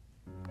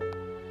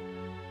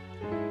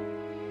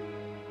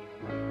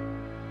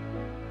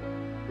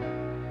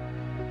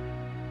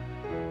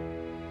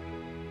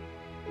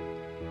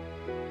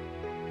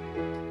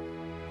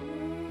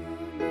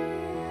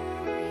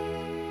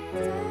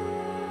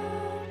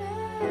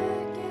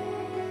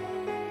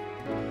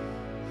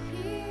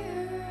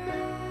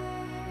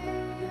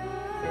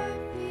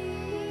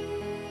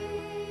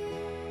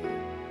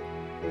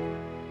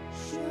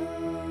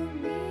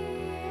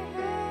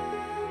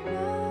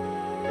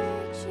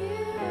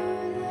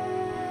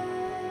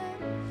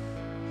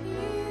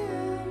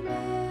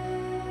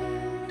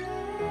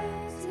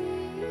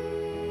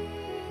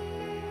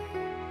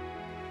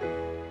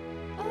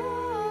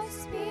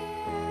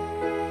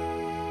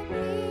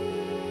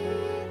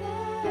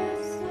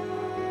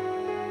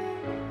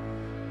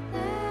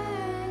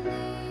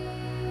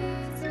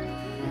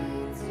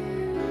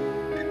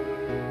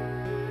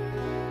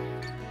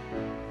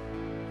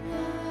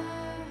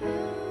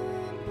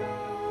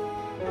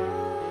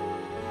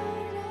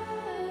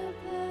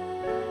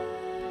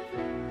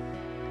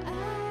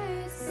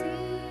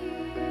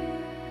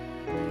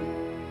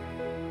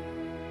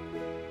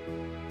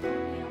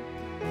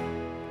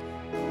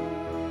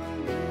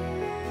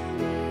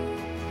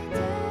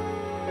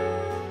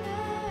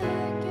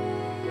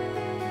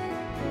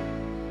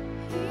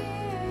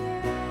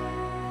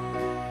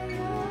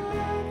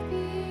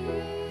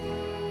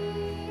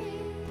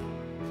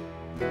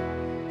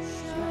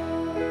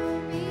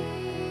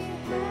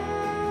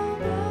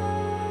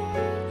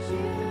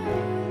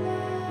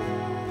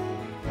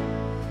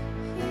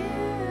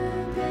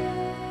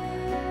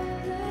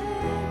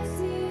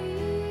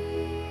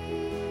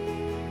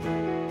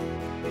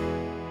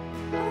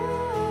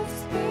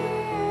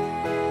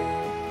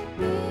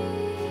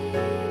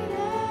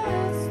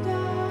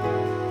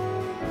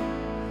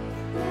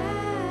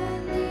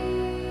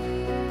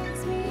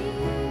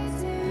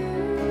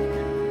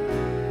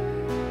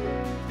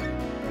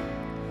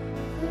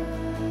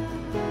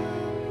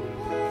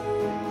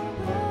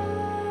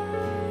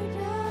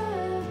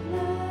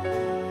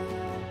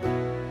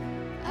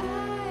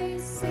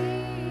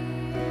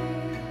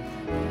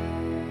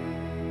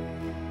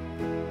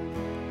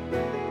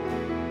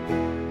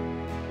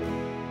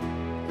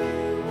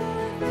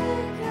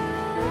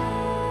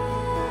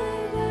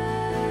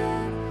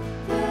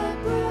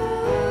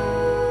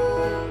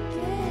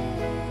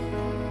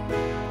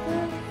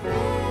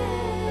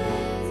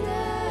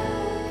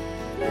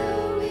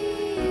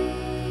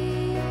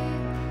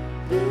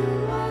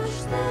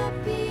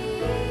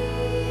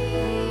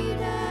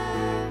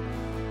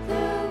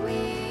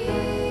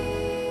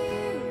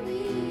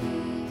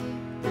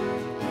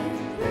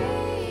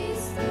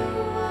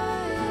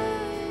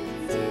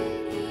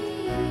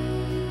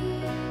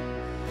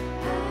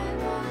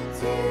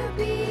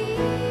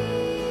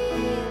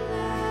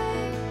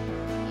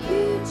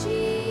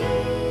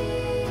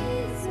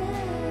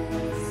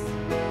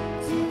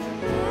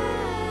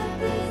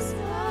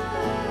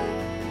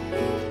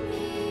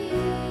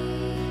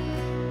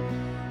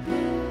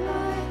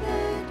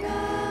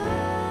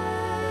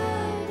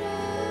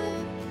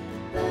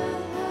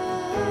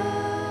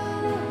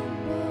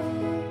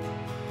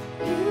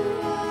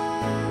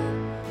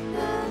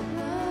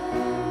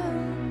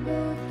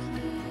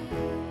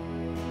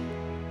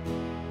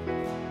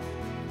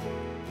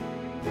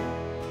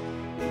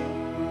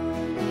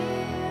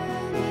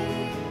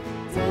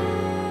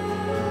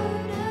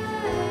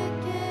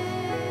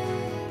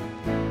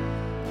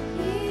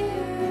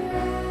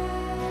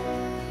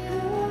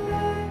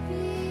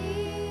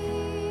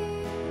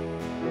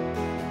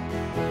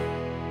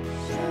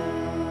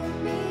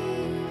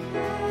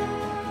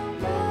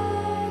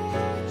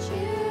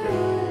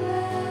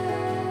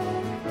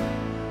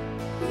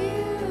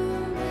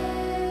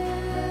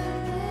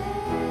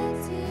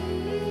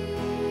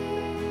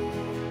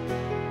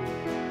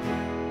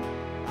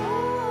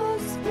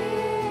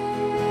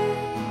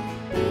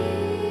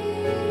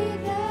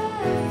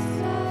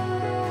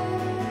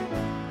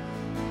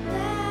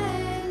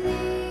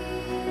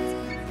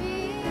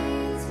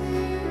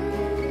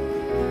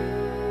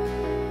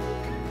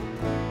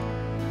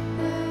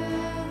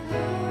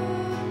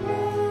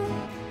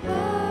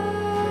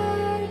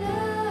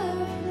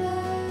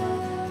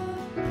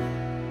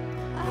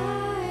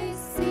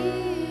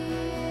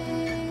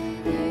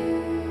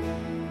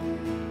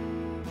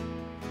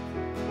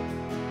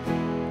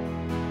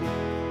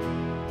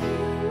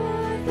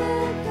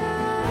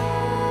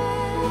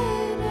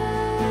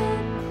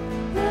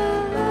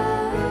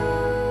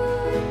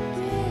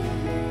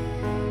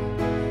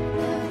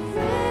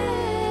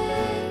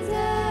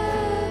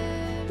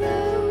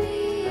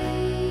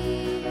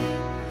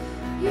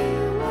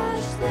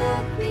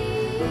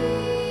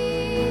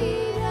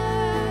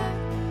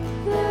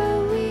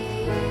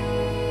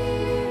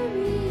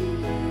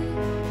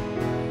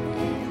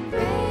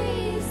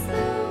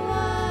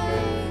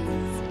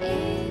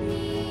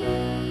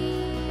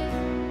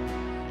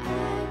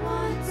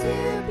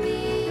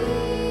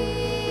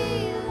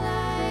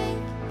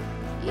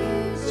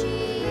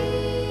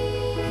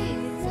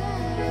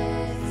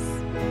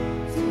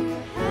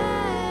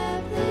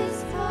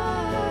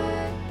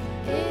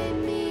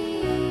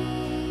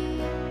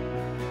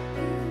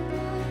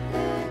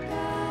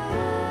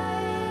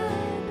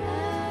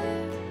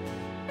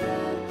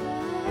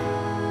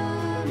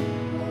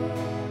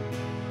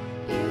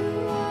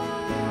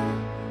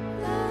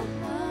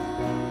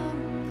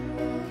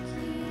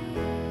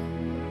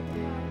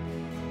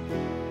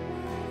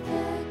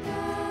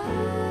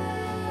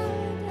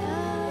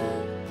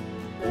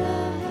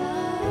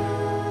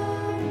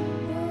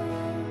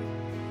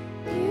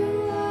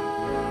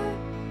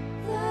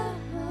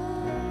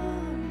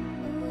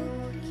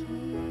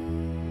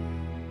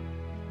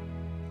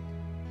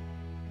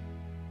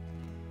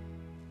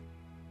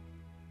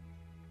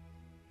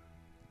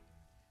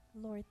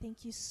 Lord,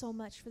 thank you so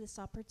much for this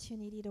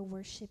opportunity to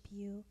worship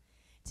you,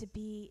 to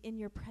be in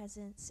your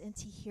presence, and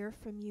to hear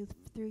from you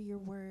through your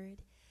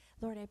word.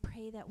 Lord, I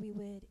pray that we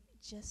would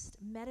just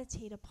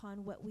meditate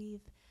upon what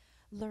we've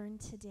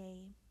learned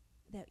today,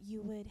 that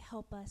you would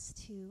help us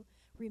to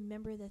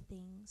remember the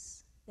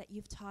things that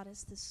you've taught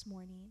us this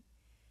morning.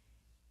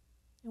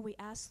 And we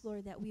ask,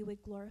 Lord, that we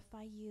would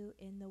glorify you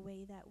in the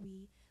way that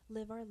we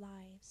live our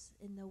lives,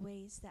 in the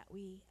ways that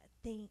we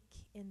think,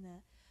 in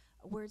the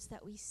words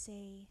that we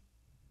say,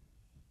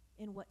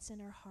 in what's in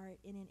our heart,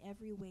 and in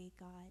every way,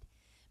 God.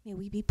 May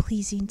we be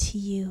pleasing to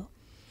you.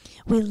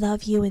 We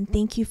love you and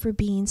thank you for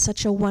being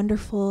such a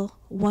wonderful,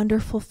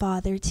 wonderful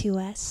Father to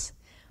us.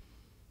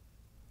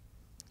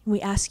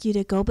 We ask you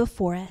to go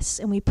before us,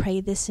 and we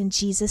pray this in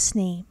Jesus'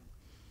 name.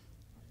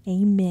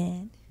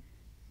 Amen.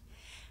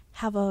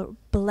 Have a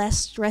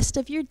blessed rest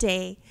of your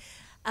day.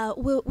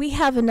 We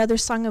have another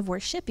song of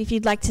worship. If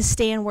you'd like to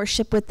stay and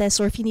worship with us,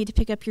 or if you need to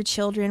pick up your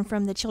children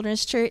from the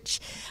children's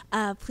church,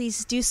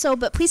 please do so.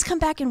 But please come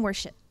back and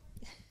worship.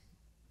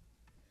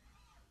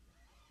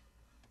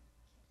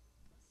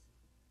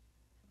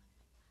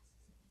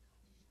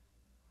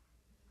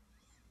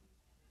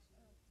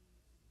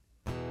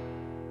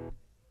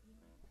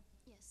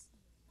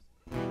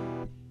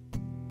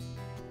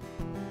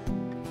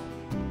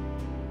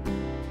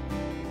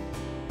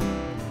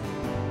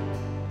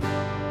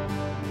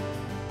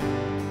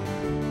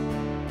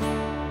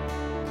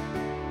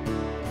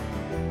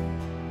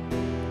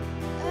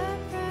 Up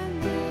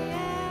from the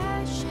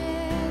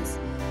ashes,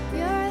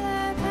 your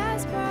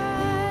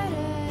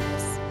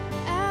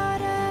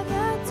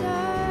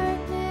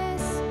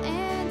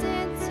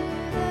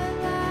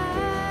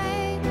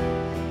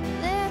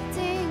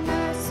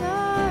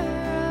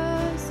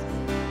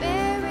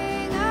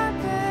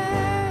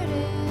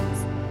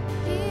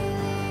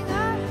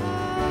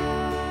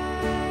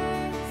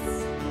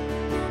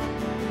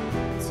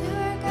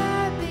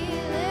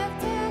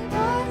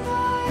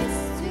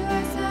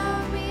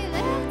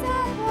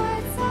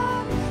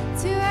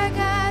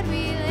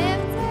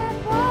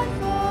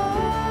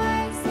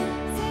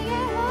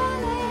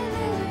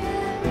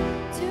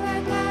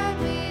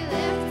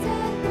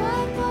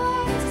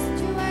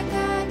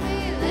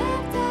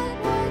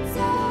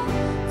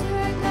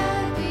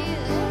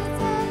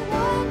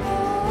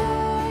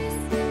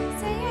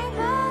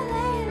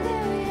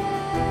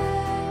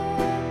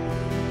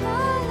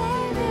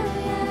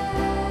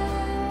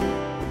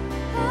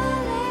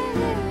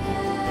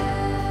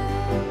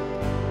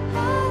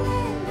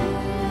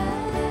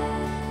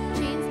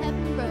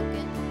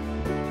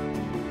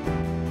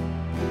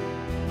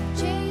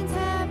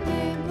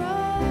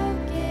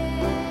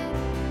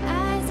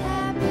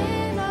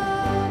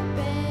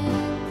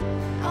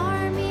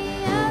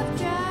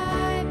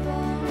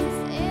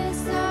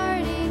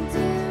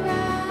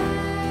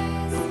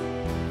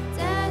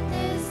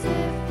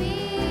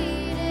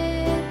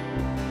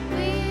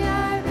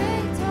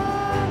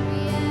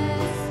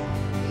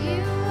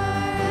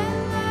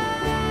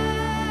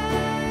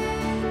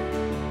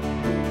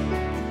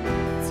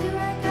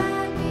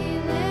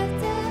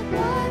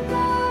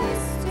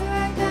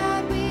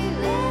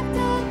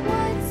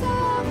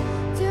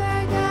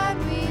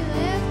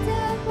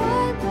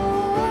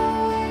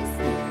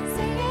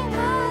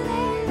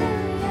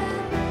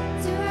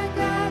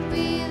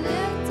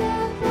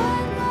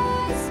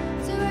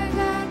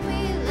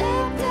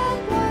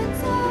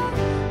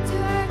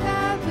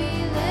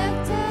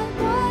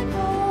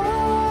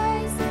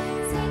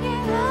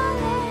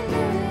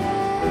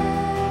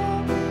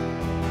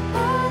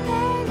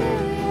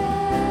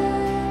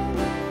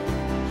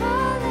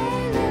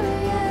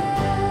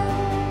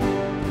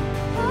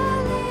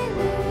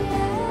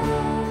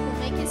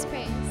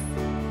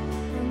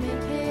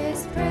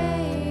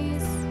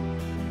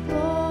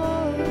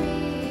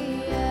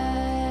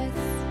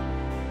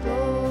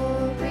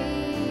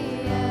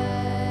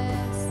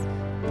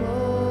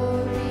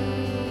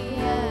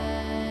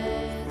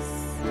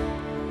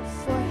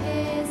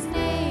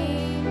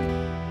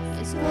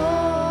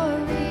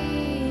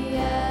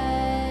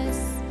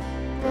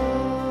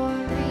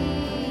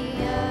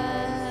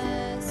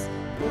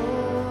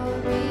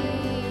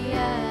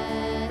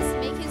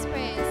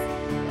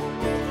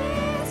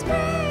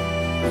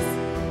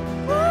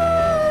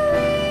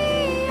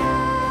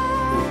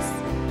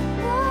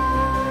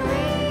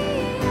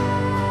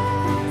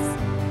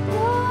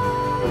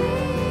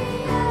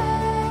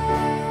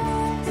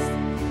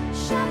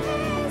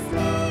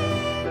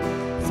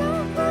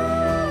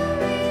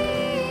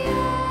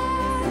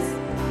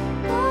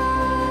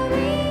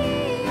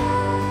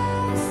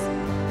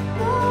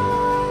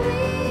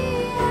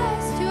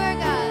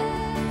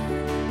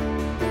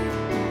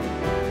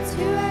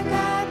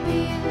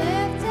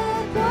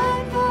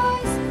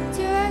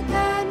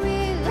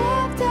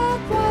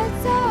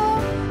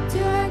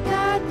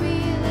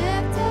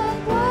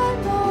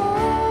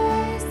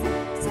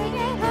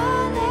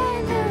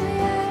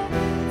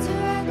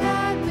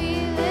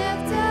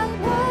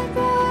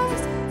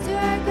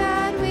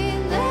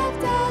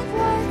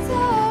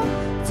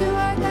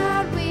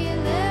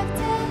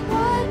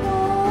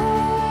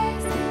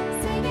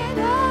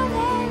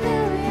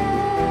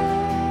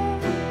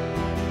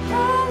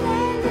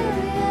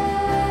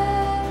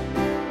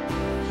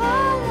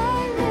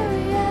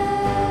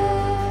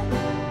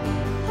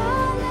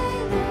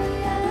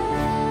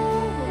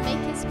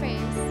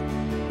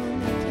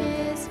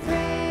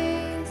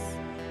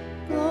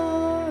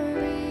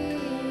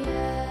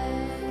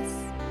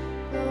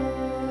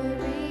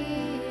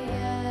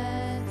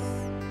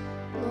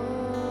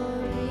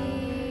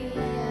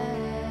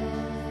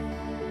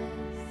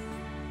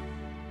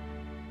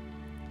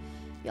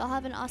Y'all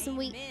have an awesome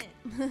week.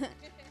 Amen.